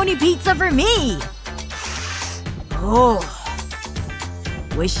pepperoni pizza for me! Oh.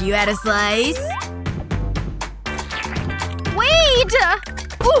 Wish you had a slice. Wait!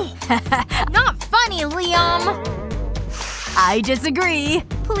 Ooh. Not funny, Liam. I disagree.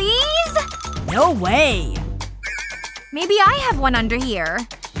 Please? No way. Maybe I have one under here.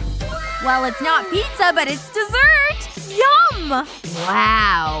 Well, it's not pizza, but it's dessert! Yum!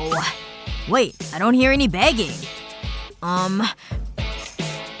 Wow. Wait, I don't hear any begging.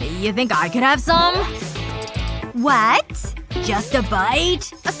 You think I could have some? What? Just a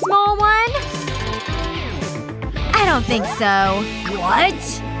bite? A small one? I don't think so.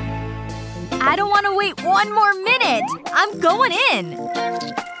 What? I don't want to wait one more minute. I'm going in.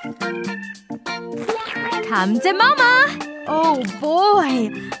 Come to mama. Oh boy.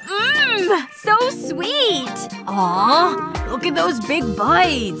 Mmm. So sweet. Aw. Look at those big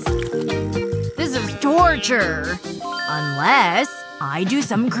bites. This is torture. Unless I do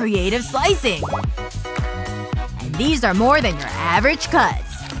some creative slicing. And these are more than your average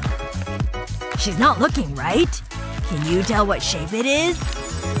cuts. She's not looking, right? Can you tell what shape it is?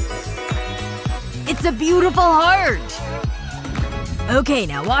 It's a beautiful heart! Okay,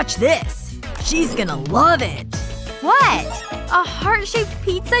 now watch this. She's gonna love it. What? A heart-shaped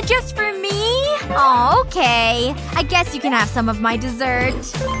pizza just for me? Oh, okay. I guess you can have some of my dessert.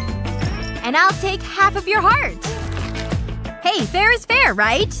 And I'll take half of your heart. Hey, fair is fair,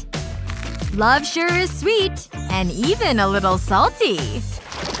 right? Love sure is sweet. And even a little salty.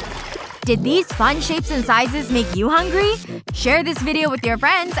 Did these fun shapes and sizes make you hungry? Share this video with your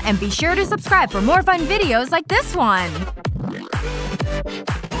friends and be sure to subscribe for more fun videos like this one.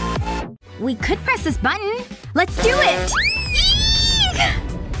 We could press this button. Let's do it! Eek!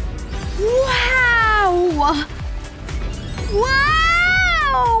 Wow! Wow!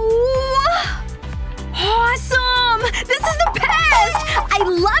 Awesome! This is the best! I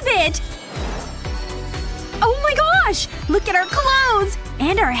love it! Oh my gosh! Look at our clothes!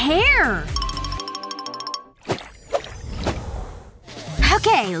 And our hair!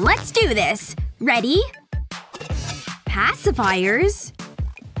 Okay, let's do this. Ready? Pacifiers?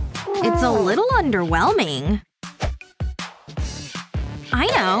 It's a little underwhelming. I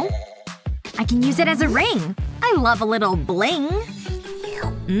know. I can use it as a ring. I love a little bling.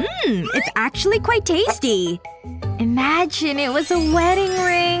 Mmm, it's actually quite tasty. Imagine it was a wedding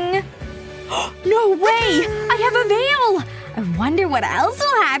ring. No way! I have a veil! I wonder what else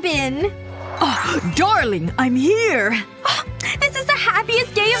will happen. Oh, darling, I'm here. Oh, this is the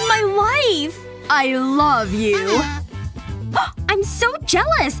happiest day of my life. I love you. Oh, I'm so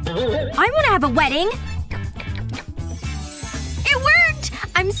jealous. I want to have a wedding. It worked!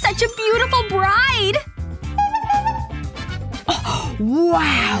 I'm such a beautiful bride. Oh,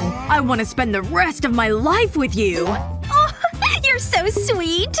 wow. I want to spend the rest of my life with you. Oh, you're so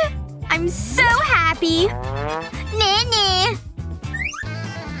sweet. I'm so happy. Nene.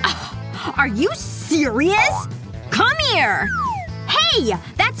 Oh, are you serious? Come here! Hey!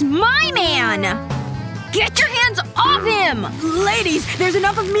 That's my man! Get your hands off him! Ladies, there's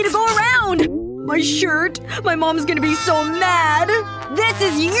enough of me to go around! My shirt. My mom's gonna be so mad. This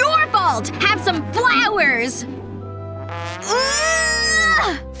is your fault! Have some flowers!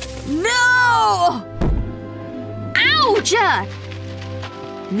 Ugh! No! Ouch!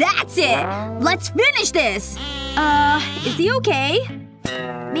 That's it! Let's finish this! Is he okay?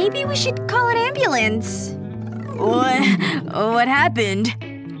 Maybe we should call an ambulance. What happened?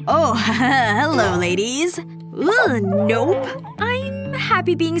 Oh, hello, ladies. Ugh, nope. I'm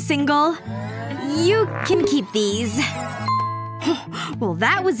happy being single. You can keep these. Well,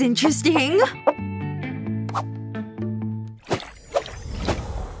 that was interesting.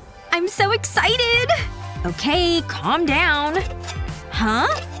 I'm so excited! Okay, calm down. Huh?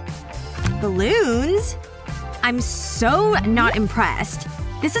 Balloons? I'm so not impressed.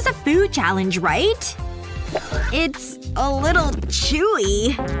 This is a food challenge, right? It's a little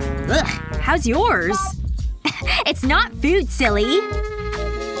chewy. Ugh, how's yours? It's not food, silly.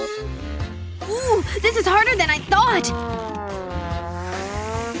 Ooh, this is harder than I thought.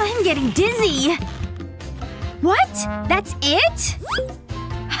 I'm getting dizzy. What? That's it?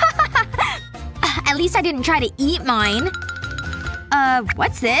 At least I didn't try to eat mine.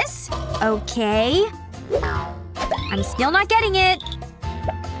 What's this? Okay. I'm still not getting it.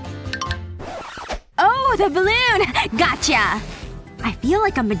 Oh, the balloon! Gotcha! I feel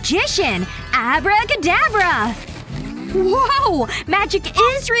like a magician! Abracadabra! Whoa! Magic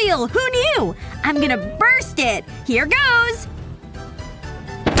is real! Who knew? I'm gonna burst it! Here goes!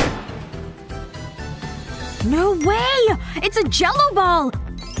 No way! It's a Jell-O ball!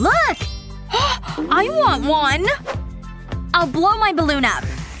 Look! I want one! I'll blow my balloon up.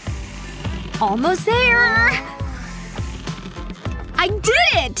 Almost there! I did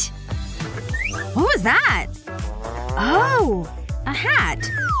it! What was that? Oh. A hat.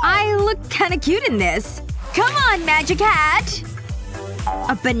 I look kinda cute in this. Come on, magic hat!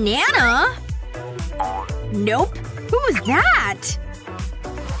 A banana? Nope. Who was that?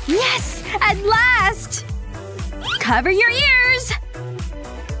 Yes! At last! Cover your ears!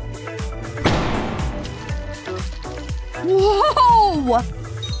 Whoa!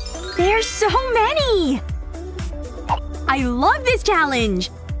 There's so many! I love this challenge!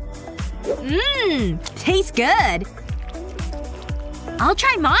 Tastes good. I'll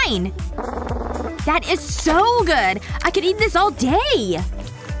try mine. That is so good! I could eat this all day!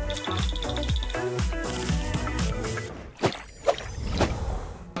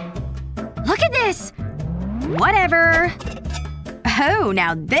 Look at this! Whatever. Oh,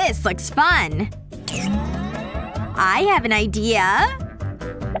 now this looks fun. I have an idea.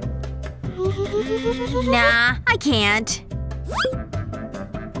 Nah, I can't.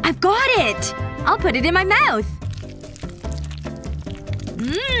 I've got it! I'll put it in my mouth.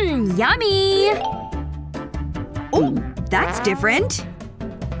 Yummy! Oh, that's different.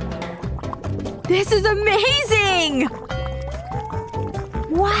 This is amazing!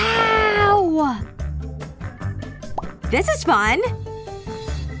 Wow! This is fun.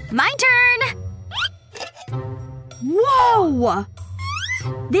 My turn! Whoa!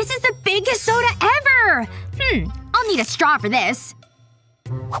 This is the biggest soda ever! I'll need a straw for this.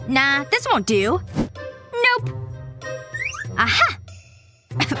 Nah, this won't do. Nope. Aha!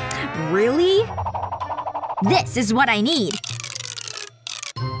 Really? This is what I need.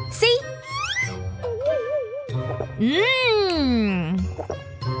 See?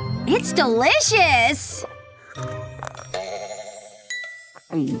 It's delicious!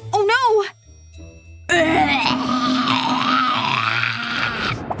 Oh no!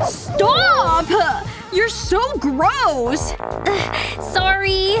 Stop! You're so gross!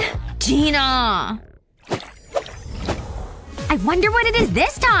 Sorry. Tina. I wonder what it is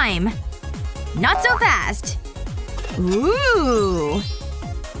this time. Not so fast. Ooh.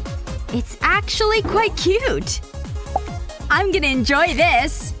 It's actually quite cute. I'm gonna enjoy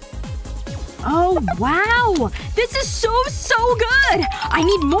this. Oh, wow! This is so good! I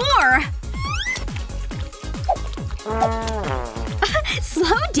need more!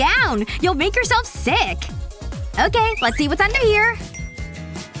 Slow down! You'll make yourself sick. Okay, let's see what's under here.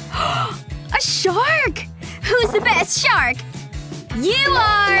 A shark! Who's the best shark? You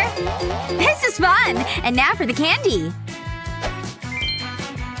are! This is fun! And now for the candy.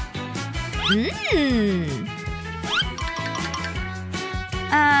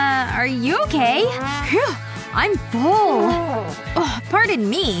 Are you okay? Phew, I'm full. Oh, pardon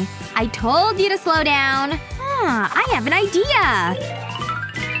me. I told you to slow down. I have an idea.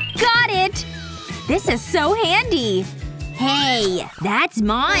 Got it! This is so handy. Hey, that's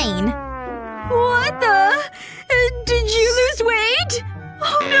mine. What the… did you lose weight?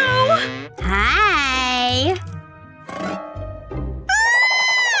 Oh no! Hi!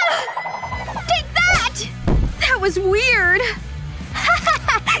 Take that! That was weird.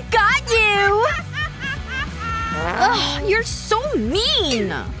 Got you! Ugh, you're so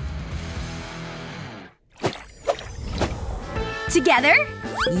mean! Together?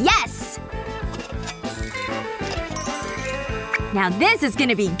 Yes! Now this is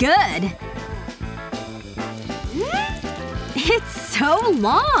gonna be good. It's so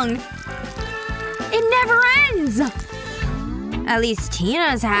long! It never ends! At least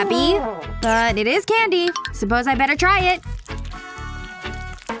Tina's happy. But it is candy. Suppose I better try it.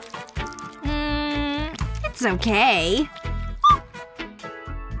 It's okay.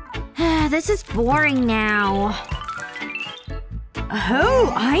 This is boring now.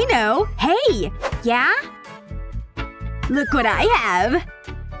 Oh, I know. Hey! Yeah? Look what I have.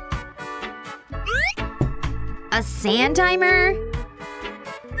 A sand timer?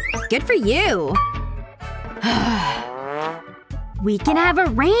 Good for you. We can have a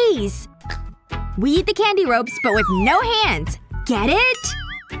race. We eat the candy ropes, but with no hands. Get it?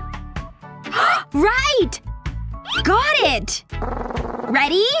 Right! Got it!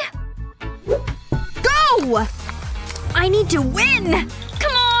 Ready? go! I need to win!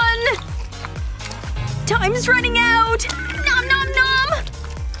 Come on! Time's running out! Nom nom nom!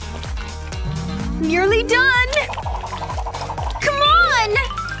 Nearly done! Come on!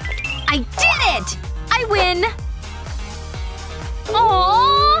 I did it! I win!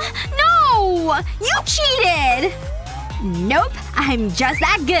 Aww! No! You cheated! Nope, I'm just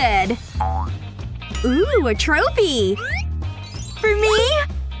that good. Ooh, a trophy! For me?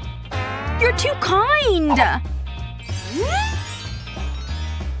 You're too kind! No!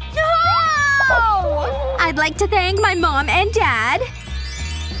 I'd like to thank my mom and dad.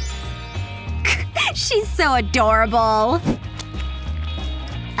 She's so adorable.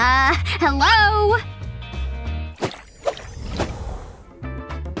 Hello?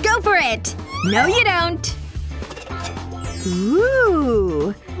 Go for it! No you don't.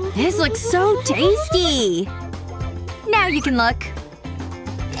 Ooh. This looks so tasty. Now you can look.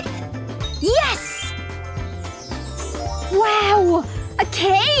 Yes! Wow! A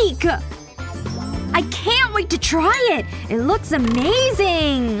cake! I can't wait to try it! It looks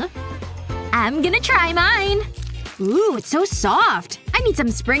amazing! I'm gonna try mine. Ooh, it's so soft. I need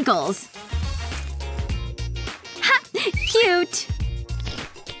some sprinkles. Ha! Cute!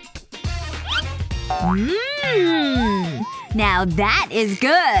 Mmm! Now that is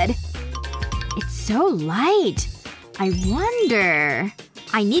good! It's so light. I wonder…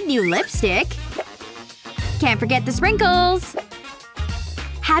 I need new lipstick. Can't forget the sprinkles.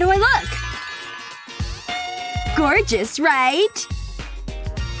 How do I look? Gorgeous, right?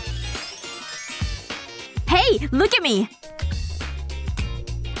 Hey, look at me!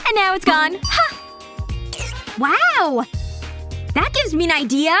 And now it's gone. Ha! Wow! That gives me an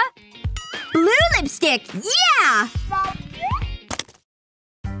idea! Blue lipstick! Yeah!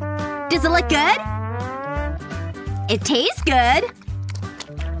 Does it look good? It tastes good.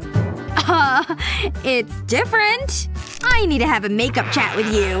 It's different. I need to have a makeup chat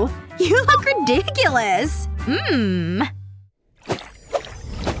with you. You look ridiculous.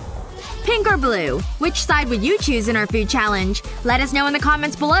 Pink or blue? Which side would you choose in our food challenge? Let us know in the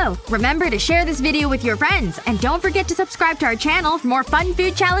comments below. Remember to share this video with your friends. And don't forget to subscribe to our channel for more fun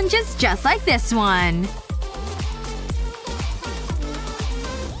food challenges just like this one.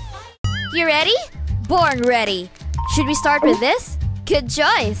 You ready? Born ready. Should we start with this? Good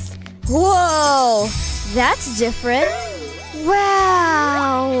choice. Whoa! That's different.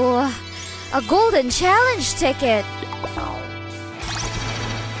 Wow! A golden challenge ticket.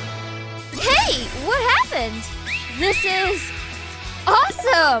 Hey! What happened? This is…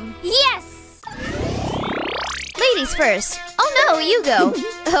 awesome! Yes! Ladies first. Oh no, you go.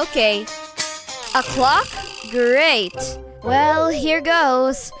 Okay. A clock? Great. Well, here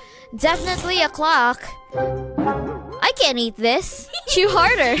goes. Definitely a clock. I can't eat this. Chew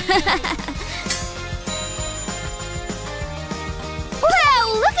harder.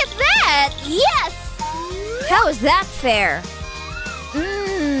 Wow, look at that! Yes! How is that fair?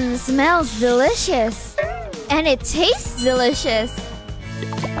 Mmm, smells delicious. And it tastes delicious.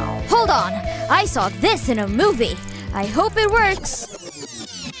 Hold on, I saw this in a movie. I hope it works.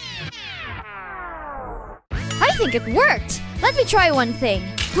 I think it worked. Let me try one thing.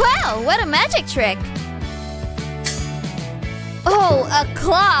 Wow, what a magic trick. Oh, a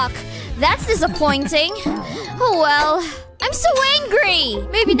clock. That's disappointing. Oh well. I'm so angry.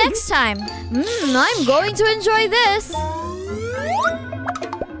 Maybe next time. I'm going to enjoy this.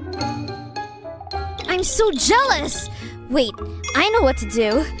 I'm so jealous. Wait, I know what to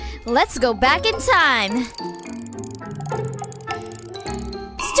do. Let's go back in time.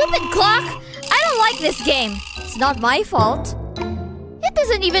 Stupid clock! I don't like this game. It's not my fault. It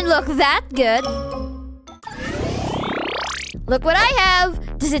doesn't even look that good. Look what I have!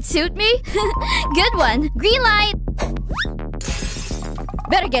 Does it suit me? Good one! Green light!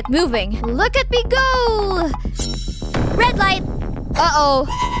 Better get moving. Look at me go! Red light! Uh-oh.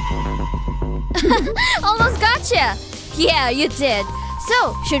 Almost gotcha! Yeah, you did.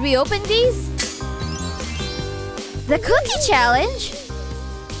 So, should we open these? The cookie challenge?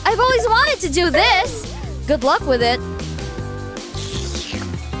 I've always wanted to do this! Good luck with it.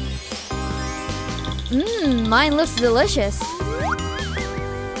 Mine looks delicious.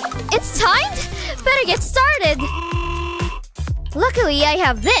 It's timed? Better get started. Luckily, I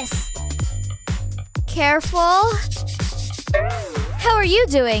have this. Careful. How are you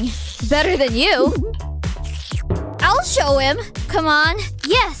doing? Better than you. I'll show him. Come on.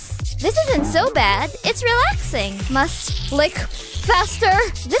 Yes. This isn't so bad. It's relaxing. Must lick faster.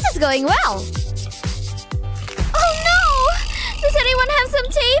 This is going well. Oh no! Does anyone have some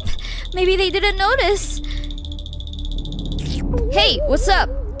tape? Maybe they didn't notice. Hey, what's up?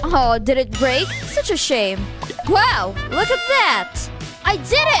 Oh, did it break? Such a shame. Wow, look at that! I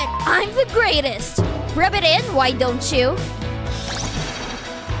did it! I'm the greatest! Rub it in, why don't you?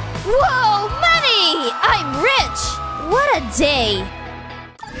 Whoa, money! I'm rich! What a day!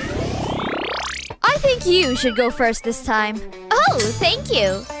 I think you should go first this time. Oh, thank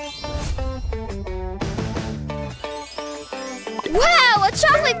you! Wow, a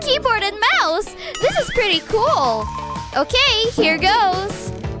chocolate keyboard and mouse! This is pretty cool! Okay, here goes!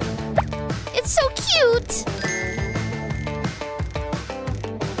 It's so cute!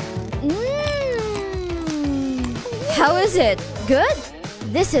 How is it? Good?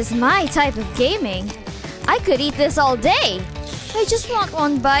 This is my type of gaming. I could eat this all day. I just want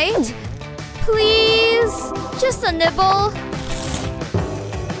one bite. Please? Just a nibble?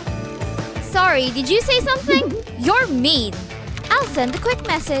 Sorry, did you say something? You're mean. I'll send a quick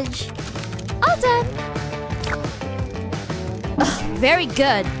message. All done. Ugh, very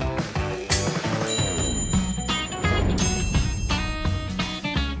good.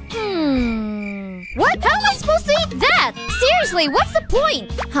 What? How am I supposed to eat that? Seriously, what's the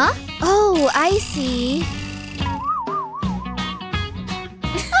point? Huh? Oh, I see.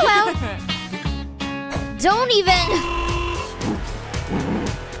 Oh well. Don't even...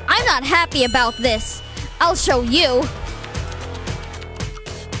 I'm not happy about this. I'll show you.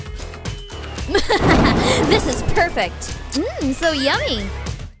 This is perfect. So yummy.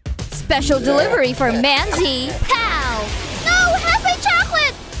 Special delivery for Mandy. Pow! No, halfway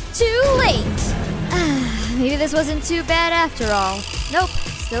chocolate! Too late. Maybe this wasn't too bad after all. Nope,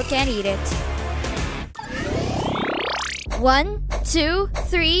 still can't eat it. 1, 2,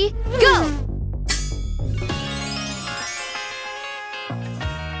 3, go!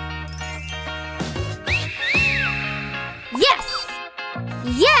 Yes!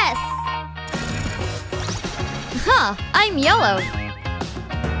 Yes! Huh, I'm yellow.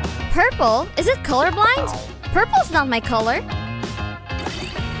 Purple? Is it colorblind? Purple's not my color.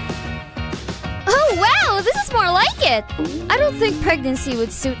 Oh wow, this is more like it! I don't think pregnancy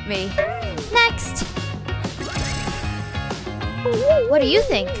would suit me. Next! What do you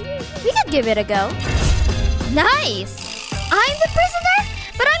think? We could give it a go. Nice! I'm the prisoner?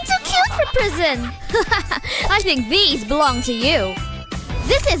 But I'm too cute for prison! I think these belong to you.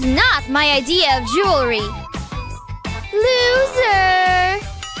 This is not my idea of jewelry. Loser!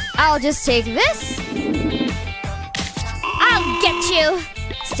 I'll just take this. I'll get you!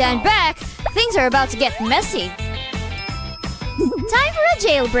 Stand back! Things are about to get messy. Time for a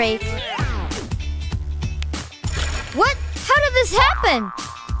jailbreak. What? How did this happen?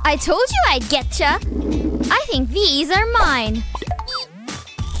 I told you I'd getcha. I think these are mine.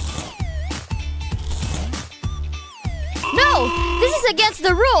 No! This is against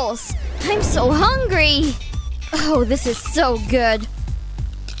the rules. I'm so hungry. Oh, this is so good.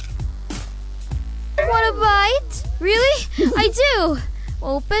 Want a bite? Really? I do.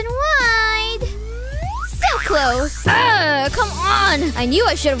 Open wide. So close. Come on. I knew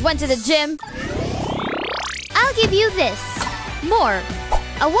I should have went to the gym. I'll give you this. More.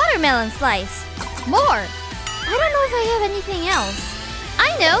 A watermelon slice. More. I don't know if I have anything else.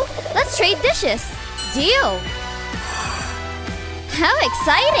 I know. Let's trade dishes. Deal. How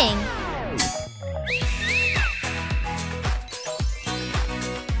exciting.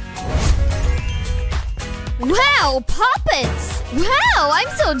 Wow, puppets! Wow, I'm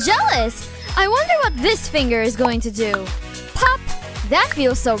so jealous! I wonder what this finger is going to do. Pop! That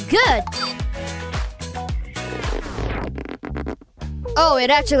feels so good! Oh, it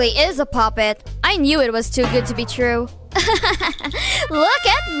actually is a puppet. I knew it was too good to be true. Look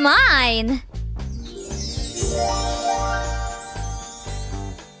at mine!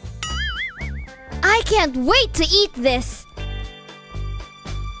 I can't wait to eat this!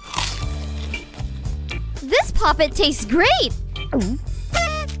 This puppet tastes great!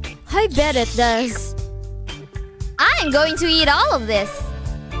 I bet it does. I'm going to eat all of this.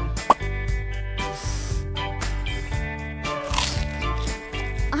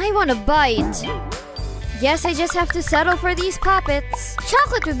 I want a bite. Guess I just have to settle for these puppets.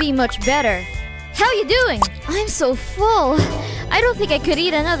 Chocolate would be much better. How you doing? I'm so full. I don't think I could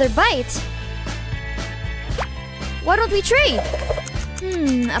eat another bite. Why don't we trade?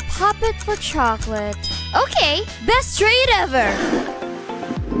 A puppet for chocolate. Okay, best trade ever.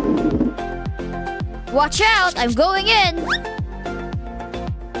 Watch out, I'm going in.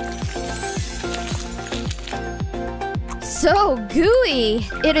 So gooey.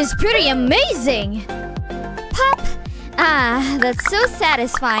 It is pretty amazing. Pop. Ah, that's so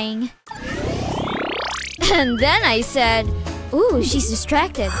satisfying. And then I said, ooh, she's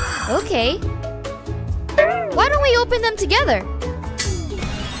distracted. Okay. Why don't we open them together?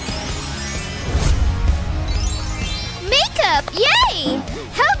 makeup! Yay!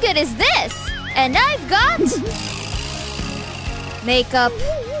 How good is this? And I've got… makeup.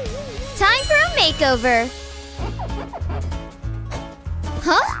 Time for a makeover.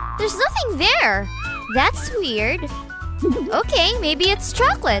 Huh? There's nothing there. That's weird. Okay, maybe it's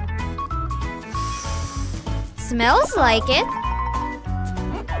chocolate. Smells like it.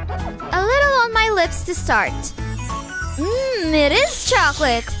 A little on my lips to start. It is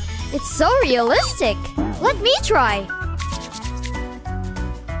chocolate. It's so realistic. Let me try.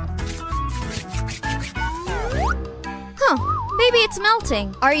 Huh, maybe it's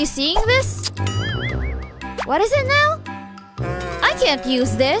melting. Are you seeing this? What is it now? I can't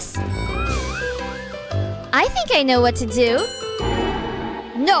use this. I think I know what to do.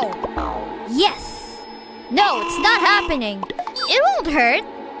 No. Yes. No, it's not happening. It won't hurt.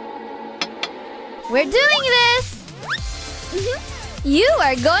 We're doing this. You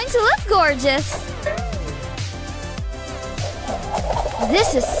are going to look gorgeous.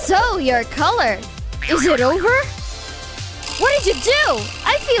 This is so your color. Is it over? What did you do?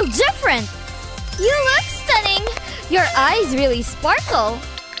 I feel different. You look stunning. Your eyes really sparkle.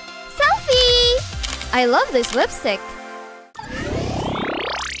 Selfie! I love this lipstick.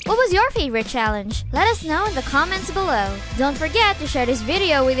 What was your favorite challenge? Let us know in the comments below. Don't forget to share this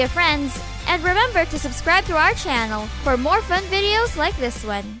video with your friends. And remember to subscribe to our channel for more fun videos like this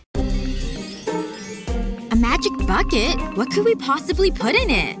one. A magic bucket? What could we possibly put in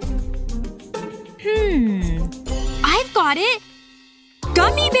it? I've got it!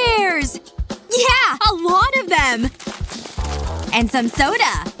 Gummy bears! Yeah! A lot of them! And some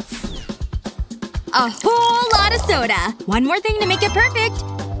soda. A whole lot of soda. One more thing to make it perfect.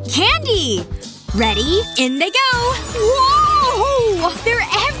 Candy! Ready? In they go! Whoa! They're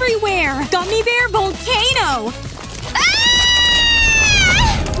everywhere! Gummy bear volcano! Ah!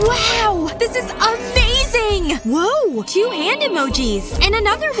 Wow! This is amazing! Whoa! 2 hand emojis. And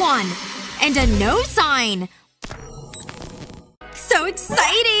another one. And a no sign. So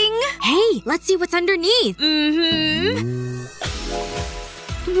exciting! Hey, let's see what's underneath.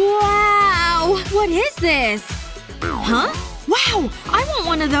 Wow! What is this? Huh? Wow! I want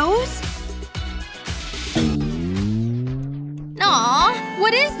one of those! Aw,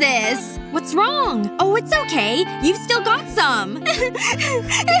 what is this? What's wrong? Oh, it's okay. You've still got some.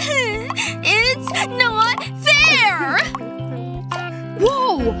 It's not fair!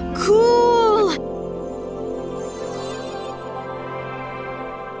 Whoa! Cool!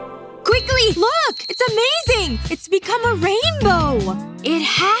 Quickly! Look! It's amazing! It's become a rainbow! It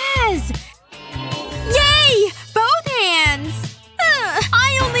has! Yay! Both hands!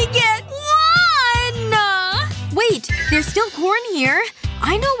 I only get one! Wait, there's still corn here.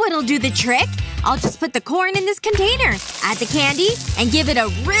 I know what'll do the trick. I'll just put the corn in this container, add the candy, and give it a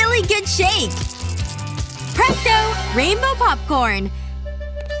really good shake. Presto! Rainbow popcorn.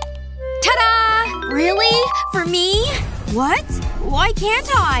 Ta-da! Really? For me? What? Why can't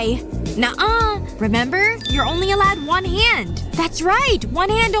I? Nuh-uh. Remember? You're only allowed one hand. That's right. One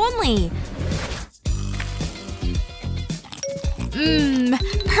hand only.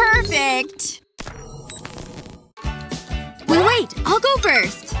 Perfect. Wait. I'll go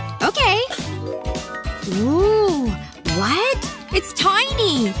first. Okay. Ooh. What? It's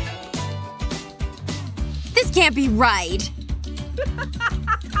tiny. This can't be right.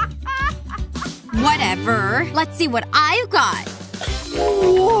 Whatever. Let's see what I've got.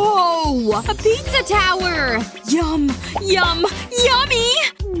 Whoa! A pizza tower! Yum! Yum! Yummy!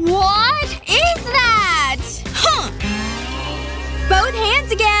 What is that? Huh! Both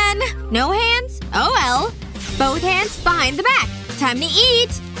hands again! No hands? Oh well. Both hands behind the back. Time to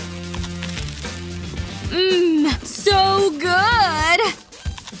eat! So good!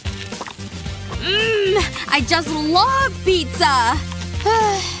 I just love pizza!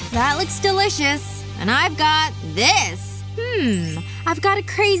 That looks delicious. And I've got this. I've got a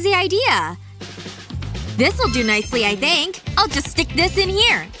crazy idea. This'll do nicely, I think. I'll just stick this in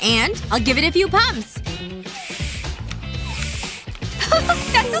here. And I'll give it a few pumps.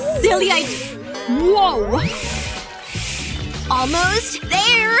 That's a silly idea. Whoa! Almost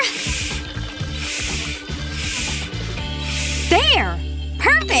there! There!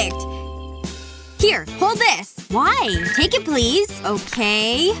 Perfect! Here, hold this. Why? Take it, please.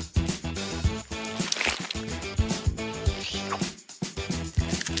 Okay.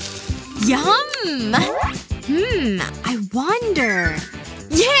 Yum! I wonder…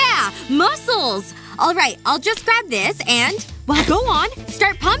 Yeah! Muscles! Alright, I'll just grab this and… well, go on.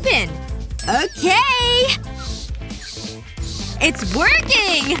 Start pumping. Okay! It's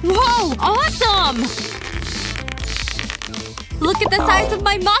working! Whoa! Awesome! Look at the size of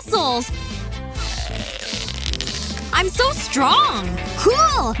my muscles! I'm so strong!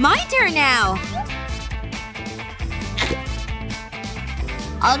 Cool! My turn now!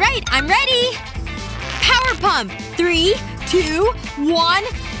 Alright, I'm ready! Power pump! 3, 2, 1…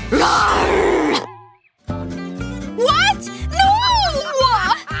 Roar! What? No!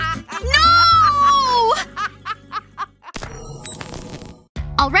 No!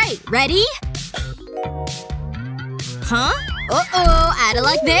 Alright, ready? Huh? Uh-oh, out of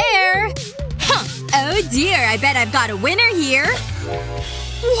luck there! Huh. Oh dear, I bet I've got a winner here.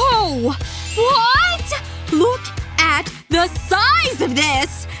 Whoa! What? Look at the size of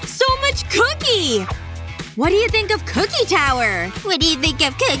this! So much cookie! What do you think of Cookie Tower? What do you think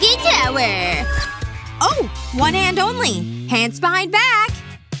of Cookie Tower? Oh! One hand only. Hands behind back.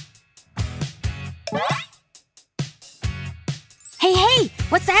 Hey, hey!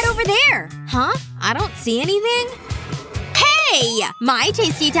 What's that over there? Huh? I don't see anything. Hey! My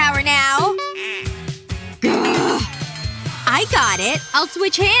tasty tower now! Gah. I got it. I'll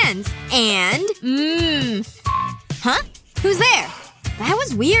switch hands. And… Huh? Who's there? That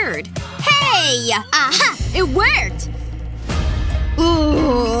was weird. Hey! Aha! It worked!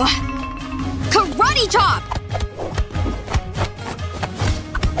 Ooh. Karate chop!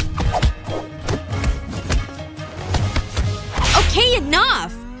 Okay,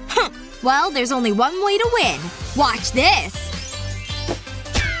 enough! Huh. Well, there's only one way to win. Watch this.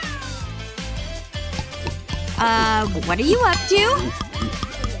 What are you up to?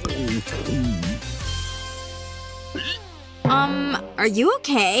 Are you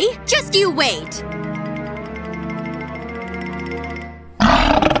okay? Just you wait.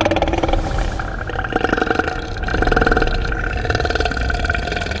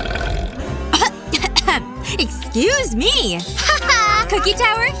 Excuse me! Haha! Cookie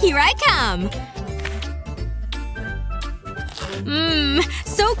Tower, here I come!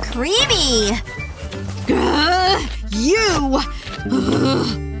 So creamy! Gah, you!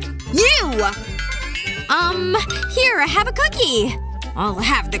 You! Here, have a cookie. I'll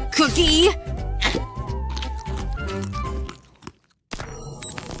have the cookie.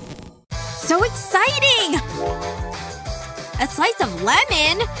 So exciting! A slice of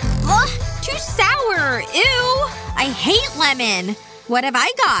lemon? Ugh, too sour. Ew! I hate lemon. What have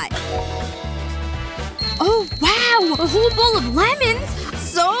I got? Oh, wow! A whole bowl of lemons?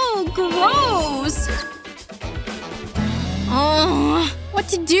 So gross! Oh, what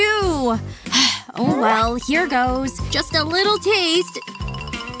to do? Oh well, here goes. Just a little taste.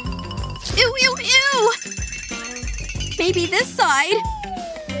 Ew, ew, ew! Maybe this side.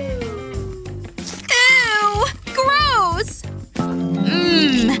 Ew! Gross!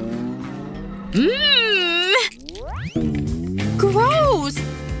 Gross!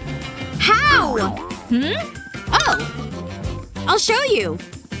 How? Oh. I'll show you.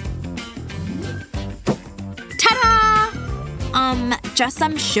 Ta-da! Just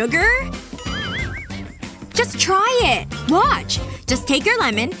some sugar? Just try it. Watch. Just take your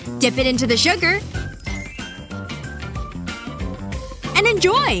lemon, dip it into the sugar, and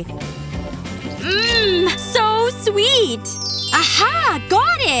enjoy. So sweet. Aha!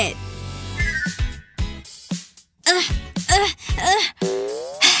 Got it!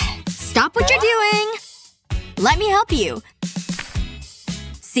 Stop what you're doing. Let me help you.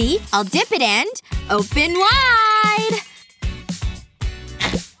 See? I'll dip it and open wide.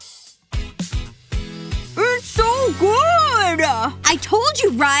 It's so good! I told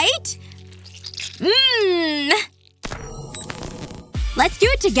you, right? Let's do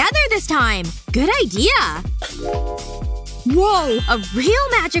it together this time. Good idea. Whoa! A real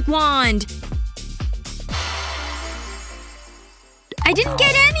magic wand! I didn't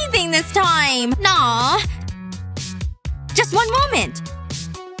get anything this time! Naw. Just one moment.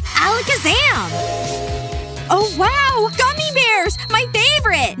 Alakazam! Oh wow! Gummy bears! My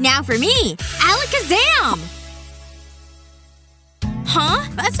favorite! Now for me. Alakazam! Huh?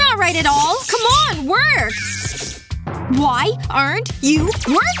 That's not right at all. Come on, work! Why aren't you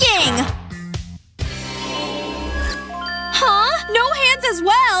working? Huh? No hands as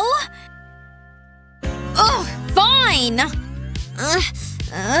well? Ugh, fine.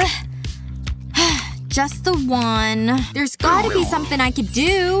 Just the one. There's gotta be something I could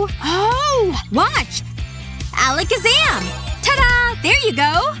do. Oh! Watch! Alakazam! Ta-da! There you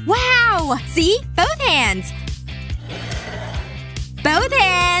go! Wow! See? Both hands. Both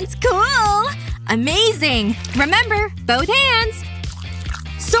hands! Cool! Amazing! Remember, both hands!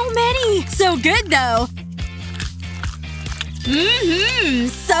 So many! So good, though.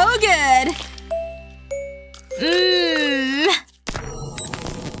 So good!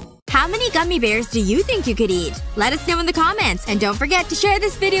 How many gummy bears do you think you could eat? Let us know in the comments. And don't forget to share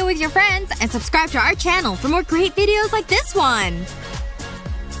this video with your friends and subscribe to our channel for more great videos like this one.